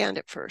understand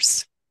at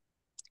first.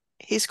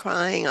 He's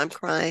crying, I'm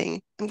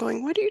crying. I'm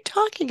going, what are you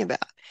talking about?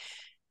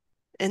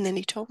 And then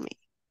he told me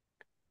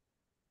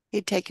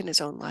he'd taken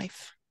his own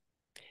life.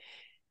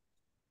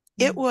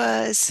 It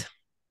was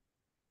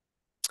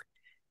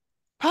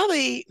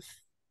probably,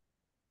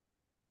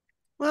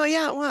 well,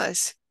 yeah, it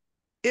was.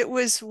 It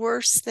was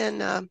worse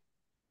than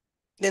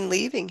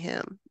leaving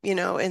him,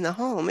 in the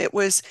home. It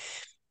was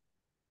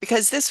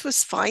because this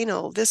was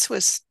final. This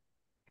was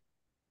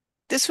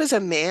a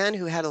man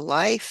who had a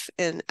life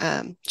and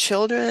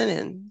children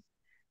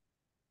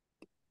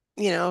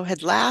and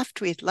had laughed.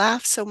 We'd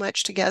laughed so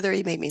much together.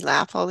 He made me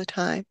laugh all the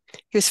time.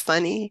 He was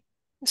funny,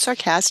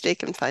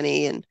 sarcastic and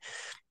funny and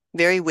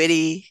very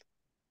witty,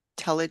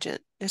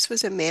 intelligent. This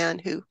was a man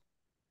who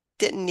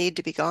didn't need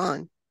to be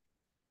gone.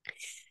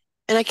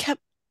 And I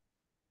kept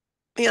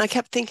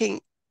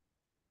thinking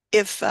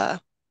if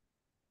it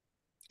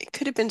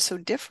could have been so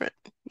different,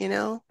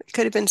 it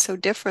could have been so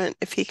different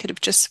if he could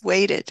have just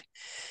waited.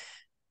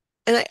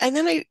 And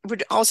then I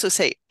would also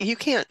say you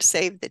can't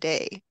save the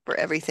day for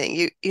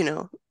everything.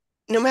 No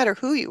matter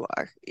who you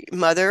are,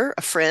 mother,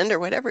 a friend, or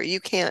whatever, you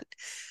can't,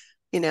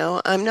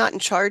 I'm not in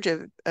charge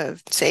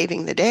of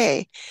saving the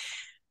day.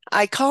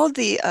 I called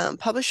the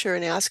publisher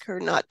and asked her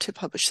not to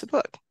publish the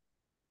book.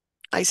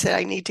 I said,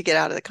 I need to get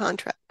out of the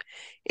contract.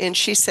 And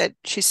she said,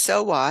 she's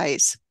so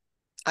wise.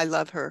 I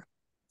love her.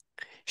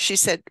 She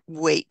said,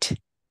 wait,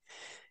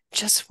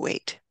 just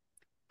wait.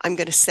 I'm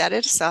going to set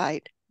it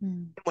aside.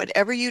 Mm.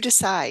 Whatever you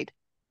decide,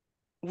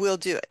 we'll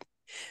do it.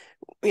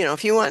 You know,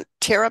 if you want to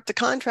tear up the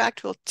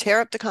contract, we'll tear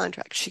up the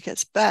contract. She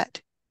goes,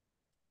 but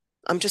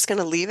I'm just going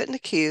to leave it in the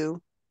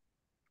queue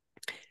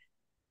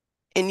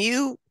and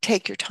you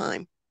take your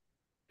time,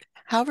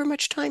 however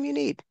much time you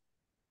need.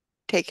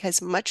 Take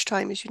as much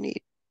time as you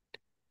need.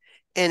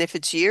 And if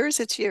it's years,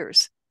 it's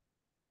years.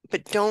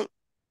 But don't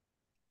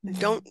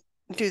Mm.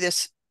 do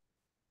this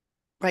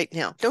right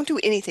now. Don't do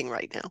anything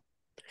right now.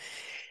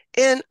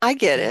 And I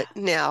get Yeah. it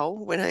now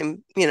when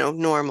I'm,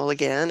 normal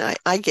again.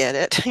 I get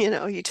it.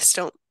 You just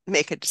don't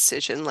make a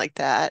decision like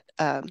that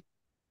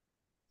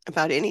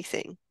about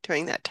anything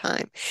during that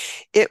time.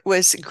 It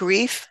was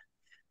grief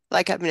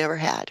like I've never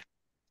had.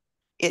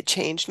 It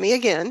changed me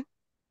again.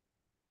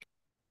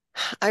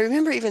 I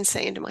remember even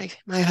saying to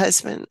my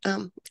husband,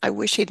 I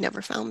wish he'd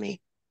never found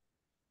me.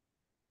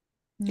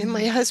 And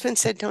my Mm. husband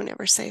said, don't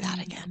ever say that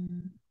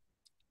again.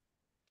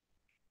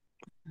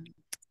 Mm.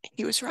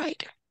 He was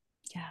right.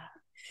 Yeah.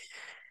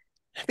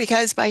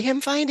 Because by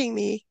him finding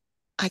me,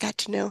 I got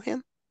to know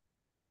him.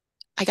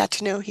 I got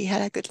to know he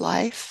had a good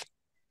life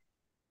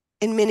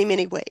in many,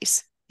 many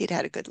ways. He'd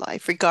had a good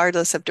life,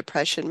 regardless of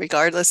depression,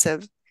 regardless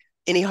of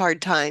any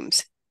hard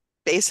times.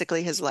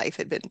 Basically, his life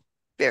had been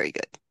very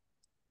good.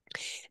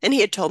 And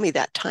he had told me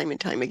that time and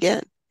time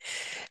again.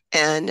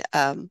 And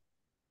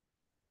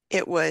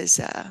it was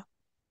uh,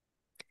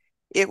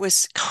 it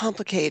was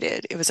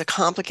complicated. It was a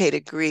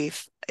complicated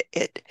grief.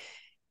 It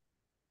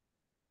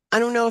I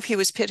don't know if he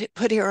was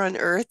put here on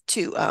earth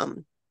to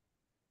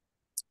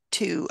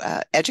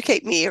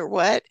educate me or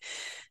what,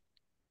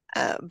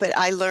 but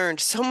I learned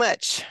so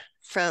much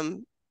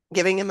from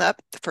giving him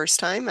up the first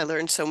time. I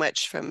learned so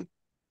much from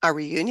our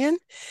reunion,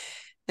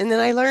 and then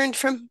I learned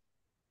from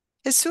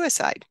his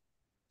suicide.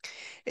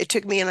 It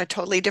took me on a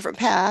totally different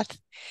path,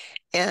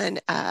 and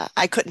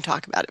I couldn't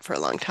talk about it for a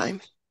long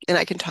time, and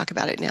I can talk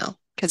about it now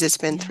because it's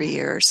been three Yeah.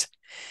 years.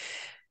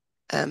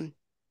 Um,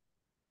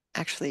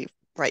 Actually,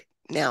 right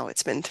now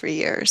it's been 3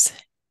 years,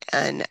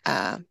 and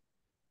I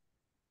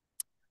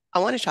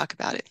want to talk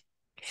about it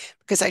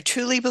because I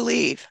truly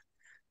believe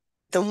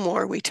the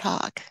more we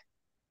talk,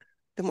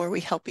 the more we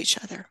help each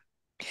other.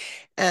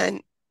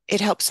 And it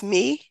helps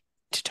me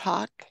to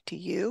talk to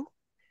you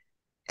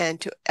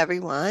and to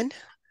everyone.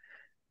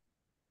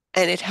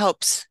 And it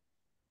helps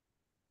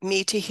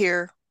me to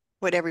hear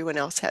what everyone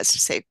else has to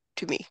say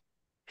to me.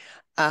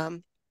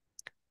 Um,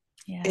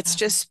 it's Yeah.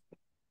 just,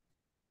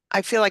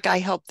 I feel like I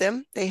help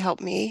them, they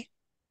help me.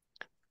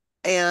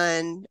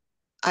 And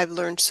I've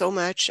learned so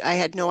much. I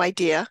had no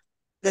idea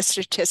the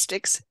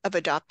statistics of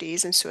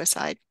adoptees and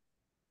suicide.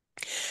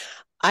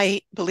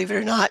 I, believe it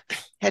or not,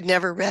 had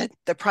never read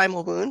The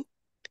Primal Wound.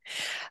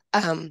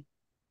 Um,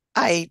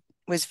 I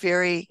was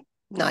very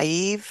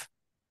naive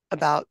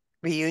about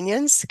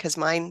reunions because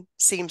mine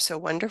seemed so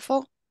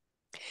wonderful.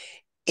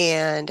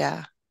 And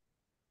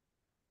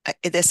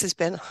this has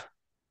been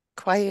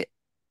quite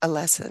a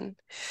lesson.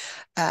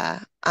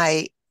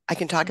 I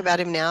can talk Yeah. about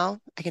him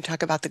now. I can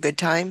talk about the good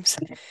times.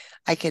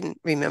 I can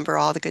remember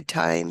all the good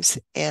times,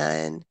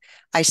 and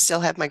I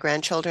still have my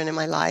grandchildren in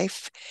my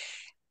life.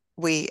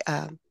 We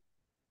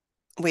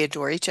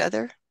adore each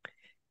other,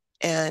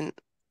 and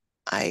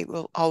I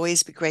will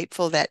always be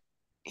grateful that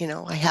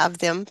I have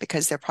them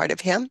because they're part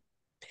of him.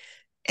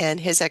 And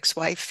his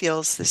ex-wife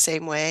feels the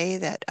same way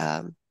that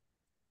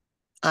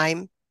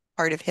I'm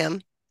part of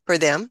him for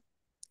them.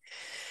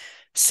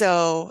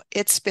 So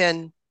it's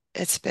been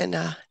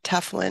a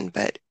tough one,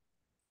 but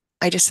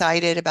I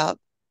decided about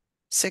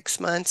 6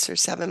 months or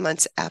 7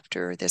 months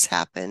after this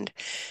happened,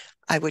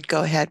 I would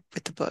go ahead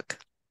with the book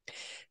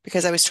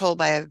because I was told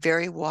by a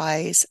very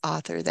wise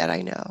author that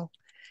I know.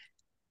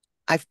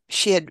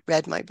 She had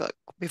read my book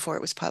before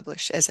it was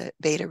published as a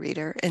beta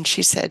reader, and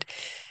she said,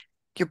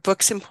 "Your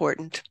book's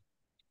important.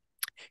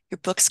 Your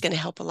book's going to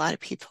help a lot of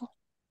people.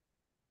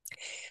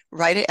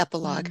 Write an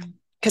epilogue." Mm.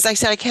 Because I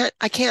said,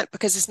 I can't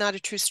because it's not a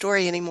true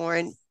story anymore,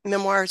 and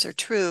memoirs are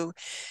true.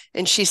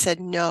 And she said,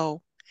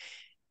 no,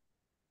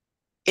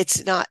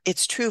 it's not.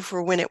 It's true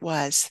for when it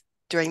was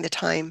during the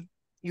time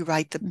you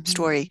write the Hmm.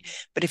 story.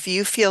 But if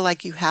you feel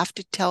like you have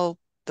to tell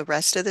the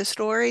rest of the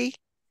story,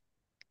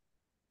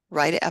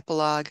 write an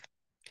epilogue.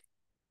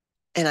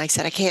 And I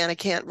said, I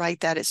can't write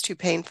that. It's too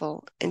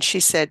painful. And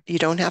she said, you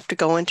don't have to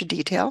go into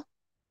detail.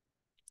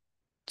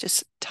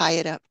 Just tie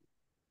it up,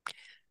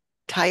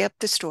 tie up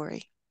the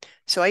story.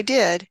 So I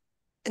did.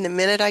 And the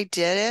minute I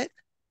did it,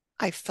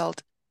 I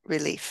felt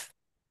relief.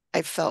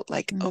 I felt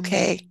like,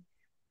 okay, Mm.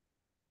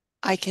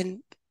 I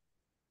can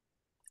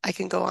I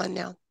can go on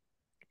now.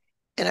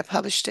 And I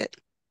published it.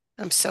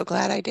 I'm so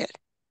glad I did.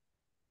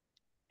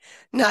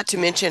 Not to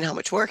Yeah. mention how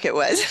much work it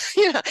was.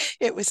 Yeah,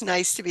 it was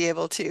nice to be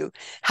able to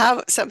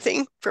have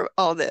something for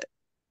all the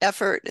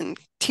effort and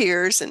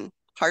tears and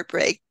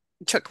heartbreak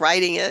it took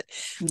writing it,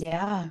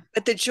 Yeah.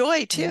 but the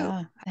joy too.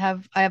 Yeah. I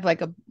have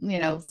like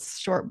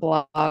short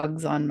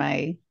blogs on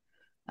my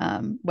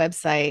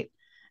website,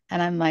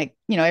 And I'm like,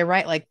 I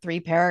write like 3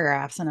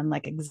 paragraphs and I'm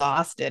like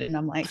exhausted. And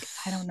I'm like,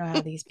 I don't know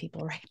how these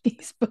people write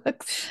these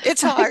books.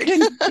 It's I hard.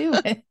 couldn't do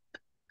it.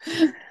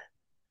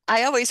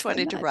 I always Could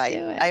wanted to not write.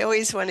 do it. I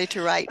always wanted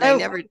to write, and But I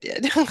never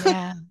did.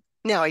 yeah.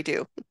 Now I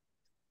do.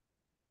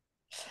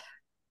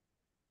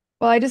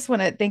 Well, I just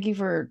want to thank you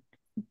for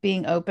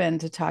being open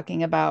to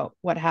talking about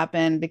what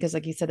happened because,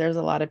 like you said, there's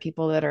a lot of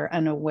people that are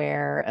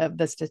unaware of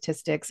the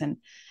statistics. And,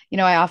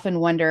 I often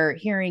wonder,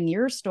 hearing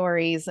your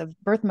stories of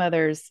birth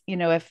mothers,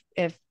 if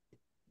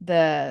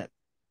the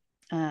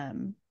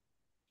um,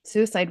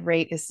 suicide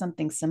rate is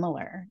something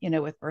similar,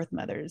 with birth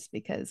mothers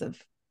because of,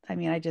 I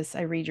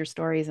read your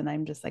stories and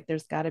I'm just like,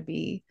 there's got to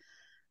be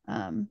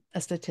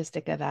a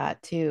statistic of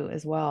that too,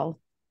 as well.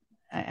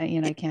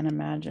 I can't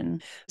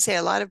imagine. Say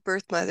a lot of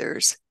birth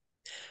mothers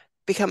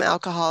become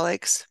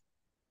alcoholics.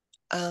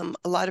 A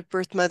lot of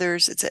birth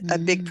mothers, it's a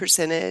big Mm,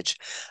 percentage,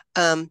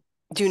 um,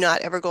 do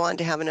not ever go on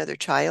to have another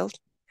child,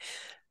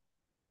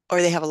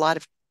 or they have a lot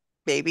of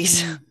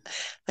babies, mm,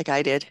 like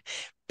I did.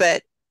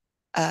 But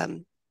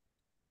um,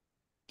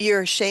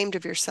 you're ashamed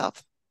of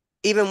yourself,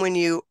 even when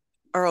you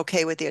are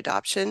okay with the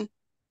adoption.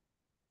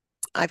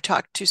 I've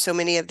talked to so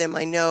many of them.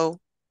 I know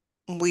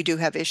we do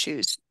have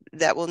issues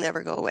that will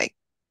never go away.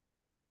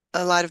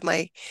 A lot of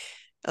my,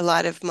 a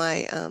lot of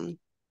my,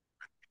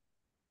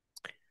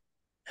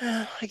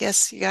 I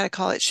guess you got to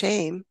call it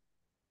shame,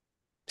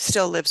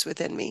 still lives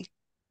within me.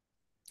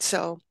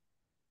 So,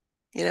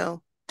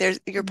 you're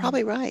mm.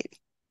 probably right.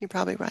 You're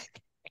probably right.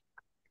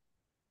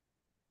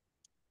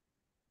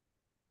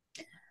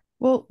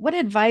 Well, what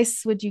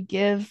advice would you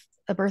give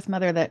a birth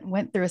mother that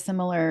went through a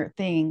similar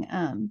thing?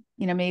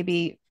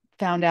 Maybe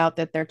found out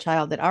that their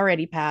child had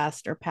already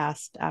passed or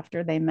passed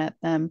after they met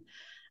them.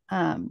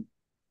 Um,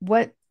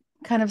 what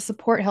kind of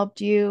support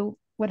helped you?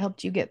 What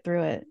helped you get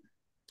through it?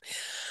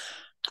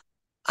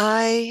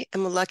 I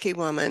am a lucky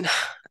woman.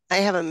 I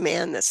have a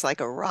man that's like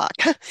a rock.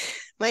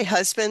 My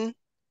husband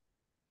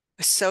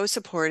was so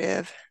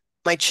supportive.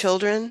 My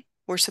children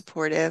were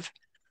supportive.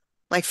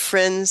 My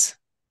friends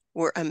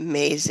were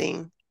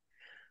amazing.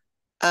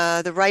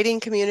 The writing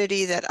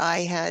community that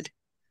I had,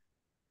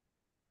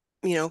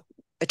 you know,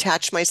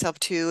 attached myself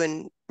to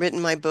and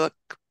written my book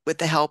with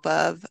the help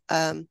of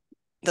the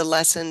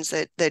lessons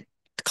that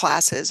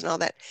classes and all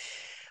that.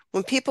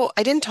 When people,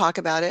 I didn't talk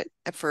about it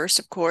at first,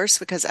 of course,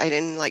 because I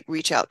didn't like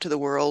reach out to the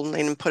world and I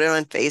didn't put it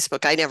on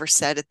Facebook. I never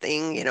said a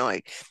thing,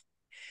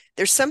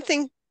 there's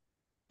something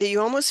that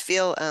you almost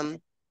feel,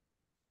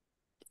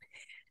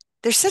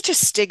 there's such a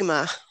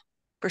stigma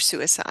for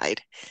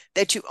suicide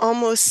that you're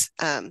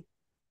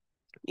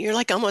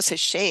like almost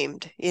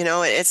ashamed,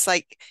 it's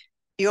like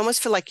you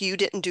almost feel like you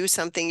didn't do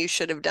something you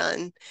should have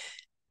done.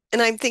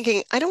 And I'm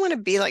thinking, I don't want to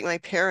be like my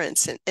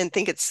parents and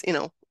think it's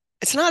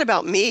not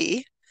about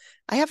me.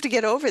 I have to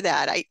get over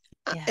that.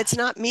 Yeah. It's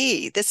not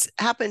me. This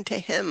happened to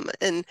him.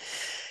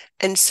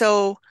 And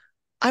so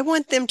I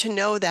want them to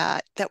know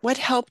that what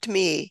helped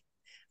me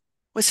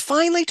was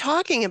finally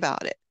talking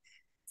about it.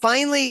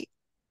 Finally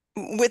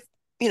with,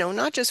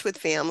 not just with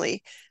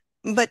family,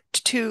 but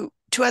to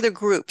other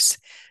groups.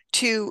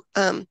 To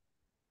When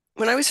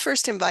I was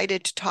first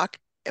invited to talk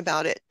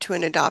about it to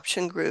an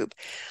adoption group,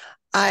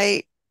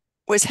 I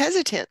was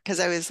hesitant because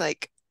I was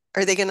like,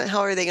 how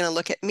are they gonna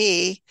look at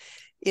me?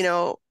 You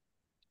know,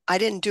 I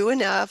didn't do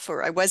enough,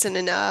 or I wasn't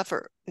enough,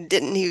 or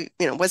didn't he,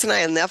 wasn't I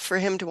enough for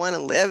him to want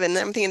to live? And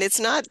I'm thinking,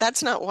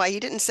 that's not why. He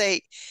didn't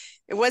say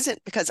it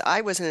wasn't because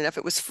I wasn't enough.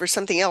 It was for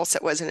something else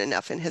that wasn't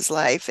enough in his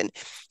life. And,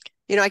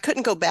 I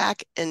couldn't go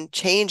back and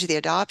change the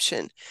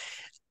adoption.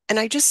 And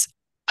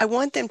I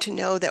want them to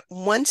know that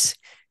once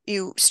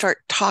you start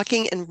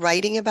talking and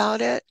writing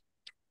about it,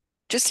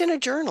 just in a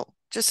journal,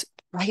 just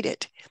write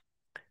it.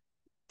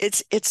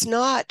 It's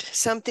not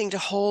something to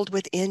hold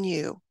within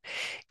you.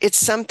 It's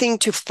something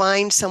to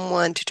find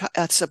someone to talk,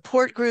 a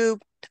support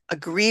group, a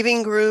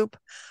grieving group.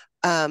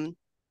 Um,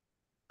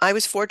 I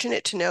was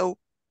fortunate to know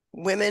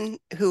women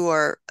who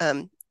are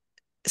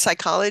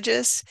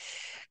psychologists,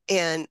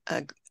 and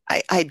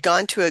I'd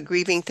gone to a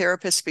grieving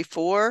therapist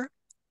before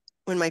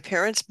when my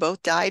parents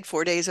both died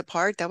 4 days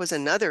apart. That was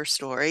another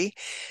story.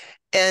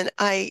 And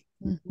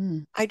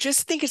Mhm. I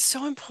just think it's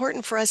so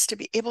important for us to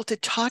be able to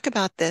talk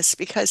about this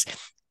because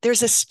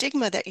there's a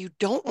stigma that you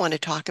don't want to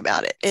talk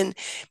about it. And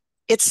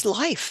it's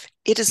life.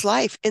 It is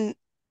life. And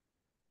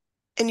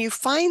you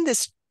find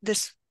this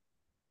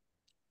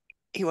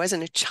he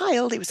wasn't a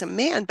child, he was a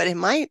man, but he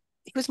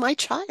was my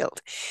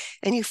child.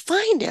 And you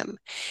find him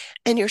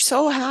and you're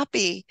so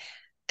happy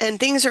and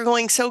things are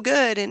going so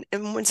good. And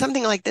when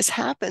something like this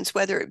happens,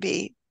 whether it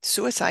be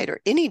suicide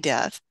or any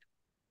death,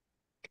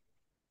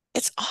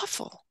 it's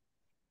awful.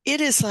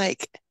 It is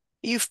like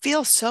you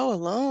feel so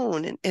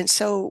alone and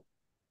so,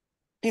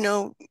 you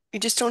know, you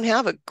just don't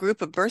have a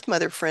group of birth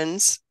mother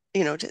friends,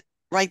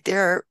 right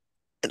there.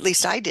 At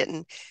least I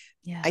didn't.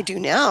 I Yeah. do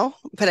now,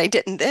 but I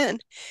didn't then.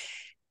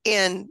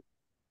 And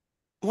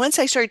once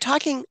I started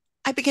talking,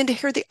 I began to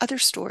hear the other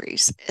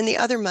stories and the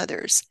other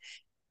mothers.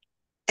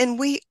 And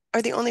we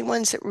are the only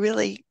ones that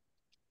really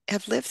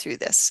have lived through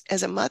this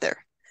as a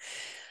mother.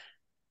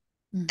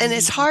 And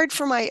it's Hmm. hard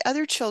for my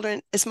other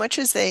children, as much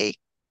as they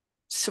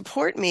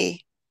support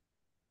me,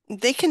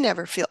 they can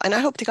never feel, and I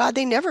hope to God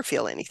they never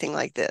feel anything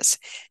like this.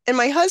 And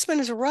my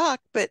husband is a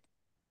rock, but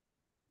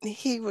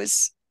he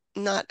was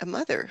not a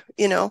mother,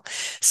 you know?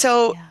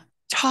 So Yeah.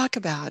 talk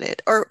about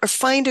it, or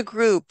find a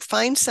group,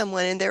 find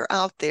someone, and they're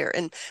out there,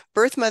 and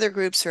birth mother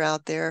groups are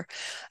out there.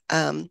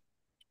 Um,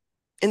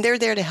 and they're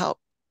there to help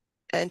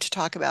and to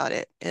talk about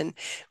it. And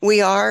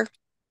we are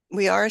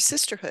we are a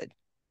sisterhood,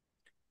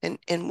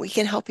 and we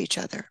can help each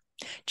other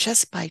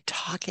just by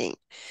talking.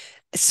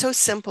 It's so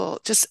simple.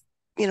 Just,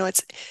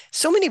 it's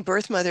so many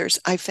birth mothers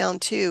I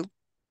found too,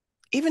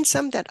 even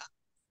some that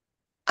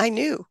I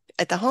knew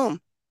at the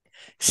home,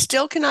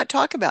 still cannot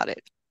talk about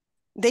it.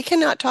 They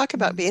cannot talk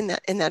about Mm. being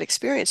that in that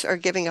experience or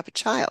giving up a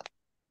child.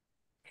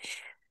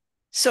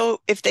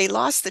 So if they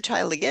lost the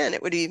child again,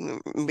 it would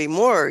even be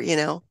more,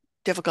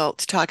 difficult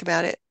to talk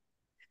about it.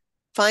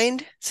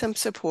 Find some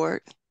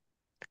support,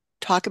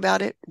 talk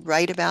about it,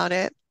 write about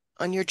it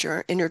on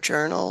in your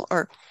journal,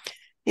 or,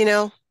 you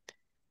know,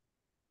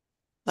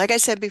 like I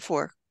said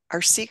before,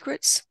 our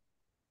secrets,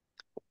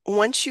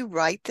 once you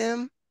write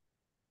them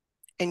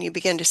and you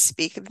begin to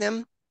speak of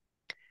them,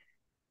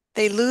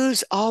 they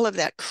lose all of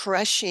that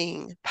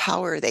crushing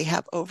power they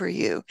have over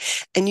you.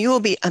 And you will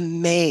be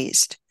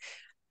amazed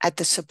at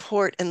the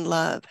support and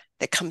love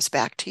that comes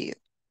back to you.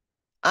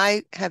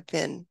 I have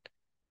been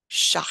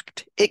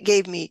shocked. It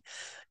gave me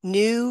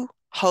new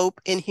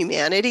hope in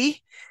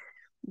humanity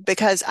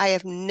because I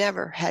have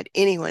never had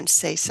anyone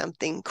say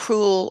something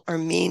cruel or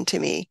mean to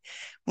me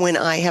when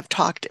I have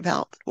talked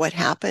about what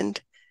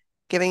happened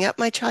giving up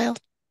my child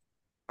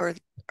or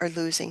or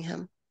losing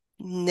him.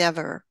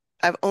 Never.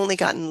 I've only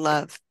gotten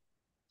love,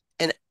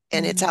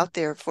 and it's Mm. out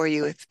there for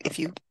you if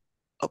you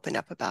open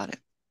up about it.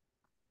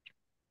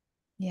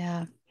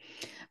 Yeah.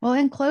 Well,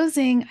 in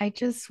closing, I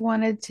just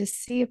wanted to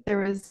see if there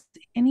was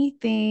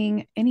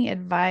anything, any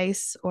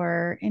advice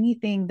or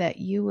anything that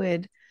you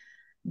would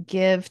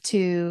give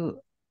to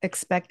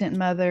expectant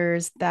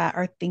mothers that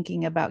are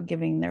thinking about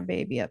giving their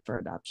baby up for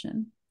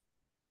adoption.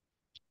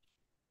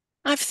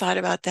 I've thought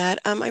about that.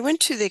 I went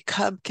to the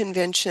Cub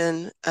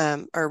convention,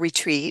 or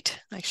retreat,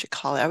 I should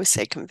call it. I would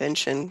say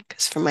convention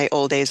because from my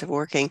old days of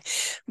working,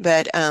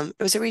 but it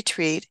was a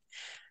retreat,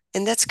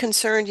 and that's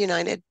Concerned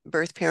United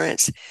Birth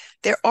Parents.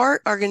 There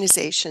are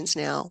organizations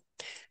now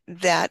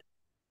that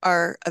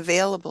are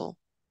available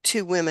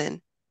to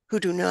women who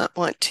do not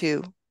want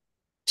to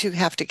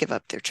have to give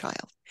up their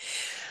child.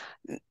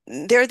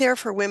 They're there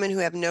for women who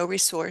have no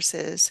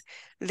resources.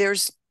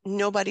 There's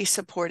nobody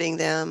supporting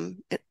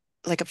them,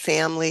 like a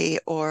family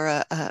or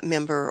a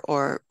member,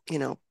 or,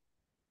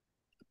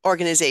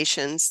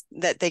 organizations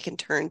that they can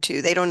turn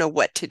to. They don't know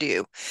what to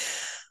do.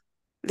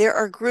 There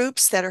are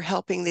groups that are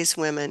helping these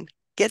women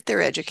get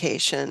their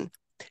education,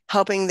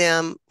 helping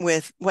them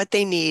with what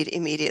they need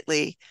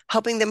immediately,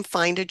 helping them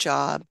find a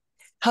job,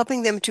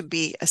 helping them to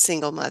be a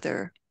single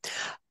mother.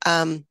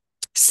 Um,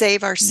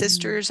 Save Our Mhm.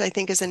 Sisters, I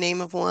think, is the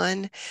name of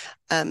one.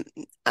 Um,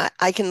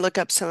 I can look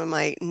up some of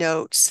my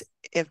notes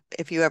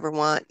if you ever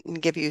want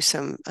and give you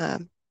some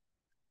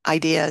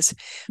ideas.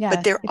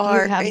 But Yeah, there if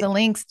you are, have the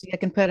links, I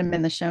can put them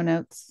in the show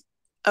notes.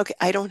 okay,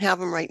 I don't have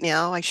them right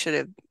now. I should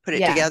have put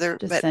it Yeah, together,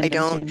 just but I send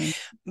them don't. to me.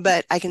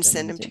 But I can Send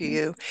send them them to to me.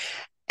 you.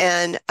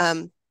 And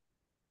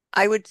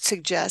I would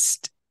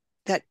suggest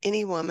that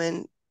any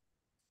woman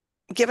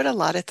give it a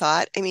lot of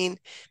thought. I mean,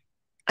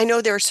 I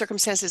know there are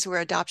circumstances where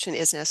adoption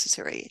is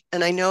necessary,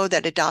 and I know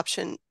that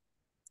adoption,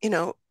 you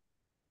know,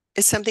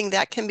 is something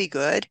that can be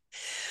good.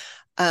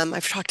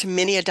 I've talked to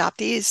many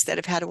adoptees that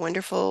have had a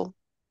wonderful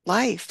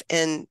life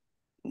and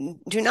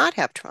do not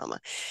have trauma.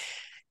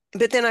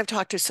 But then I've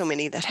talked to so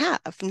many that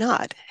have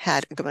not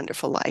had a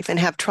wonderful life and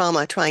have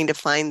trauma trying to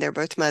find their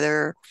birth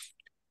mother.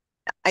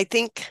 I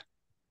think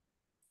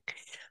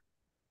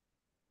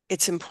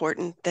it's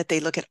important that they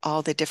look at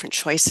all the different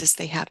choices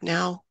they have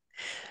now.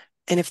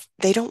 And if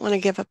they don't want to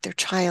give up their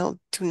child,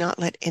 do not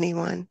let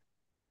anyone.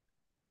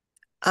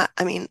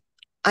 I mean,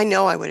 I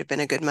know I would have been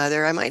a good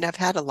mother. I might not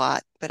have had a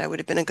lot, but I would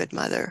have been a good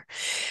mother.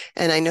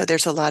 And I know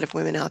there's a lot of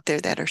women out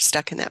there that are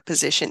stuck in that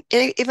position.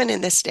 Even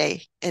in this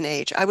day and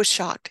age, I was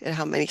shocked at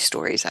how many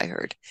stories I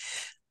heard.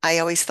 I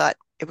always thought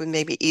it would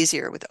maybe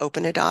easier with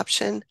open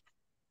adoption,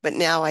 but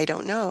now I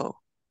don't know.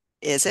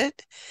 Is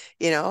it?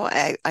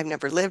 I've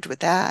never lived with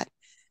that,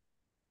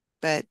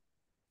 but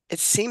it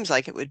seems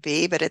like it would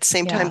be, but at the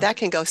same time, Yeah. that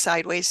can go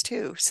sideways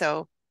too.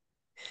 So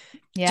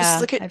just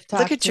Yeah. I've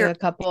look talked at to your, a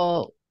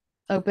couple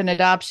open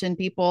adoption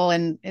people,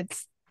 and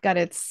it's got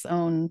its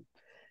own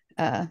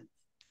uh,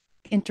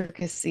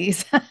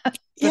 intricacies,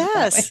 put it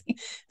that way. yes.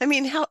 I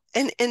mean, how,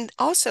 and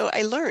also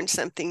I learned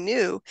something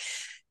new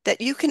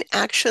that you can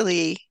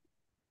actually,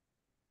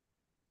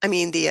 I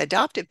mean, the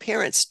adoptive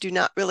parents do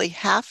not really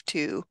have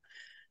to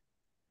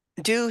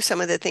do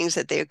some of the things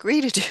that they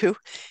agree to do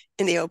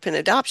in the open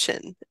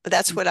adoption.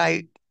 That's what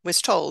I Mhm.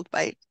 was told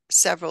by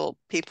several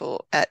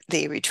people at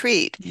the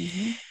retreat.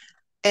 Mhm.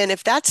 And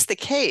if that's the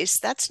case,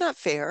 that's not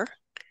fair.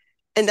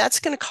 And that's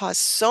going to cause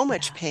so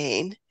much Yeah.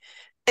 pain.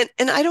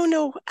 And I don't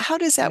know, how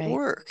does that Right.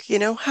 work?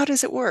 How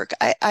does it work?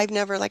 I've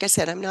never, like I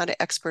said, I'm not an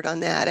expert on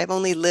that. I've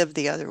only lived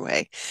the other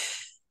way.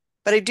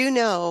 But I do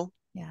know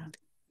Yeah.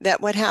 that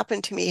what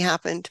happened to me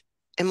happened,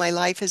 and my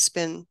life has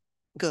been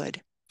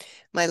good.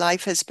 My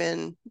life has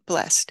been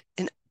blessed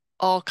in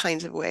all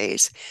kinds of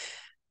ways.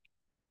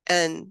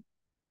 And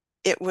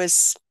it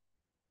was,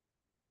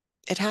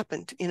 it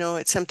happened.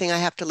 It's something I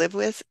have to live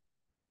with,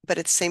 but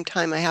at the same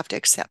time, I have to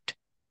accept.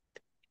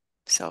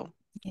 So,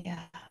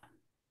 Yeah.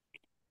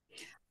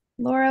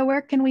 Laura,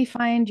 where can we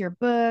find your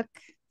book?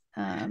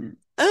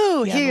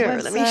 oh, Do you have a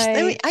here, let me,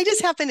 website? I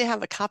just happen to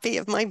have a copy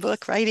of my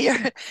book right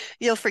here.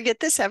 You'll Forget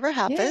This Ever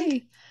Happened.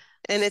 Yay.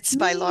 And it's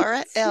by Me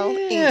Laura L.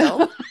 too.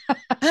 Engel.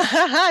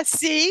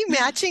 See,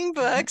 matching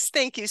books.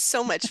 Thank you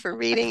so much for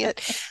reading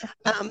it.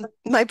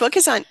 My book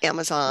is on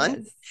Amazon.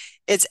 Yes.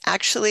 It's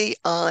actually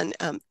on,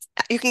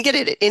 you can get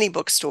it at any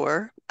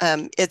bookstore.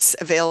 It's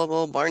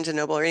available, Barnes and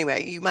Noble, or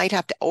anyway. You might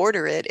have to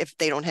order it if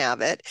they don't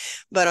have it,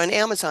 but on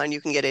Amazon, you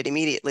can get it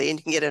immediately and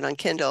you can get it on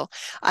Kindle.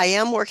 I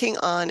am working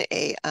on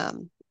a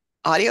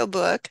audio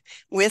book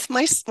with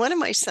one of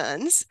my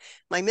sons,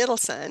 my middle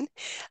son,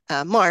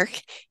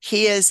 Mark.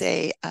 He is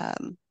uh,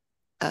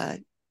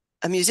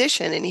 a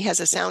musician and he has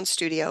a sound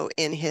studio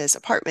in his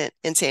apartment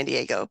in San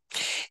Diego.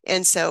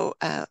 And so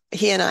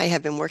he and I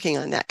have been working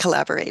on that,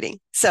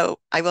 collaborating. So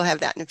I will have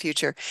that in the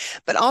future.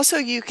 But also,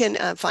 you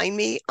can find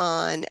me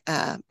on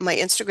my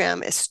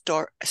Instagram is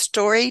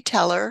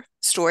storyteller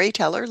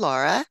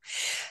Laura.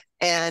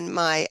 And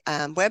my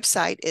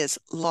website is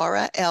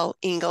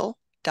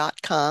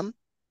lauralengel.com.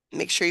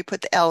 Make sure you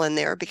put the L in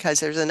there because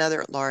there's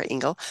another Laura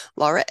Engel,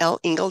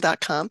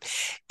 lauralengel.com.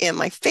 And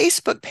my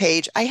Facebook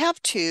page, I have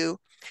two.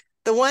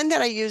 The one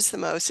that I use the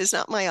most is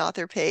not my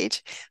author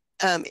page.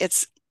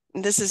 It's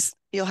this is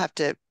You'll have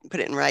to put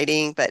it in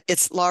writing, but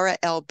it's Laura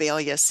L.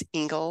 Baelius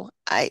Engel.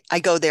 I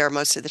go there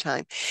most of the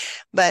time.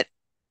 But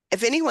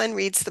if anyone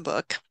reads the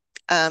book,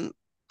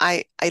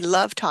 I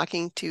love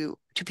talking to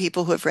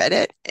people who have read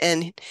it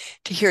and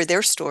to hear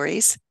their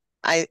stories.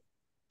 I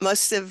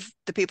Most of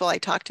the people I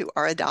talk to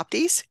are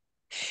adoptees,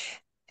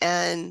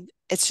 and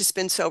it's just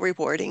been so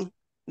rewarding.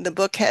 The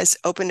book has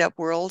opened up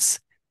worlds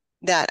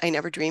that I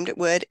never dreamed it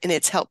would, and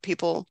it's helped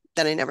people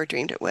that I never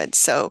dreamed it would.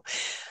 So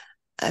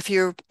if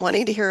you're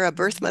wanting to hear a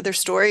birth mother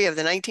story of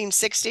the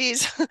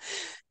 1960s,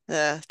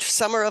 the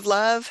summer of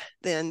love,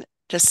 then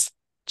just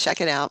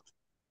check it out.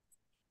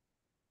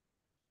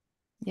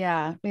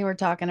 Yeah, we were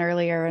talking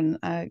earlier, and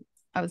I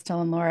was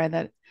telling Laura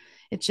that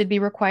it should be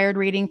required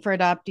reading for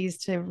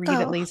adoptees to read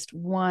at Oh, least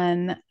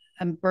one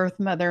birth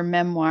mother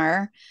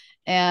memoir.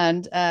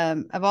 And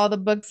of all the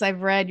books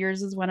I've read,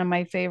 yours is one of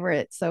my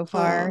favorites so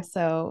far. oh,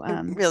 So I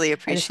really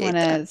I just want appreciate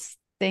that. to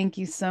thank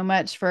you so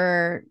much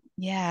for,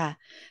 yeah,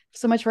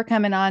 so much for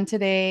coming on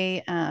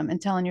today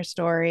and telling your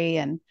story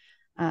and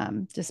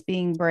just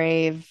being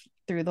brave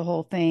through the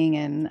whole thing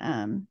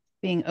and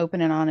being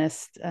open and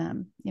honest,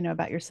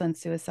 about your son's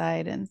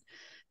suicide and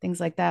things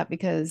like that,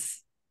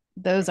 because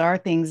those are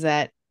things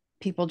that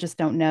people just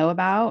don't know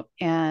about.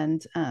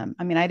 And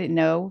I mean, I didn't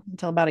know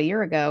until about a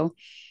year ago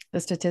the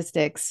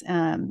statistics,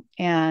 and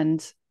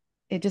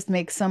it just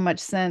makes so much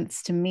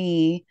sense to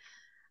me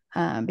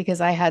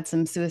because I had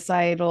some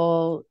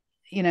suicidal,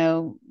 you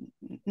know,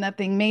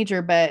 nothing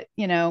major, but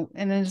and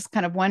then just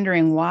kind of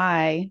wondering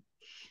why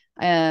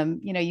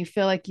you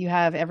feel like you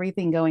have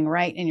everything going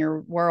right in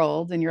your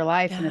world, in your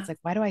life, and Yeah, it's like,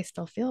 why do I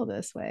still feel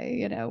this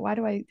way? Why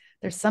do I,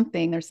 there's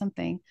something. So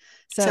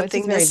it's just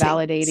something very missing. So,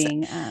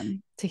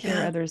 validating to hear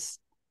yeah, others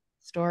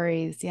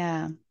stories.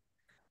 Yeah.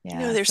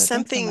 Yeah. there's So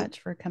thanks so something. much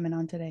for coming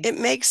on today. It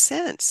makes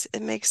sense.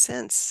 It makes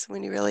sense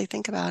when you really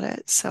think about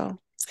it. So,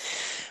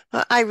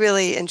 well, I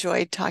really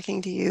enjoyed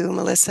talking to you,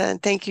 Melissa,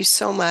 and thank you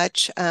so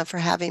much for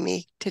having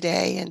me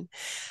today. And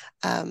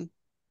um,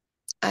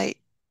 I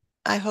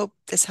I hope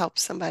this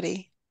helps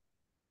somebody.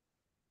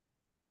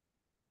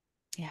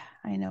 Yeah,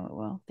 I know it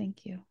will.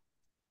 Thank you.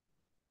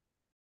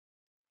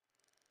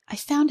 I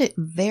found it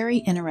very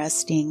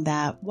interesting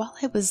that while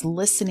I was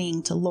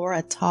listening to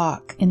Laura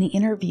talk in the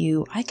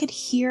interview, I could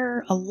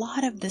hear a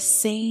lot of the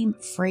same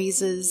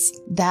phrases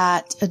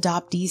that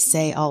adoptees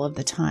say all of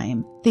the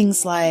time.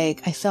 Things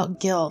like, I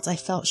felt guilt, I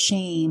felt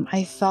shame,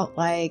 I felt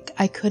like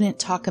I couldn't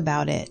talk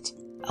about it.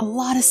 A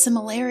lot of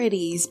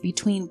similarities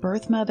between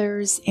birth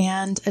mothers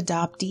and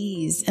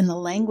adoptees in the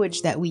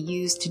language that we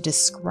use to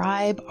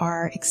describe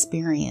our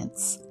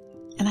experience.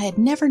 And I had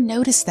never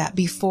noticed that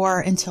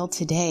before until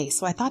today,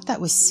 so I thought that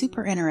was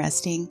super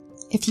interesting.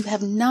 If you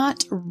have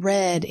not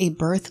read A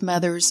Birth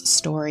Mother's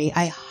Story,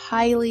 I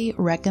highly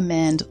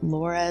recommend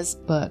Laura's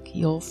book,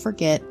 You'll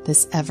Forget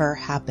This Ever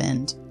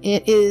Happened.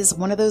 It is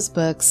one of those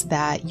books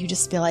that you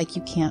just feel like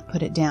you can't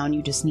put it down.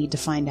 You just need to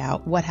find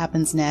out what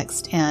happens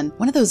next. And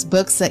one of those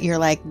books that you're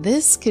like,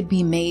 this could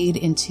be made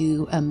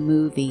into a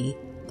movie.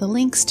 The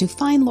links to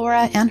find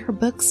Laura and her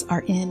books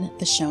are in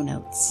the show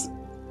notes.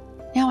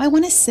 Now, I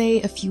want to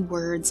say a few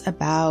words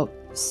about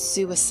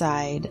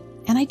suicide.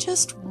 And I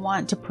just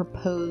want to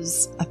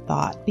propose a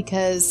thought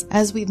because,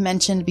 as we've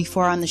mentioned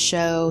before on the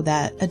show,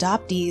 that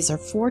adoptees are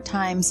 4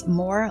 times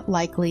more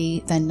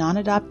likely than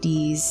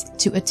non-adoptees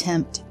to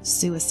attempt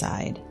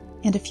suicide.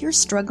 And if you're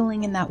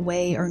struggling in that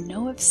way or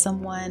know of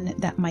someone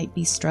that might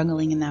be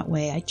struggling in that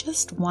way, I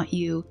just want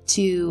you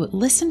to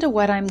listen to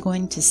what I'm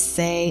going to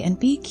say and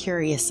be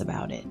curious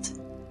about it.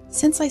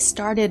 Since I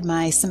started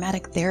my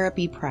somatic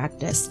therapy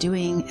practice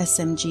doing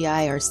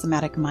SMGI or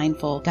somatic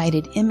mindful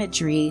guided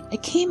imagery, I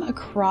came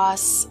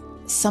across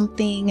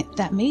something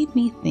that made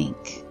me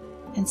think.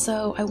 And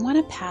so I want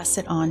to pass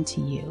it on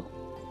to you.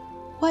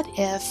 What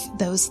if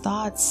those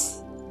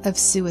thoughts of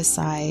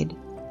suicide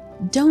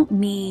don't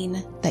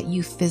mean that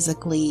you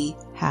physically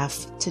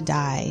have to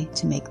die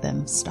to make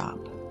them stop?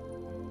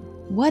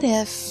 What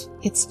if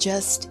it's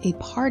just a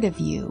part of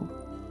you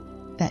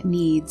that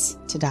needs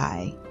to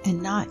die,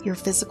 and not your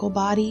physical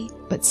body,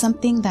 but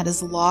something that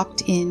is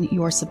locked in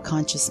your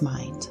subconscious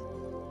mind?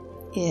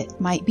 It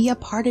might be a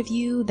part of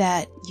you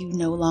that you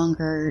no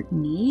longer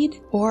need,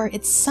 or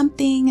it's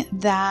something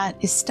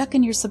that is stuck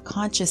in your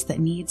subconscious that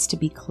needs to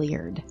be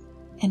cleared.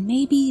 And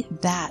maybe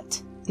that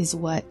is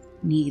what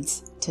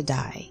needs to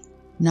die,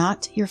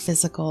 not your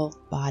physical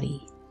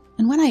body.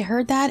 And when I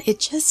heard that, it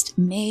just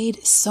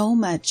made so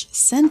much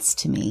sense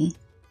to me.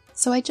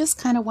 So I just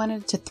kind of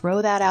wanted to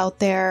throw that out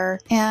there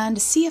and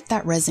see if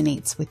that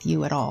resonates with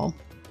you at all.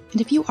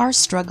 And if you are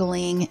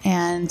struggling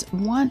and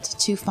want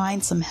to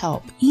find some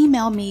help,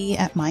 email me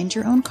at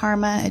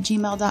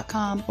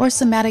mindyourownkarma@gmail.com or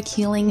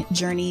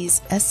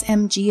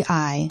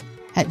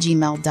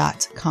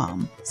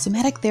somatichealingjourneys@gmail.com.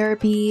 Somatic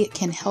therapy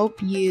can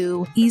help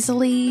you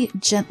easily,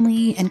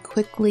 gently, and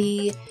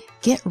quickly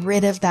get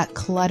rid of that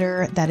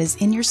clutter that is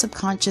in your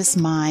subconscious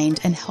mind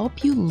and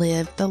help you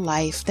live the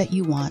life that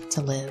you want to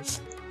live.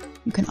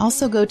 You can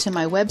also go to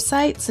my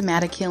website,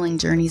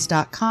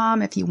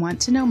 somatichealingjourneys.com, if you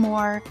want to know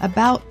more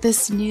about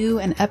this new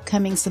and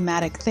upcoming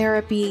somatic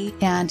therapy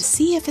and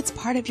see if it's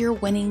part of your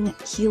winning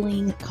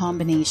healing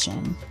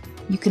combination.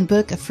 You can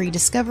book a free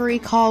discovery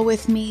call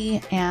with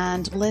me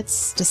and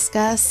let's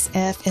discuss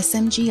if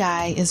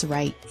SMGI is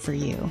right for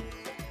you.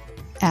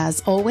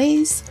 As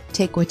always,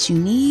 take what you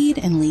need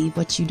and leave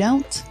what you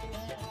don't.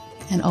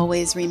 And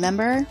always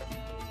remember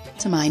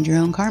to mind your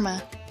own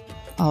karma.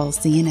 I'll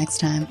see you next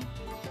time.